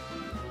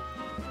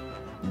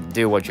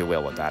do what you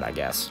will with that, I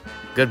guess.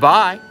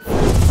 Goodbye.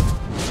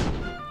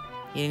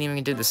 You didn't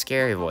even do the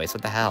scary voice.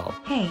 What the hell?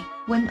 Hey,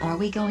 when are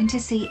we going to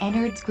see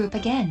Ennard's group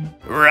again?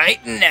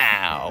 Right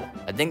now.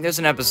 I think there's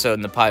an episode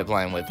in the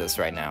pipeline with us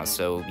right now,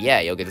 so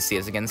yeah, you'll get to see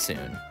us again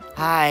soon.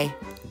 Hi.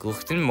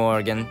 Guten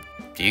Morgen.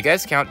 Do you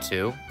guys count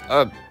too?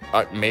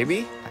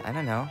 Maybe? I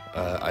don't know.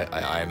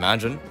 I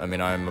imagine. I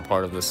mean, I'm a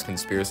part of this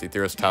conspiracy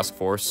theorist task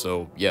force,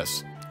 so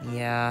yes.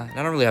 Yeah. I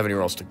don't really have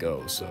anywhere else to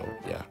go, so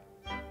yeah.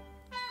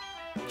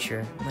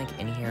 Sure. I'm like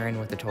in here and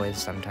with the toys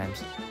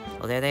sometimes.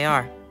 Well, there they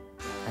are.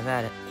 Have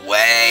at it.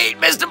 Wait,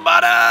 Mr.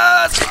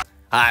 Butters!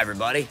 Hi,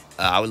 everybody.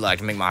 I would like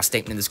to make my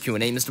statement in this Q&A,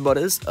 Mr.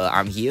 Butters.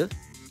 I'm here.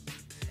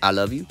 I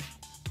love you.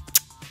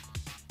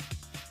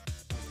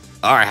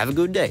 All right, have a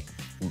good day.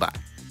 Bye.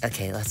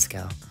 Okay, let's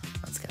go.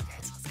 Let's go,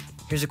 guys.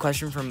 Let's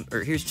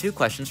go. Here's 2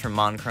 questions from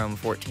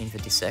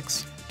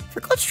Monchrome1456.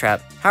 For Glitch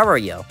Trap, how are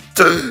you?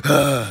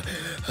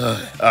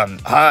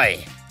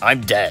 Hi.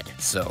 I'm dead,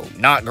 so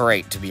not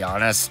great, to be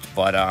honest,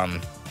 but,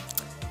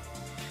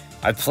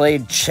 I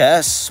played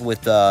chess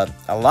with, a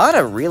lot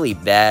of really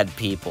bad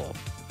people.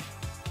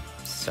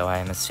 So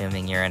I'm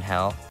assuming you're in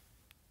hell?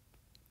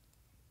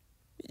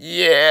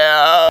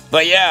 Yeah.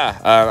 But yeah,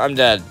 I'm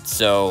dead,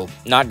 so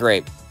not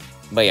great.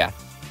 But yeah,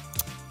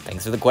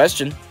 thanks for the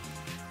question.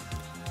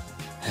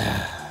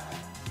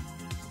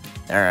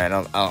 Alright,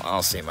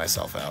 I'll see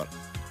myself out.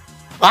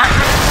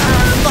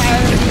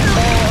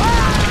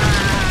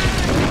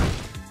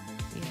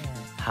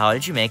 How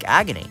did you make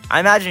Agony?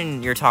 I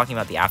imagine you're talking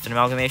about the Afton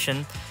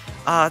amalgamation.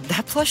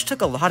 That plush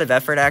took a lot of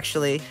effort,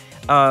 actually.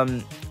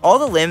 All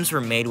the limbs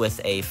were made with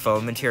a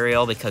foam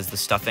material because the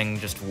stuffing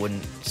just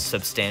wouldn't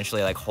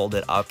substantially, like, hold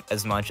it up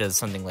as much as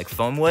something like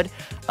foam would.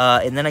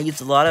 And then I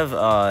used a lot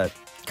of,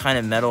 kind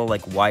of metal,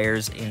 like,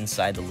 wires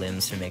inside the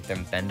limbs to make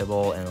them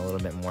bendable and a little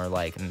bit more,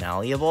 like,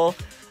 malleable.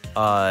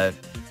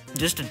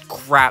 Just a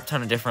crap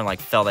ton of different, like,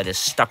 felt I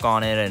just stuck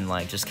on it and,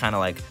 like, just kind of,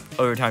 like,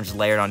 over time just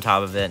layered on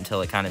top of it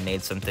until it kind of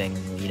made something,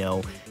 you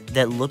know,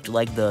 that looked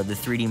like the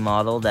 3D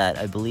model that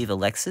I believe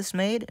Alexis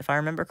made, if I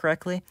remember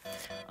correctly.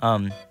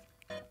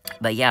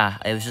 But yeah,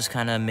 it was just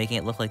kind of making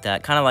it look like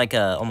that. Kind of like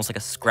almost like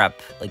a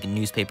scrap, like a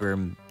newspaper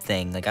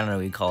thing. Like, I don't know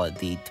what you call it.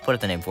 To put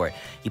up the name for it.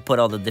 You put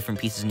all the different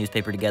pieces of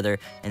newspaper together,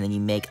 and then you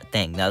make a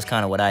thing. That was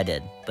kind of what I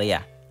did. But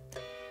yeah,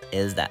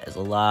 it's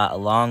a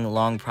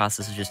long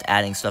process of just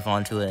adding stuff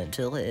onto it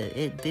until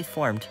it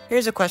formed.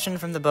 Here's a question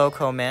from the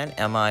Boco Man,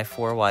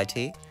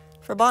 MI4YT,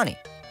 for Bonnie.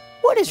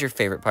 What is your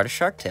favorite part of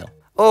Shark Tale?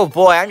 Oh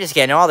boy, I'm just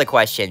getting all the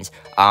questions.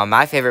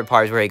 My favorite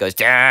part is where he goes,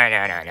 da,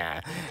 da, da,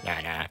 da,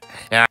 da, da,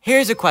 da.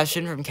 Here's a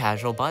question from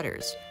Casual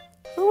Butters.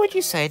 Who would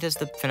you say does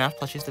the FNAF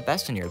plushies the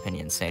best in your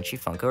opinion, Sanshee,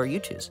 Funko, or you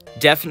choose?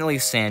 Definitely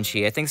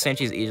Sanshee. I think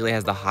Sanshee easily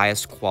has the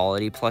highest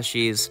quality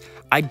plushies.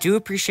 I do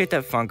appreciate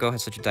that Funko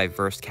has such a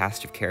diverse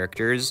cast of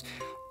characters.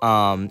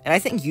 And I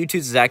think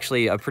YouTube's is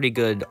actually a pretty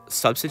good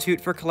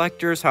substitute for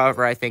collectors.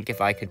 However, I think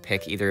if I could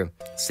pick either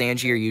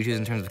Sanshee or YouTube's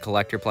in terms of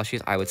collector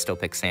plushies, I would still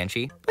pick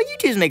Sanshee. But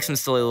YouTube's makes some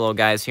silly little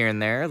guys here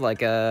and there,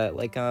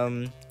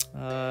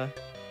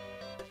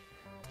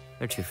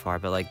 they're too far,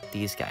 but like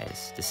these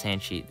guys, the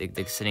Sanshee,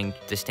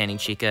 the standing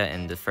Chica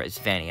and the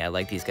Vanny. I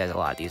like these guys a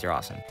lot. These are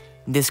awesome.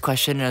 This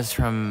question is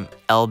from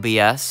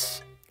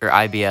LBS or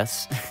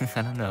IBS.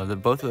 I don't know.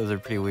 Both of those are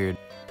pretty weird.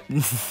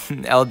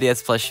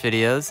 LBS Plush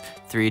Videos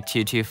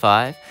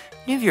 3225.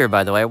 New viewer,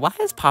 by the way. Why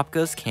is Pop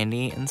Ghost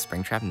Candy and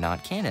Springtrap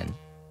not canon?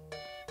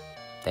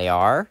 They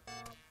are.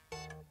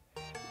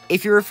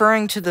 If you're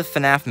referring to the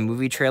FNAF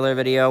movie trailer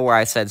video where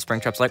I said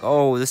Springtrap's like,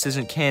 oh, this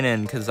isn't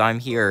canon because I'm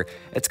here,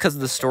 it's because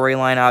of the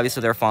storyline,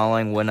 obviously, they're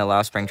following wouldn't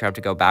allow Springtrap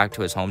to go back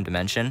to his home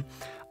dimension.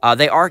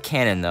 They are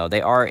canon, though.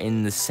 They are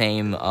in the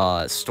same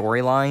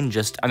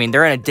storyline. I mean,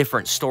 they're in a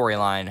different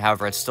storyline.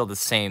 However, it's still the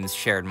same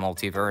shared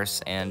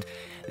multiverse, and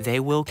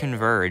they will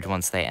converge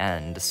once they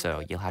end.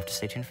 So you'll have to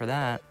stay tuned for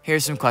that.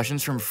 Here's some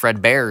questions from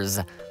Fred Bears.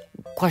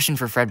 Question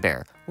for Fred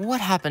Bear.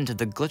 What happened to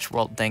the glitch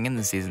world thing in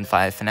the season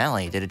 5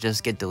 finale? Did it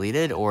just get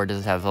deleted, or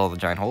does it have all the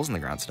giant holes in the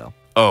ground still?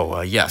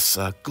 Oh, yes.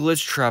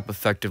 Glitch Trap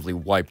effectively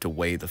wiped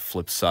away the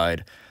flip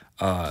side.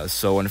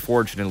 So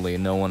unfortunately,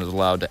 no one is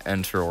allowed to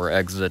enter or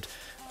exit.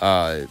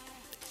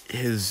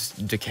 His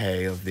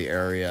decay of the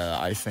area,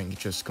 I think,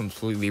 just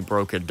completely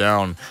broke it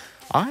down.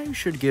 I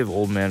should give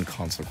Old Man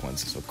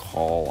Consequences a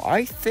call.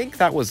 I think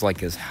that was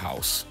like his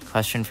house.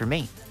 Question for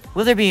me.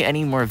 Will there be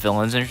any more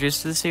villains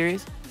introduced to the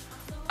series?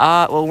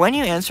 Well, when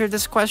you answered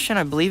this question,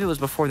 I believe it was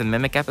before the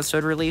Mimic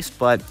episode released,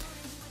 but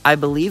I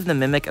believe the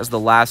Mimic is the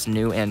last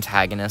new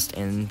antagonist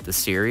in the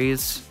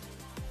series.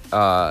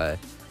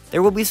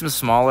 There will be some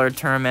smaller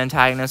term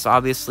antagonists,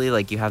 obviously,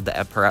 like you have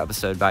the per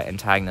episode by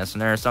antagonist,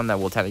 and there are some that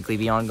will technically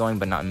be ongoing,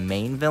 but not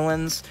main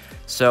villains.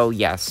 So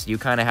yes, you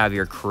kind of have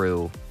your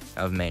crew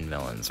of main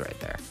villains right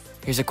there.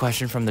 Here's a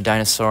question from the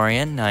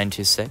Dinosaurian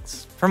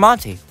 926. For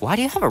Monty, why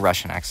do you have a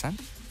Russian accent?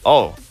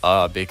 Oh,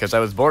 because I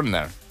was born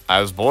there. I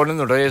was born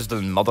and raised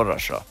in Mother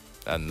Russia,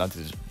 and that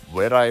is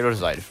where I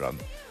reside from.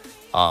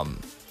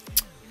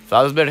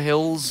 Fazbear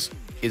Hills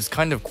is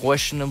kind of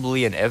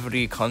questionably in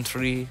every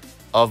country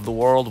of the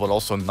world, but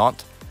also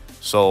not.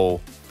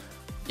 So,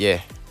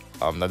 yeah,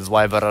 that is why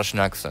I have a Russian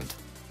accent.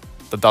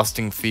 The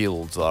dusting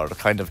fields are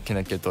kind of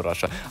connected to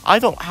Russia.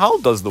 How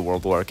does the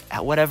world work?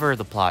 Whatever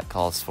the plot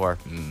calls for.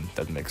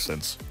 That makes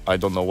sense. I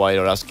don't know why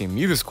you're asking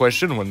me this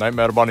question when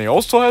Nightmare Bunny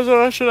also has a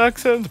Russian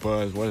accent,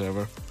 but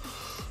whatever.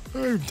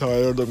 I'm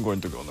tired, I'm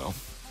going to go now.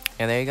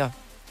 Yeah, there you go.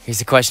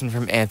 Here's a question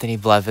from Anthony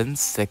Blevins,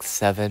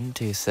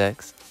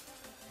 6726.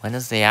 When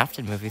is the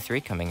Afton movie 3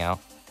 coming out?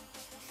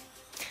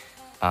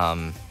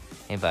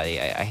 Hey buddy,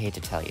 I hate to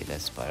tell you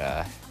this,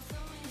 but,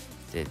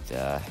 this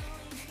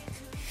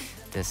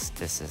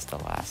is the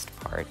last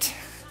part.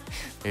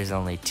 There's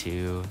only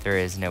 2. There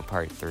is no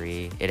part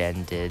 3. It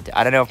ended.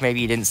 I don't know if maybe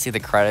you didn't see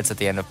the credits at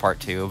the end of part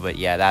 2, but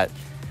yeah,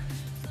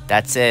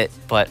 that's it.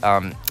 But,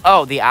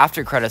 oh, the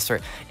after credits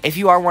story. If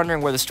you are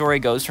wondering where the story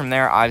goes from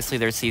there, obviously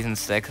there's season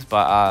 6,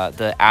 but,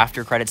 the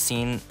after credit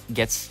scene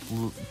gets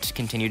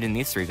continued in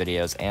these 3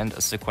 videos, and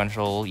a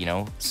sequential,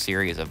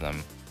 series of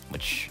them,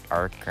 which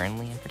are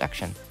currently in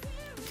production.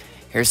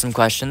 Here's some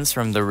questions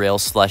from the real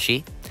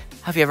Slushy.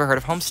 Have you ever heard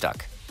of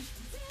Homestuck?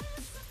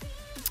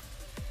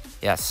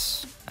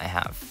 Yes, I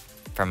have.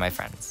 From my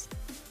friends.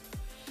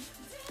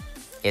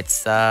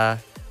 It's, I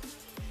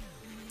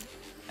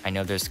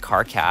know there's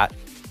Car Cat,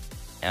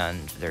 and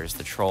there's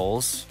the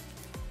Trolls,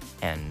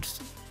 and,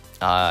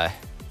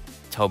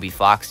 Toby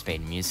Fox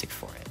made music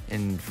for it.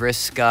 And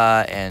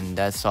Vriska, and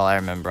that's all I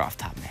remember off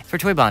the top of my head. For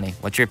Toy Bonnie,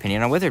 what's your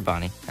opinion on Withered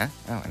Bonnie? Huh?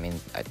 Oh, I mean,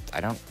 I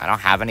don't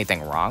have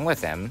anything wrong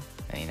with him.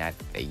 I mean,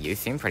 you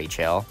seem pretty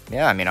chill.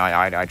 Yeah, I mean,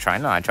 I try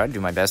to do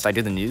my best. I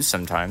do the news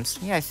sometimes.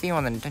 Yeah, I see you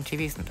on the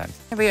TV sometimes.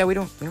 Yeah, but yeah, I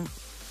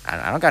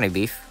don't got any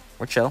beef.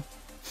 We're chill.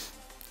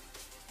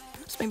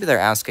 So maybe they're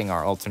asking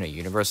our alternate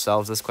universe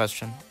selves this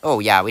question.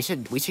 Oh yeah, we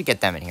should get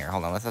them in here.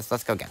 Hold on,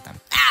 let's go get them.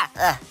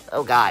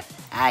 Oh god.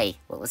 Hi,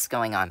 what's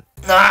going on?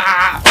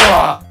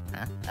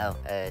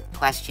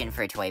 Question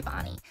for Toy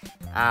Bonnie.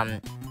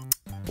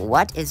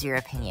 What is your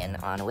opinion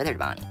on Withered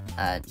Bonnie?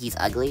 He's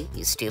ugly,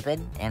 he's stupid,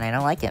 and I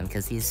don't like him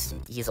because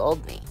he's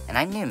old me, and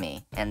I'm new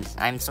me, and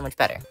I'm so much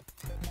better.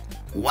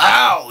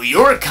 Wow,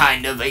 you're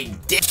kind of a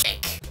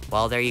dick.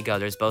 Well, there you go.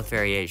 There's both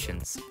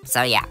variations.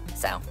 So yeah,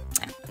 I'm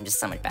just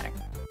so much better.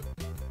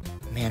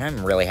 Man,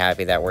 I'm really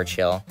happy that we're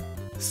chill.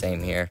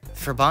 Same here.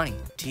 For Bonnie,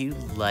 do you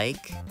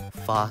like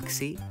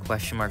Foxy?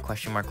 Question mark,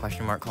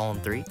 colon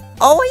 3.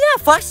 Oh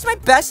yeah, Foxy's my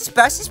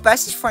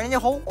bestest friend in the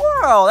whole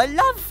world. I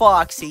love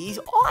Foxy. He's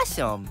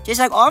awesome. Just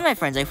like all my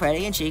friends, like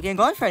Freddy and Chica and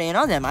Golden Freddy and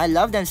all them. I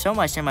love them so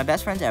much. They're my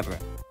best friends ever.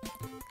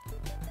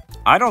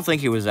 I don't think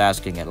he was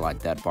asking it like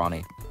that,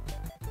 Bonnie.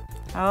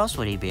 How else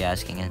would he be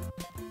asking it?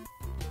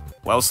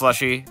 Well,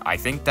 Slushy, I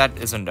think that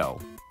is a no.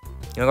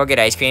 You wanna go get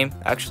ice cream?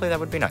 Actually, that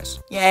would be nice.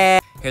 Yeah.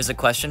 Here's a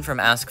question from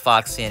Ask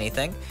Foxy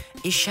Anything.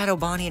 Is Shadow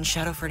Bonnie and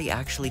Shadow Freddy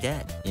actually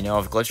dead? You know,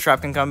 if Glitch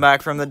Trap can come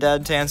back from the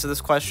dead to answer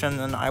this question,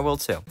 then I will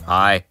too.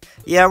 Hi.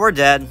 Yeah, we're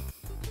dead.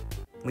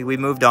 We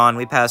moved on,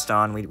 we passed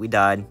on, we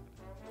died.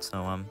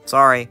 So,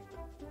 sorry.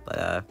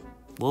 But,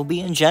 we'll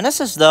be in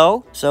Genesis,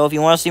 though. So if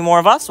you want to see more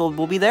of us,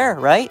 we'll be there,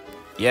 right?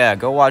 Yeah,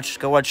 go watch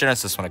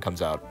Genesis when it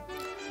comes out.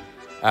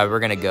 We're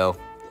gonna go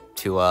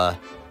to,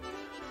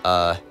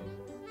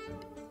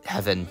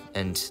 heaven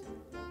and,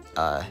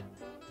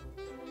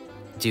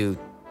 do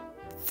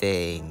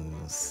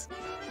things.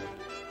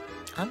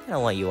 I'm gonna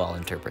let you all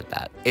interpret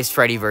that. Is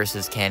Freddy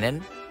versus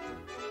canon?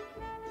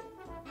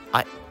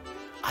 I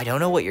don't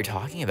know what you're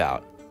talking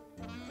about.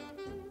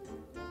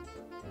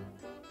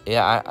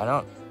 Yeah,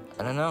 I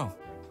don't know.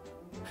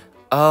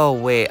 Oh,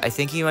 wait, I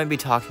think you might be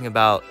talking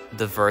about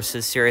the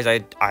Versus series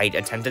I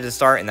attempted to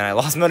start and then I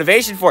lost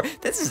motivation for.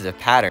 This is a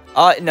pattern.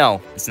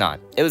 No, it's not.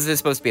 It was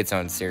supposed to be its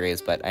own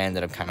series, but I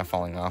ended up kind of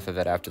falling off of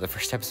it after the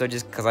first episode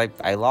just because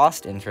I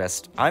lost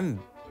interest.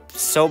 I'm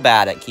so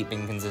bad at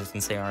keeping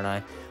consistency, aren't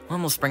I?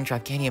 When will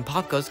Springtrap Candy and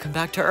Pop Goes come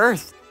back to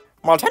Earth?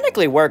 Well,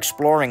 technically, we're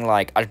exploring,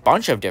 like, a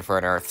bunch of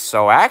different Earths,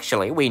 so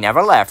actually, we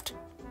never left.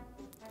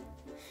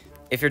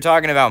 If you're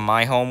talking about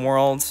my home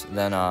world,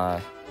 then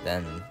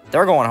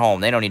they're going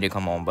home. They don't need to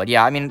come home. But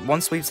yeah, I mean,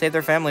 once we've saved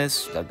their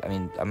families, I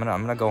mean, I'm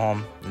gonna go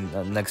home.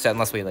 Next,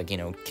 unless we, like, you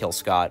know, kill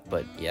Scott,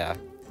 but yeah.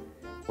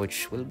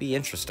 Which will be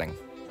interesting.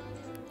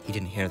 He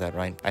didn't hear that,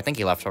 right? I think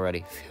he left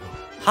already. Phew.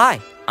 Hi,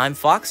 I'm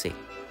Foxy.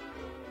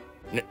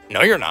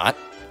 No, you're not.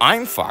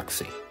 I'm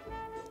Foxy.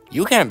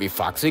 You can't be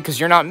Foxy because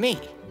you're not me.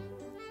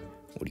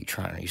 What are you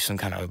trying to do? Some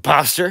kind of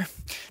imposter?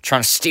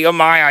 Trying to steal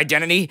my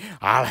identity?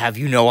 I'll have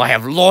you know I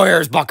have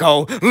lawyers,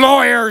 bucko!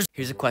 Lawyers!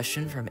 Here's a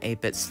question from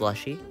 8-Bit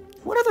Slushy.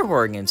 What other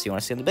horror games do you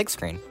want to see on the big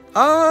screen?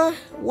 Well,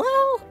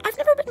 I've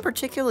never been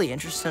particularly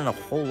interested in a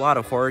whole lot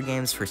of horror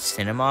games for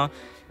cinema.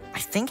 I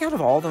think out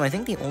of all of them, I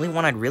think the only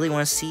one I'd really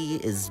want to see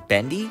is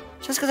Bendy.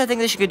 Just because I think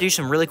they should do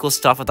some really cool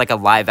stuff with, like, a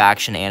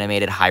live-action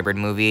animated hybrid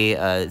movie,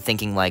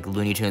 thinking, like,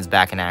 Looney Tunes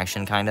back in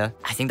action, kinda.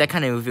 I think that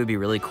kind of movie would be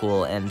really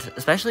cool, and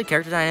especially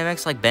character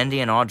dynamics like Bendy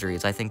and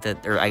Audrey's. I think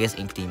that, or I guess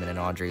Ink Demon and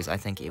Audrey's, I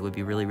think it would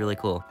be really, really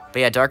cool. But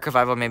yeah, Dark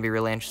Revival made me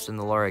really interested in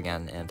the lore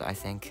again, and I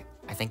think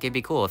it'd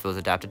be cool if it was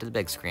adapted to the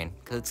big screen,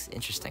 because it's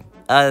interesting.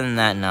 Other than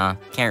that, nah,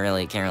 can't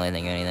really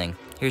think of anything.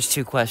 Here's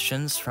 2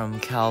 questions from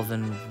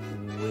Calvin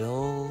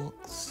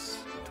Wilkes.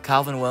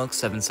 Calvin Wilkes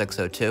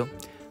 7602.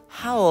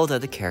 How old are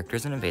the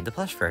characters in Invade the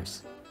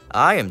Plushverse?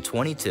 I am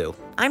 22.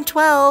 I'm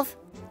 12.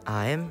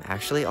 I am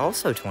actually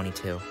also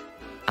 22.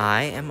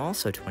 I am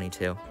also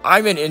 22.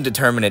 I'm an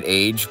indeterminate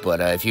age,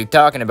 but if you're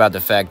talking about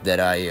the fact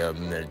that I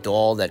am a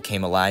doll that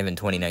came alive in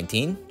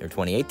 2019 or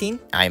 2018,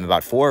 I am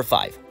about 4 or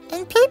 5.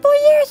 In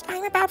people years,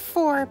 I'm about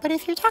 4, but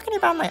if you're talking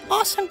about my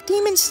awesome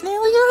demon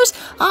snail years,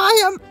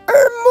 I am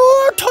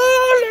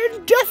immortal,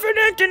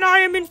 indefinite, and I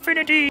am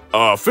infinity.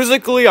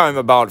 Physically, I'm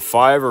about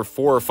 5 or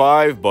 4 or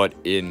 5, but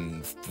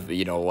in,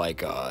 you know,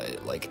 like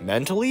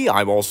mentally,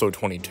 I'm also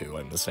 22.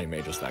 I'm the same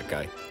age as that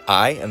guy.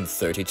 I am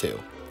 32.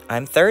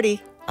 I'm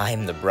 30. I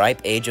am the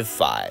ripe age of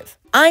 5.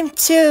 I'm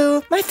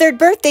 2. My 3rd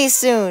birthday's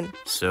soon.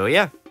 So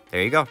yeah,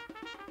 there you go.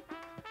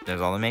 There's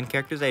all the main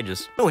characters'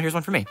 ages. Oh, here's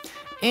one for me.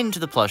 Into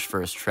the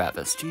Plushverse,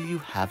 Travis. Do you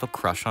have a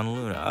crush on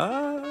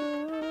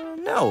Luna?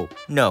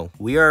 No.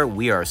 We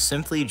are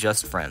simply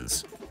just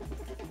friends.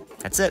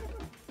 That's it.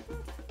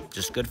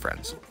 Just good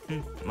friends.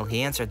 Well,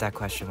 he answered that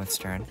question with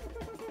Stern.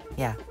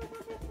 Yeah,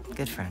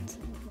 good friends.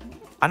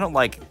 I don't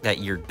like that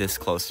you're this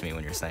close to me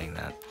when you're saying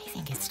that. I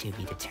think it's to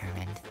be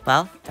determined.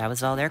 Well, that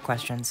was all their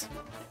questions.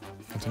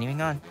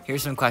 Continuing on.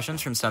 Here's some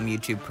questions from some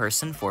YouTube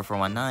person,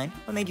 4419.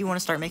 What made you want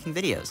to start making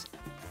videos?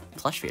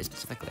 Plushvia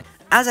specifically.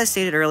 As I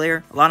stated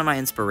earlier, a lot of my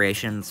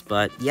inspirations,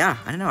 but yeah,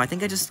 I don't know, I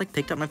think I just like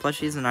picked up my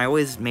plushies and I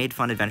always made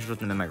fun adventures with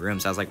them in my room,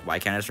 so I was like, why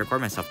can't I just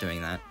record myself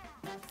doing that?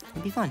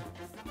 It'd be fun.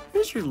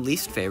 Who's your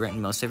least favorite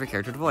and most favorite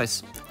character to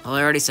voice? Well,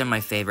 I already said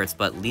my favorites,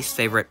 but least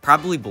favorite,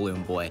 probably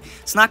Balloon Boy.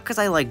 It's not because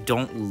I, like,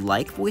 don't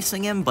like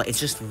voicing him, but it's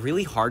just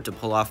really hard to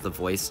pull off the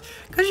voice.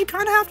 Because you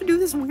kind of have to do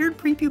this weird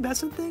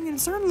prepubescent thing, and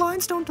certain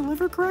lines don't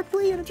deliver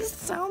correctly, and it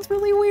just sounds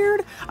really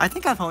weird. I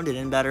think I've honed it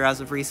in better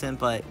as of recent,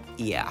 but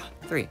yeah.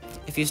 3.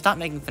 If you stop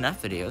making FNAF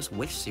videos,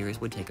 which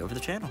series would take over the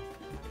channel?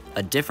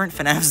 A different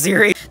FNAF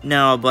series?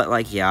 No, but,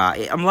 like, yeah,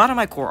 a lot of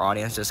my core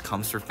audience just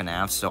comes for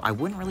FNAF, so I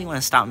wouldn't really want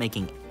to stop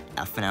making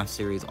a FNAF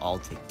series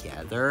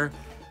altogether,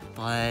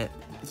 but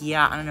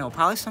yeah, I don't know,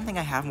 probably something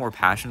I have more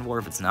passion for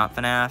if it's not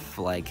FNAF,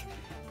 like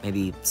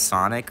maybe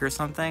Sonic or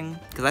something,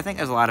 because I think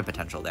there's a lot of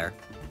potential there,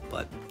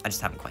 but I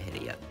just haven't quite hit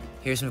it yet.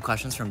 Here's some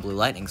questions from Blue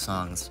Lightning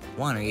Songs.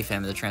 1, are you a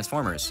fan of the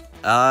Transformers?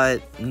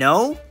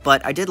 No,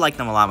 but I did like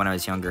them a lot when I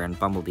was younger, and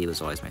Bumblebee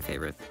was always my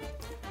favorite.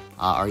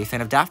 Are you a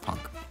fan of Daft Punk?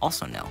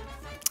 Also no.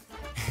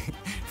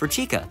 For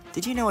Chica,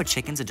 did you know a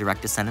chicken's a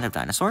direct descendant of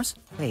dinosaurs?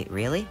 Wait,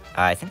 really?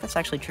 I think that's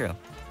actually true.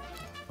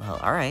 Well,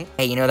 alright.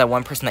 Hey, you know that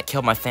one person that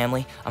killed my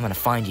family? I'm gonna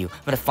find you.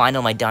 I'm gonna find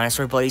all my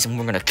dinosaur buddies and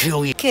we're gonna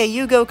kill you. Okay,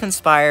 you go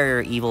conspire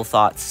your evil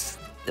thoughts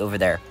over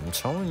there. I'm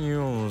telling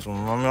you, I'm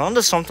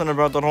onto something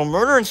about that whole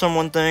murdering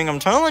someone thing, I'm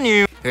telling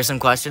you. Here's some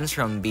questions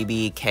from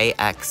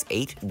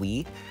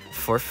BBKX8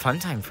 for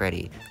Funtime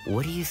Freddy.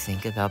 What do you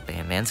think about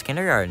Batman's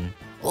Kindergarten?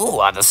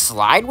 Oh, the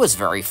slide was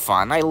very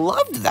fun. I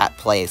loved that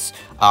place.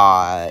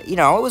 You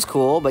know, it was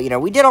cool, but, you know,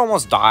 we did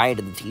almost die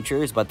to the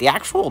teachers, but the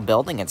actual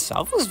building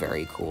itself was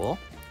very cool.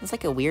 It's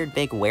like a weird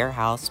big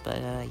warehouse, but,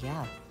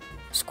 yeah.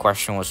 This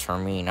question was for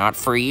me, not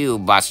for you,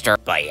 Buster.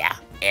 But, yeah,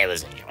 it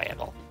was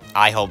enjoyable.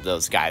 I hope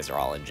those guys are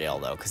all in jail,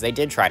 though, because they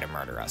did try to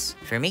murder us.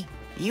 For me,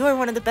 you are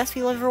one of the best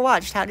people I've ever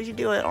watched. How did you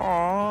do it?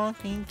 Aw,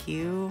 thank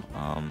you.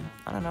 I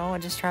don't know, I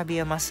just try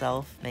being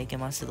myself, making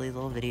my silly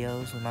little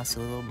videos with my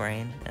silly little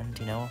brain, and,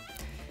 you know,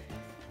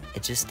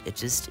 it just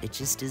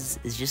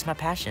is just my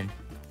passion.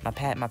 My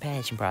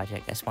passion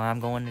project. That's why I'm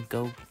going to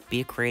go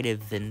be a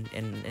creative in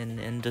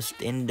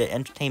the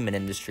entertainment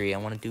industry. I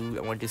want to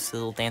do silly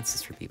little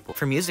dances for people.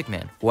 For Music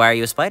Man, why are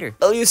you a spider?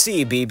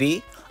 LUC,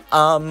 BB.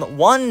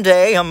 One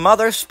day, a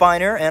mother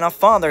spider and a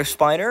father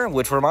spider,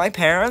 which were my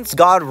parents,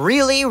 got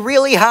really,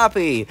 really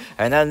happy.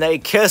 And then they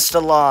kissed a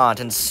lot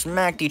and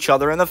smacked each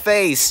other in the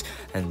face.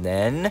 And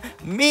then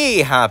me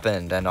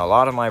happened, and a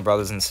lot of my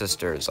brothers and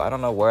sisters. I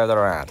don't know where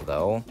they're at,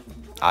 though.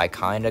 I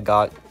kinda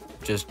got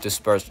just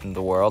dispersed in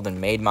the world and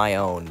made my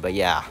own. But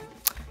yeah,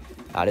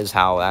 that is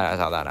how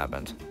that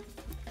happened.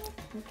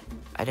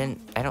 I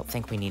don't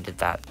think we needed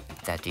that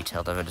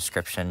detailed of a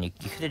description. You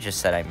could have just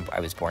said I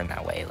was born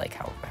that way, like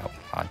how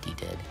Auntie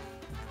did.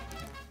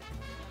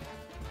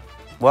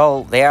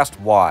 Well, they asked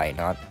why,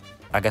 not...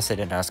 I guess they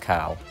didn't ask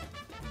how.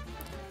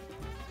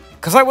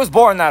 'Cause I was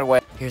born that way!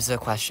 Here's a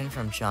question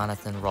from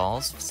Jonathan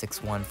Rawls,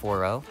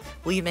 6140.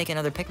 Will you make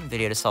another Pikmin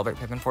video to celebrate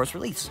Pikmin 4's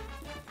release?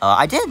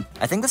 I did.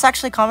 I think this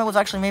comment was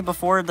actually made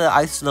before the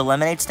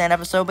Lemonade Stand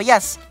episode, but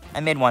yes,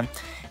 I made one.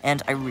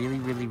 And I really,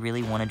 really,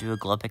 really want to do a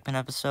Glow Pikmin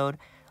episode.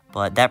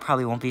 But that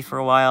probably won't be for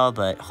a while,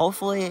 but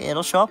hopefully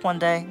it'll show up one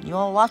day. You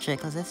all watch it,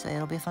 because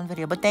it'll be a fun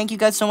video. But thank you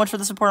guys so much for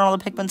the support on all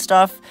the Pikmin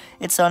stuff.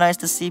 It's so nice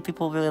to see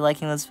people really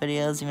liking those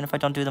videos, even if I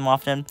don't do them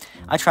often.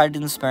 I try to do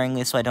them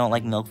sparingly so I don't,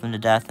 like, milk them to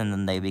death and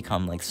then they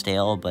become, like,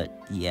 stale, but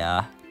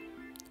yeah.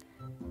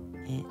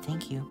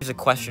 Thank you. Here's a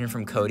question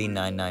from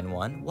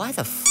Cody991. Why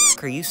the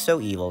f*** are you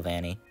so evil,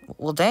 Vanny?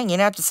 Well, dang, you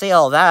didn't have to say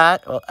all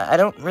that. Well, I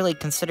don't really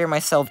consider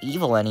myself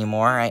evil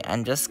anymore.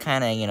 I'm just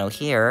kind of, you know,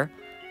 here.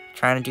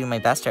 Trying to do my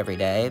best every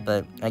day,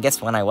 but I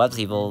guess when I was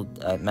evil,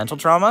 mental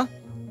trauma?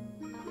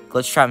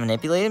 Glitch Trap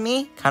manipulated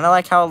me? Kind of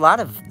like how a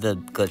lot of the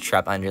Glitch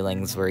Trap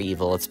underlings were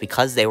evil. It's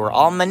because they were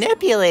all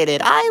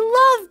manipulated.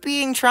 I love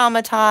being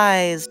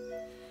traumatized.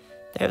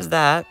 There's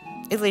that.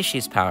 At least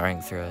she's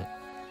powering through it.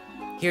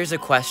 Here's a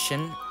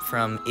question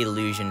from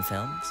Illusion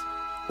Films.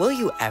 Will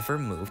you ever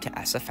move to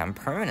SFM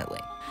permanently?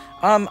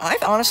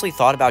 I've honestly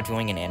thought about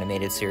doing an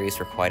animated series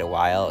for quite a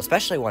while,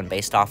 especially one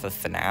based off of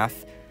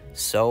FNAF.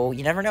 So,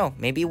 you never know.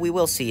 Maybe we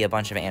will see a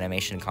bunch of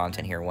animation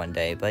content here one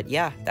day. But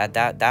yeah, that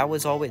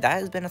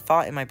has been a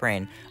thought in my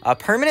brain.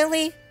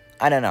 Permanently?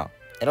 I don't know.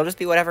 It'll just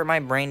be whatever my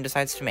brain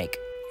decides to make.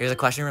 Here's a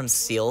question from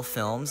Seal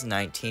Films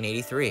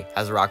 1983.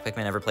 Has Rock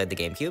Pikmin ever played the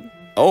GameCube?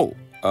 Oh,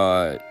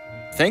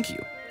 thank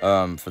you,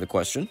 for the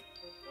question.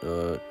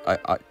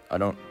 I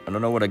don't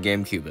know what a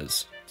GameCube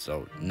is,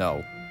 so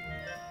no.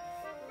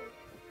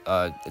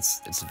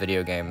 It's a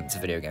video game. It's a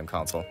video game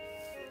console.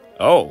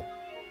 Oh,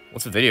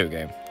 what's a video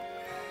game?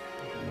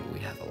 We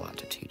have a lot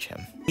to teach him.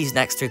 These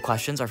next 3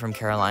 questions are from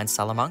Caroline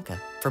Salamanca.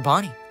 For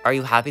Bonnie, are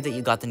you happy that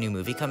you got the new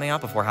movie coming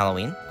out before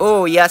Halloween?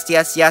 Oh, yes,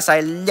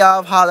 I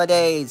love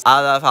holidays. I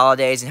love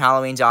holidays, and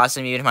Halloween's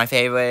awesome. Even my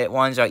favorite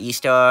ones are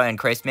Easter and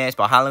Christmas,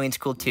 but Halloween's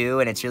cool too,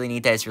 and it's really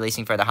neat that it's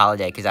releasing for the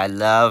holiday, because I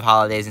love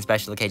holidays and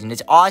special occasions.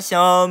 It's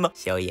awesome!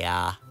 So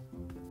yeah.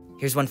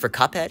 Here's one for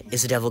Cuphead.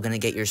 Is the devil gonna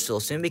get your soul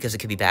soon because it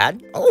could be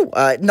bad?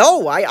 Oh,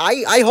 no,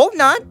 I hope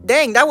not.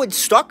 Dang, that would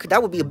suck.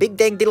 That would be a big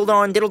dang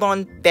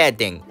diddle-don bad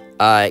thing.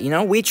 You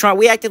know, we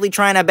actively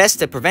trying our best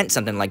to prevent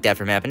something like that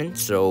from happening,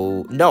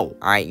 so no,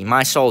 alright,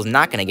 my soul's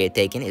not gonna get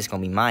taken, it's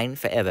gonna be mine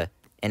forever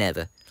and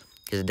ever,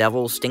 because the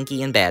devil's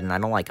stinky and bad, and I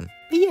don't like him.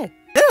 But yeah.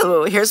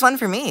 Ooh, here's one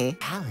for me.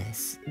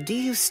 Alice, do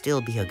you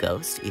still be a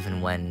ghost,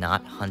 even when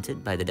not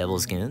hunted by the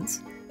devil's goons?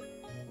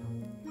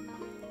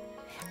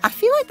 I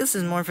feel like this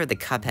is more for the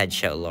Cuphead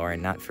show lore,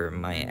 not for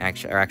my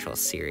actual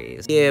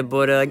series. Yeah,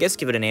 but I guess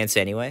give it an answer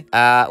anyway.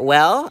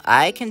 Well,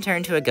 I can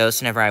turn to a ghost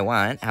whenever I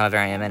want. However,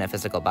 I am in a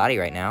physical body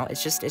right now.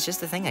 It's just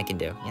a thing I can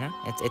do, you know?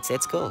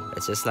 It's cool.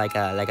 It's just like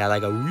a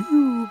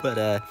woo, but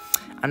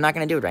I'm not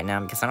gonna do it right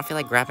now because I don't feel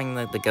like grabbing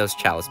the ghost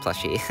chalice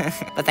plushie.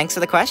 But thanks for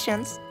the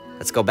questions.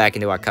 Let's go back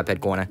into our Cuphead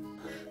corner.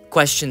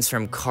 Questions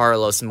from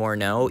Carlos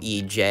Morneau,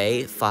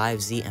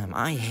 EJ5ZM.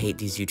 I hate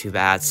these YouTube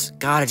ads.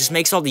 God, it just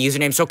makes all the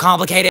usernames so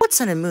complicated. What's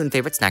Sun and Moon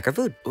favorite snack or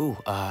food? Ooh,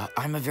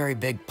 I'm a very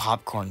big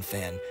popcorn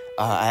fan.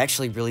 I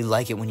actually really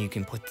like it when you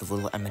can put the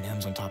little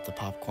M&Ms on top of the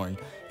popcorn.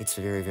 It's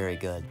very, very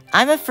good.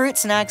 I'm a fruit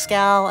snacks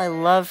gal. I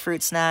love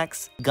fruit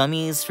snacks.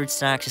 Gummies, fruit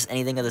snacks, just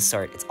anything of the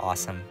sort. It's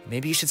awesome.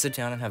 Maybe you should sit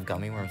down and have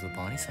gummy worms with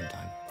Bonnie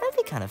sometime. That'd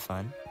be kind of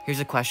fun. Here's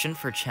a question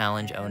for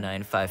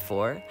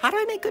Challenge0954. How do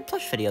I make good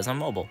plush videos on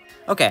mobile?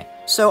 Okay,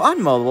 so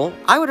on mobile,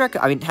 I would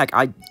recommend, I mean, heck,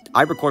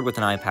 I record with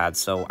an iPad,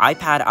 so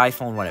iPad,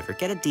 iPhone, whatever.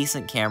 Get a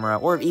decent camera,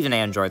 or even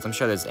Androids. I'm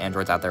sure there's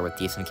Androids out there with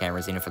decent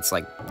cameras, even if it's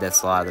like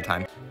this a lot of the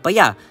time. But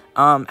yeah,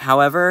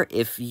 however,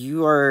 if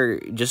you are,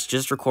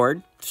 just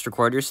record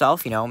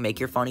yourself, you know, make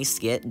your funny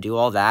skit, do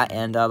all that,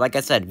 and like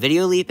I said,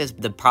 Video Leap is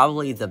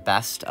probably the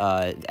best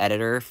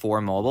editor for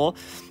mobile.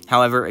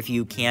 However, if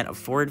you can't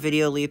afford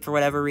Video Leap for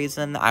whatever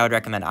reason, I would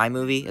recommend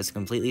iMovie. It's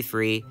completely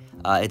free.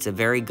 It's a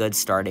very good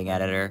starting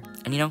editor,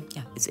 and you know,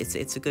 yeah,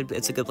 it's a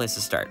good place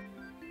to start.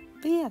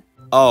 But yeah.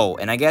 Oh,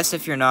 and I guess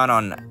if you're not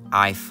on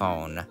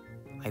iPhone,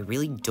 I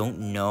really don't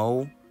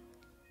know.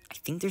 I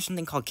think there's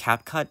something called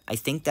CapCut. I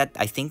think that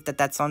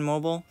that's on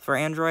mobile for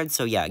Android.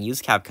 So yeah,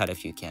 use CapCut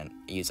if you can't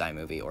use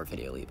iMovie or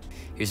Video Leap.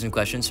 Here's some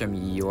questions from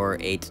your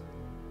 8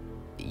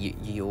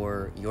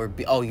 your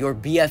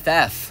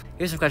BFF.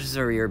 Here's some questions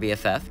for your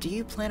BFF. Do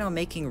you plan on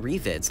making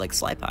revids like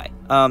SlyPie?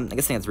 I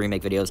guess that's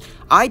remake videos.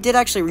 I did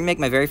actually remake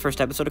my very first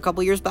episode a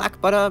couple years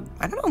back, but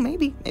I don't know,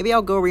 maybe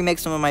I'll go remake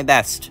some of my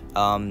best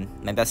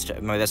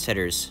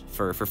hitters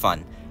for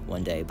fun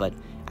one day. But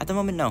at the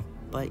moment, no.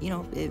 But you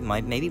know, it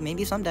might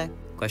maybe someday.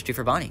 Question 2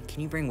 for Bonnie.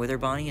 Can you bring Wither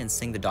Bonnie and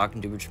sing the Dr.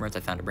 Doober Schmertz I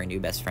found a brand new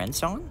best friend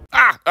song?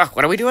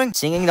 What are we doing?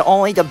 Singing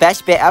the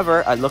best bit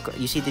ever. Look,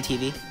 you see the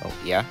TV? Oh,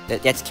 yeah?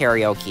 That's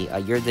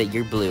karaoke.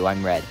 You're blue,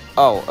 I'm red.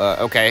 Oh,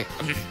 okay.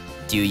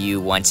 Do you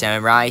want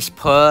some rice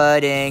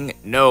pudding?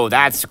 No,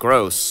 that's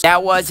gross.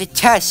 That was a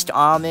test,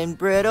 almond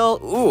brittle.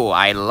 Ooh,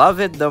 I love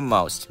it the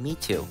most. Me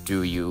too.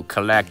 Do you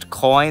collect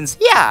coins?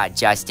 Yeah,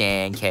 just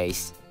in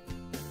case.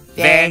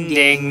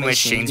 Vending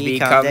machines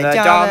become the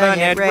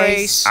dominant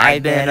race.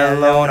 I've been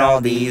alone all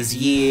these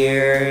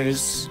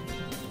years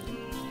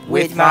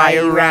with my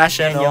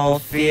irrational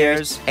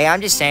fears. Hey, I'm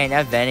just saying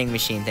that vending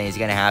machine thing is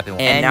gonna happen.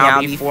 And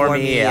now before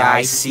me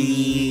I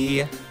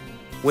see,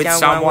 with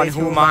someone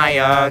whom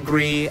I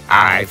agree,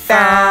 I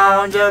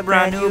found a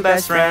brand new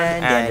best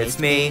friend, and it's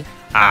me.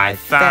 I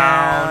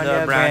found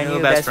a brand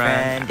new best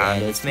friend,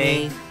 and it's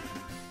me.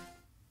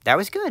 That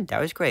was good.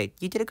 That was great.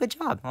 You did a good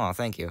job. Oh,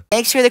 thank you.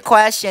 Thanks for the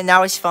question. That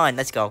was fun.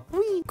 Let's go.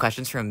 Whee!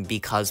 Questions from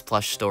Because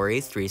Plush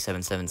Stories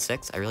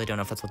 3776. I really don't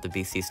know if that's what the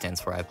BC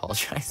stands for. I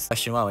apologize.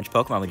 Question 1. Which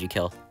Pokemon would you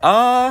kill?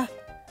 I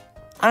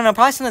don't know.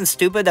 Probably something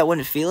stupid that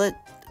wouldn't feel it.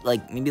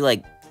 Maybe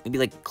like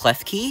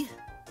Klefki?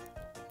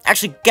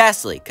 Actually,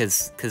 Ghastly,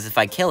 because if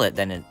I kill it,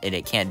 then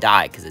it can't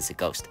die because it's a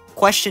ghost.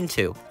 Question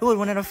 2. Who would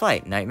win in a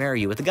fight? Nightmare or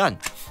you with a gun?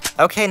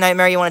 Okay,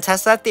 Nightmare, you want to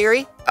test that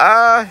theory?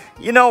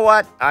 You know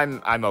what?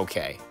 I'm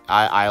okay.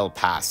 I'll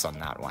pass on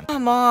that one.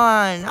 Come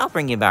on, I'll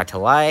bring you back to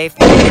life.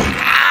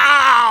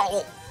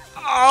 Ow!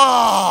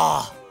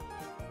 Oh!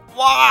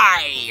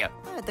 Why?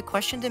 The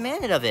question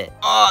demanded of it.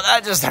 Oh,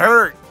 that just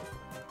hurt.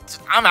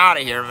 I'm out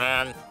of here,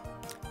 man.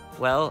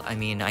 Well, I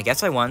mean, I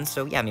guess I won,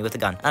 so yeah, me with a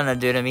gun. I don't know,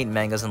 dude, I'm eating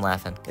mangoes and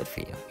laughing. Good for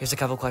you. Here's a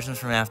couple questions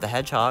from Fnaf the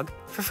Hedgehog.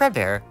 For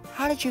Fredbear,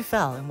 how did you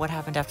fall, and what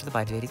happened after the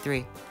bite of 83?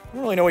 I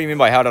don't really know what you mean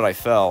by how did I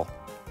fell.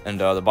 And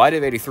the bite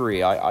of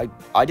 83, I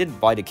didn't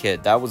bite a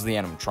kid. That was the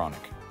animatronic.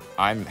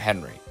 I'm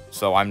Henry,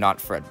 so I'm not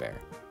Fredbear.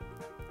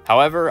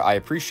 However, I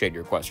appreciate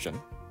your question.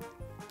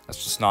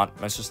 That's just not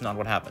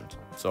what happened.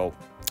 So,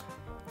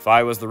 if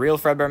I was the real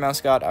Fredbear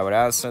mascot, I would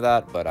answer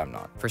that, but I'm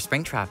not. For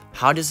Springtrap,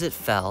 how does it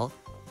fell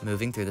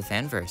moving through the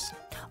fanverse?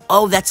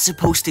 Oh, that's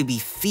supposed to be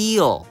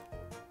feel.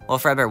 Well,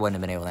 Fredbear wouldn't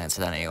have been able to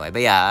answer that anyway.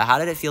 But yeah, how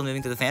did it feel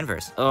moving through the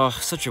fanverse? Ugh,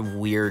 such a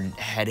weird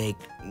headache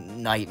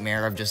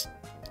nightmare of just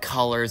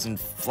colors and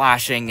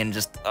flashing and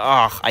just,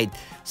 I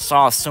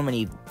saw so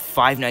many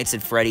Five Nights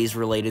at Freddy's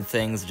related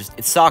things.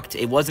 It sucked.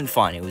 It wasn't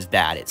fun. It was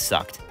bad. It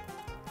sucked.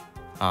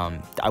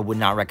 I would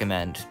not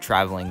recommend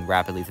traveling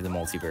rapidly through the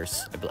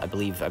multiverse. I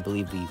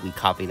believe we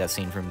copied that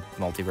scene from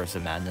Multiverse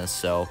of Madness,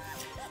 so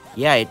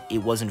yeah, it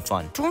wasn't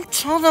fun. Don't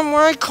tell them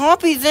where I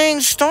copy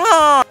things,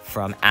 stop!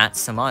 From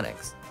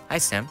 @Simonics. Hi,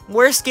 Sim.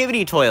 Where's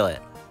Skibidi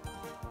Toilet?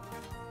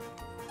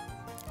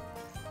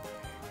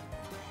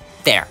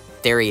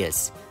 There he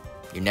is.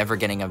 You're never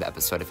getting an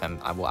episode of him.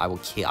 I will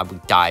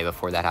die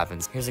before that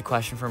happens. Here's a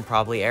question from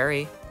Probably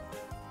Airy.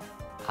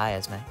 Hi,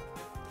 Esme.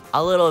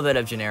 A little bit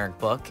of generic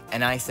book,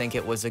 and I think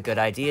it was a good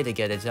idea to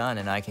get it done,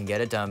 and I can get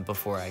it done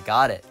before I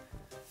got it.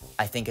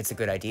 I think it's a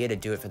good idea to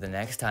do it for the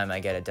next time I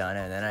get it done,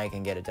 and then I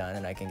can get it done,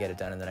 and I can get it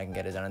done, and then I can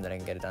get it done, and then I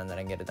can get it done, and then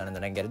I can get it done, and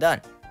then I can get it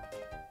done.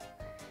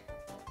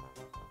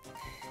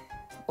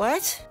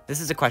 What?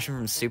 This is a question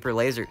from Super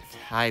Laser.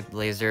 Hi,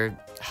 Laser.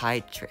 Hi,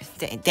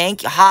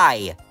 thank you.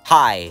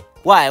 Hi.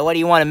 What do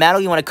you want, a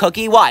medal? You want a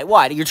cookie?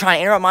 What? You're trying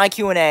to interrupt my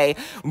Q&A.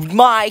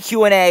 My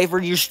Q&A for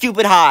your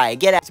stupid hi.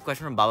 Get out. It's a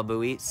question from Baba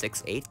Booey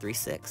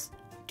 6836.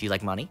 Do you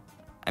like money?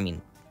 I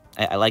mean,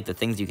 I like the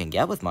things you can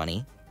get with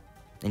money.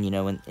 And, you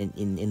know,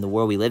 in the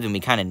world we live in, we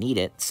kind of need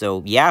it.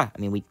 So, yeah, I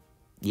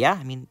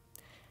mean,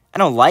 I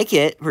don't like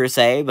it, per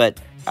se, but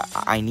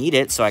I need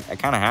it, so I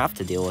kind of have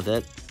to deal with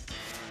it.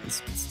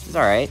 It's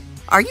alright.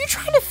 Are you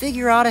trying to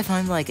figure out if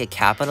I'm, like, a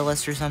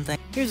capitalist or something?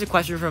 Here's a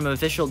question from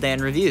Official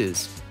Dan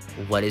Reviews.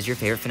 What is your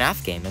favorite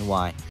FNAF game and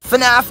why?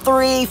 FNAF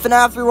 3!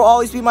 FNAF 3 will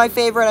always be my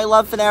favorite. I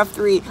love FNAF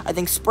 3. I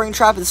think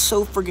Springtrap is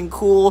so freaking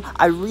cool.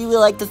 I really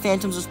like the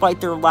Phantoms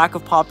despite their lack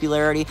of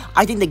popularity.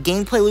 I think the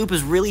gameplay loop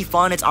is really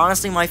fun. It's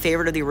honestly my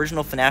favorite of the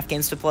original FNAF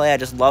games to play. I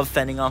just love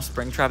fending off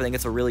Springtrap. I think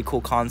it's a really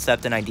cool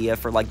concept and idea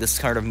for, like, this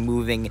kind of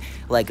moving,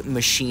 like,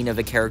 machine of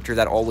a character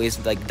that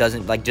always, like,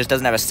 doesn't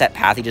have a set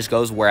path. He just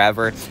goes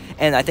wherever.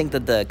 And I think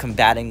that the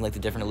combating, like, the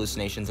different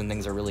hallucinations and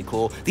things are really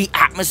cool. The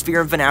atmosphere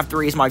of FNAF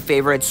 3 is my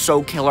favorite. It's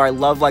so killer. I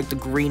love, like, the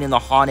green and the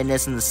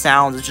hauntedness and the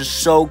sounds. It's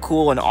just so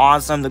cool and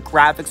awesome. The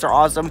graphics are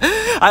awesome.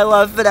 I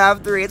love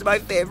FNAF 3. It's my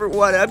favorite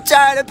one. I'm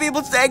tired of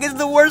people saying it's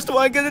the worst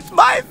one because it's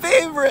my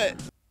favorite.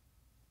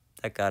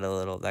 That got a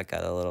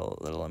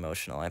little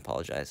emotional. I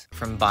apologize.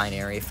 From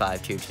Binary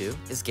 522,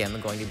 is Gamma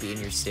going to be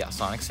in your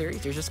Sonic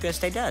series? You're just gonna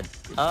stay dead.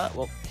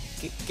 Well,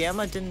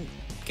 Gamma didn't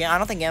I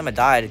don't think Gamma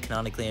died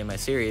canonically in my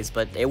series,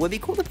 but it would be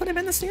cool to put him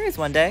in the series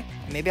one day.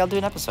 Maybe I'll do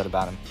an episode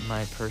about him.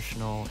 My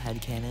personal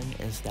headcanon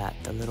is that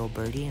the little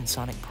birdie in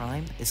Sonic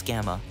Prime is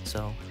Gamma,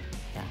 so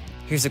yeah.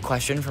 Here's a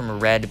question from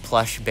Red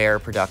Plush Bear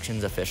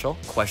Productions official.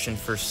 Question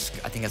for,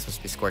 I think that's supposed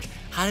to be Scorch.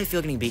 How did it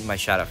feel getting beaten by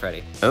Shadow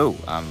Freddy? Oh,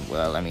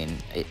 well, I mean,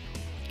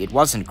 it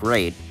wasn't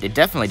great. It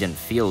definitely didn't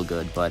feel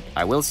good, but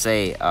I will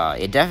say,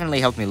 it definitely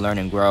helped me learn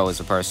and grow as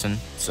a person,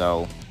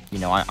 so, you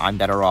know, I'm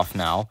better off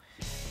now.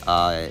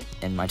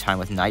 And my time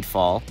with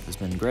Nightfall has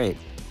been great.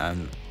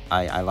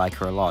 I like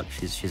her a lot.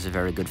 She's a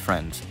very good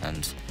friend,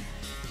 and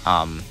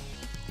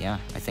yeah,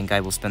 I think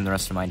I will spend the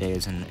rest of my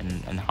days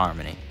in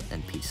harmony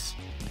and peace,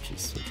 which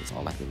is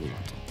all I really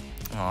want.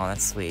 Oh,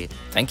 that's sweet.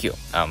 Thank you.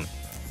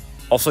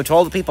 Also, to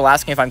all the people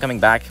asking if I'm coming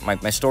back,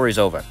 my story's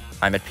over.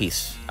 I'm at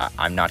peace.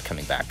 I'm not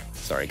coming back.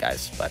 Sorry,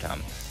 guys, but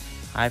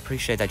I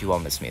appreciate that you all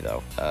miss me,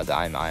 though.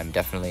 I'm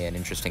definitely an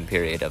interesting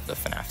period of the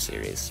FNAF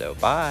series, so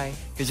bye.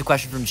 Here's a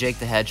question from Jake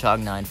the Hedgehog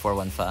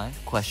 9415.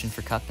 Question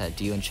for Cuphead.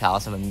 Do you and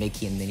Chalice have a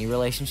Mickey and Minnie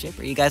relationship,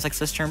 or are you guys like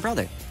sister and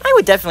brother? I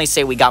would definitely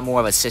say we got more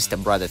of a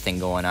sister-brother thing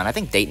going on. I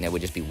think dating it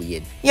would just be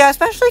weird. Yeah,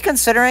 especially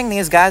considering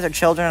these guys are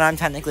children and I'm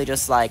technically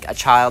just like a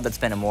child that's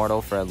been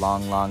immortal for a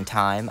long, long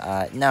time.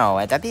 No,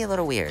 that'd be a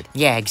little weird.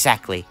 Yeah,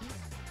 exactly.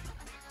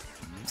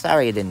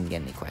 Sorry you didn't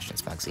get any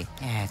questions, Bugsy.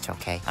 Yeah, it's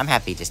okay. I'm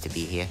happy just to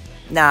be here.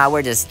 Nah,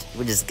 we're just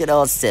good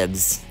old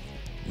sibs.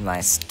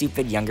 My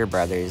stupid younger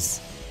brothers.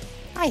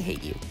 I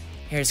hate you.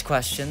 Here's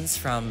questions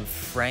from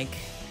Frank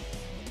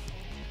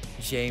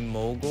J.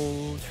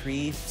 Mogul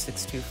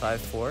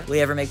 36254. Will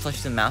you ever make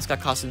plushes and mascot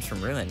costumes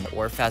from Ruin,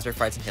 or Fazbear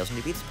Fights and Tales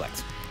from the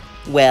Beatsplex?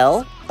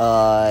 Well,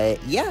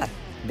 yeah,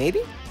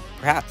 maybe,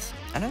 perhaps.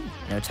 I don't know.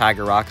 I know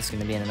Tiger Rock is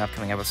going to be in an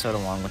upcoming episode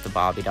along with the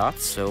Bobby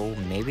Dots, so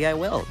maybe I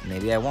will,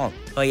 maybe I won't.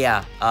 But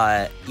yeah,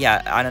 I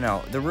don't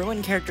know. The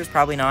Ruin characters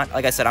probably not.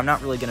 Like I said, I'm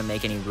not really going to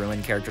make any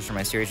Ruin characters for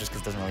my series just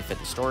because it doesn't really fit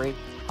the story.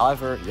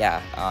 However,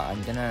 yeah,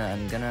 I'm gonna,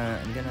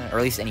 or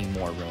at least any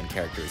more Ruin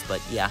characters.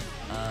 But yeah,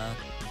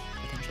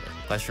 potentially.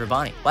 Question for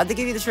Bonnie. Why'd they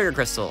give you the sugar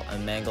crystal?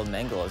 And Mangled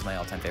Mangle is my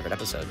all-time favorite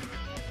episode.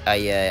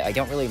 I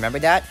don't really remember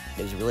that.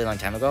 It was a really long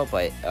time ago,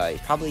 but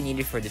it's probably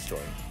needed for the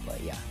story.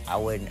 But yeah, I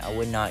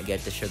would not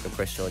get the sugar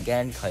crystal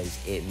again because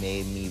it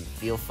made me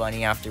feel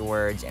funny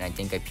afterwards, and I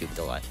think I puked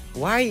a lot.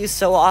 Why are you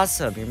so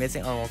awesome? You're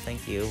missing. Oh well,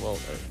 thank you. Well,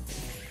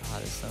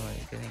 God, it's so much.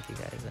 Thank you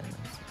guys.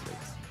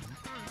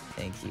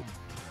 Thank you.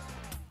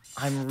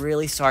 I'm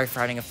really sorry for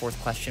adding a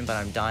fourth question, but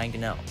I'm dying to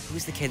know.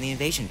 Who's the kid in the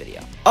invasion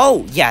video?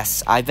 Oh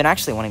yes, I've been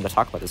actually wanting to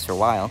talk about this for a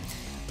while.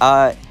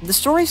 The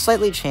story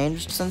slightly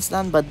changed since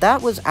then, but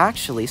that was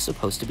actually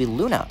supposed to be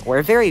Luna, or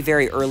a very,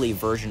 very early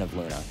version of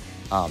Luna.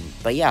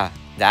 But yeah,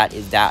 that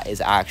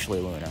is actually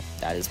Luna.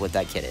 That is what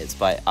that kid is.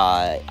 But,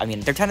 I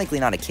mean, they're technically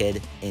not a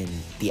kid in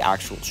the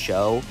actual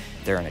show.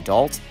 They're an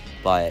adult.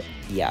 But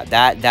yeah,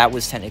 that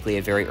was technically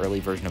a very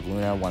early version of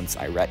Luna once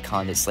I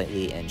retconned it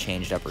slightly and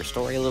changed up her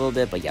story a little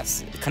bit. But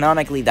yes,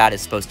 canonically, that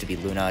is supposed to be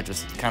Luna.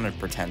 Just kind of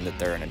pretend that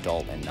they're an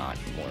adult and not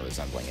more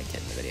resembling a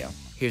kid in the video.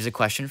 Here's a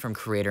question from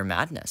Creator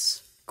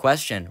Madness.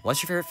 Question,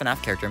 what's your favorite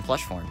FNAF character in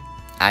plush form?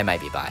 I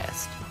might be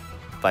biased,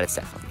 but it's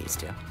definitely these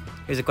two.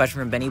 Here's a question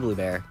from Benny Blue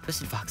Bear.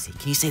 Twisted Foxy,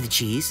 can you say the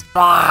cheese?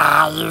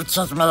 You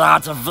took me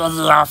out of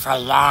video for a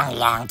long,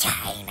 long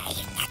time. I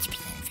have not been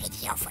in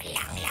video for a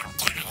long, long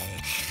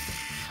time.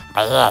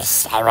 But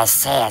yes, I will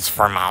say it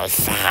for my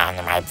fan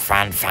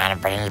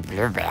Benny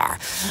Blue Bear.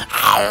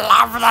 I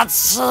love the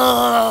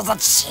cheese,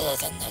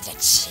 the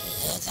cheese.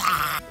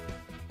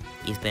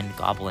 He's been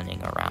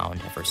goblining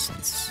around ever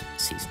since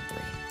Season 3.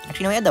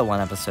 Actually, no, we had that one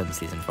episode in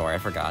Season 4, I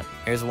forgot.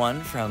 Here's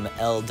one from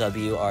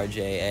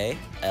LWRJA.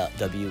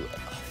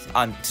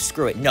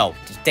 Screw it. No,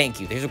 thank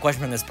you. There's a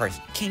question from this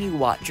person. Can you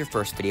watch your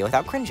first video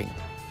without cringing?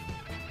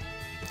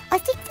 I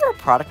think they're a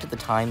product at the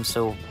time,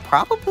 so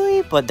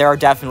probably, but there are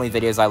definitely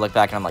videos I look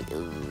back and I'm like,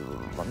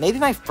 ugh. Maybe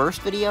my first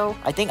video?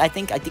 I think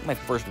my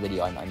first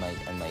video, I might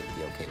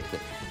be okay with it.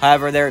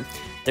 However, there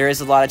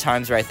is a lot of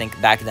times where I think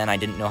back then I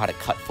didn't know how to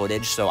cut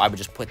footage, so I would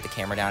just put the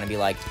camera down and be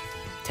like,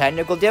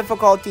 technical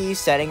difficulty,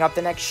 setting up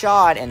the next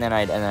shot, and then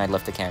I'd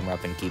lift the camera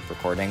up and keep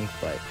recording.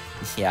 But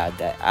yeah,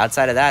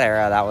 outside of that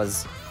era, that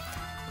was,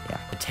 yeah.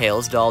 The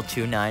Tails Doll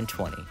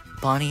 2920.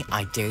 Bonnie,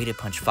 I dare you to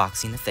punch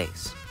Foxy in the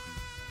face.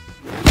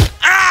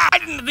 Ah! I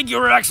didn't think you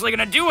were actually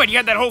gonna do it. You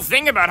had that whole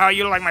thing about how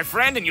you were like my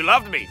friend and you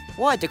loved me.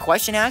 What? The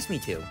question asked me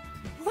to.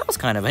 Well, that was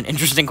kind of an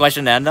interesting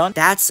question to end on.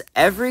 That's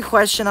every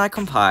question I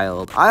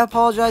compiled. I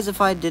apologize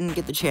if I didn't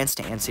get the chance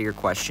to answer your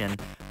question.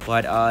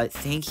 But,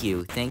 thank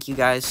you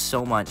guys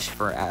so much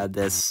for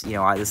this. You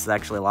know, this is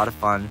actually a lot of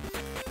fun.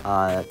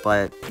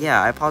 But,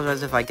 yeah, I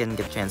apologize if I didn't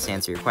get a chance to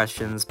answer your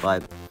questions,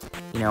 but,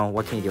 you know,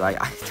 what can you do?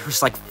 There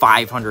was like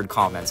 500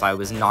 comments. I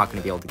was not going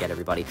to be able to get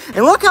everybody.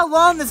 And look how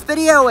long this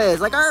video is!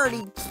 Like, I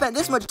already spent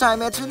this much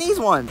time answering these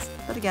ones!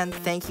 But again,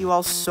 thank you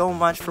all so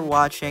much for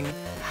watching.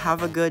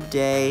 Have a good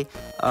day.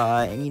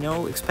 And, you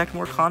know, expect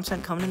more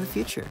content coming in the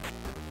future.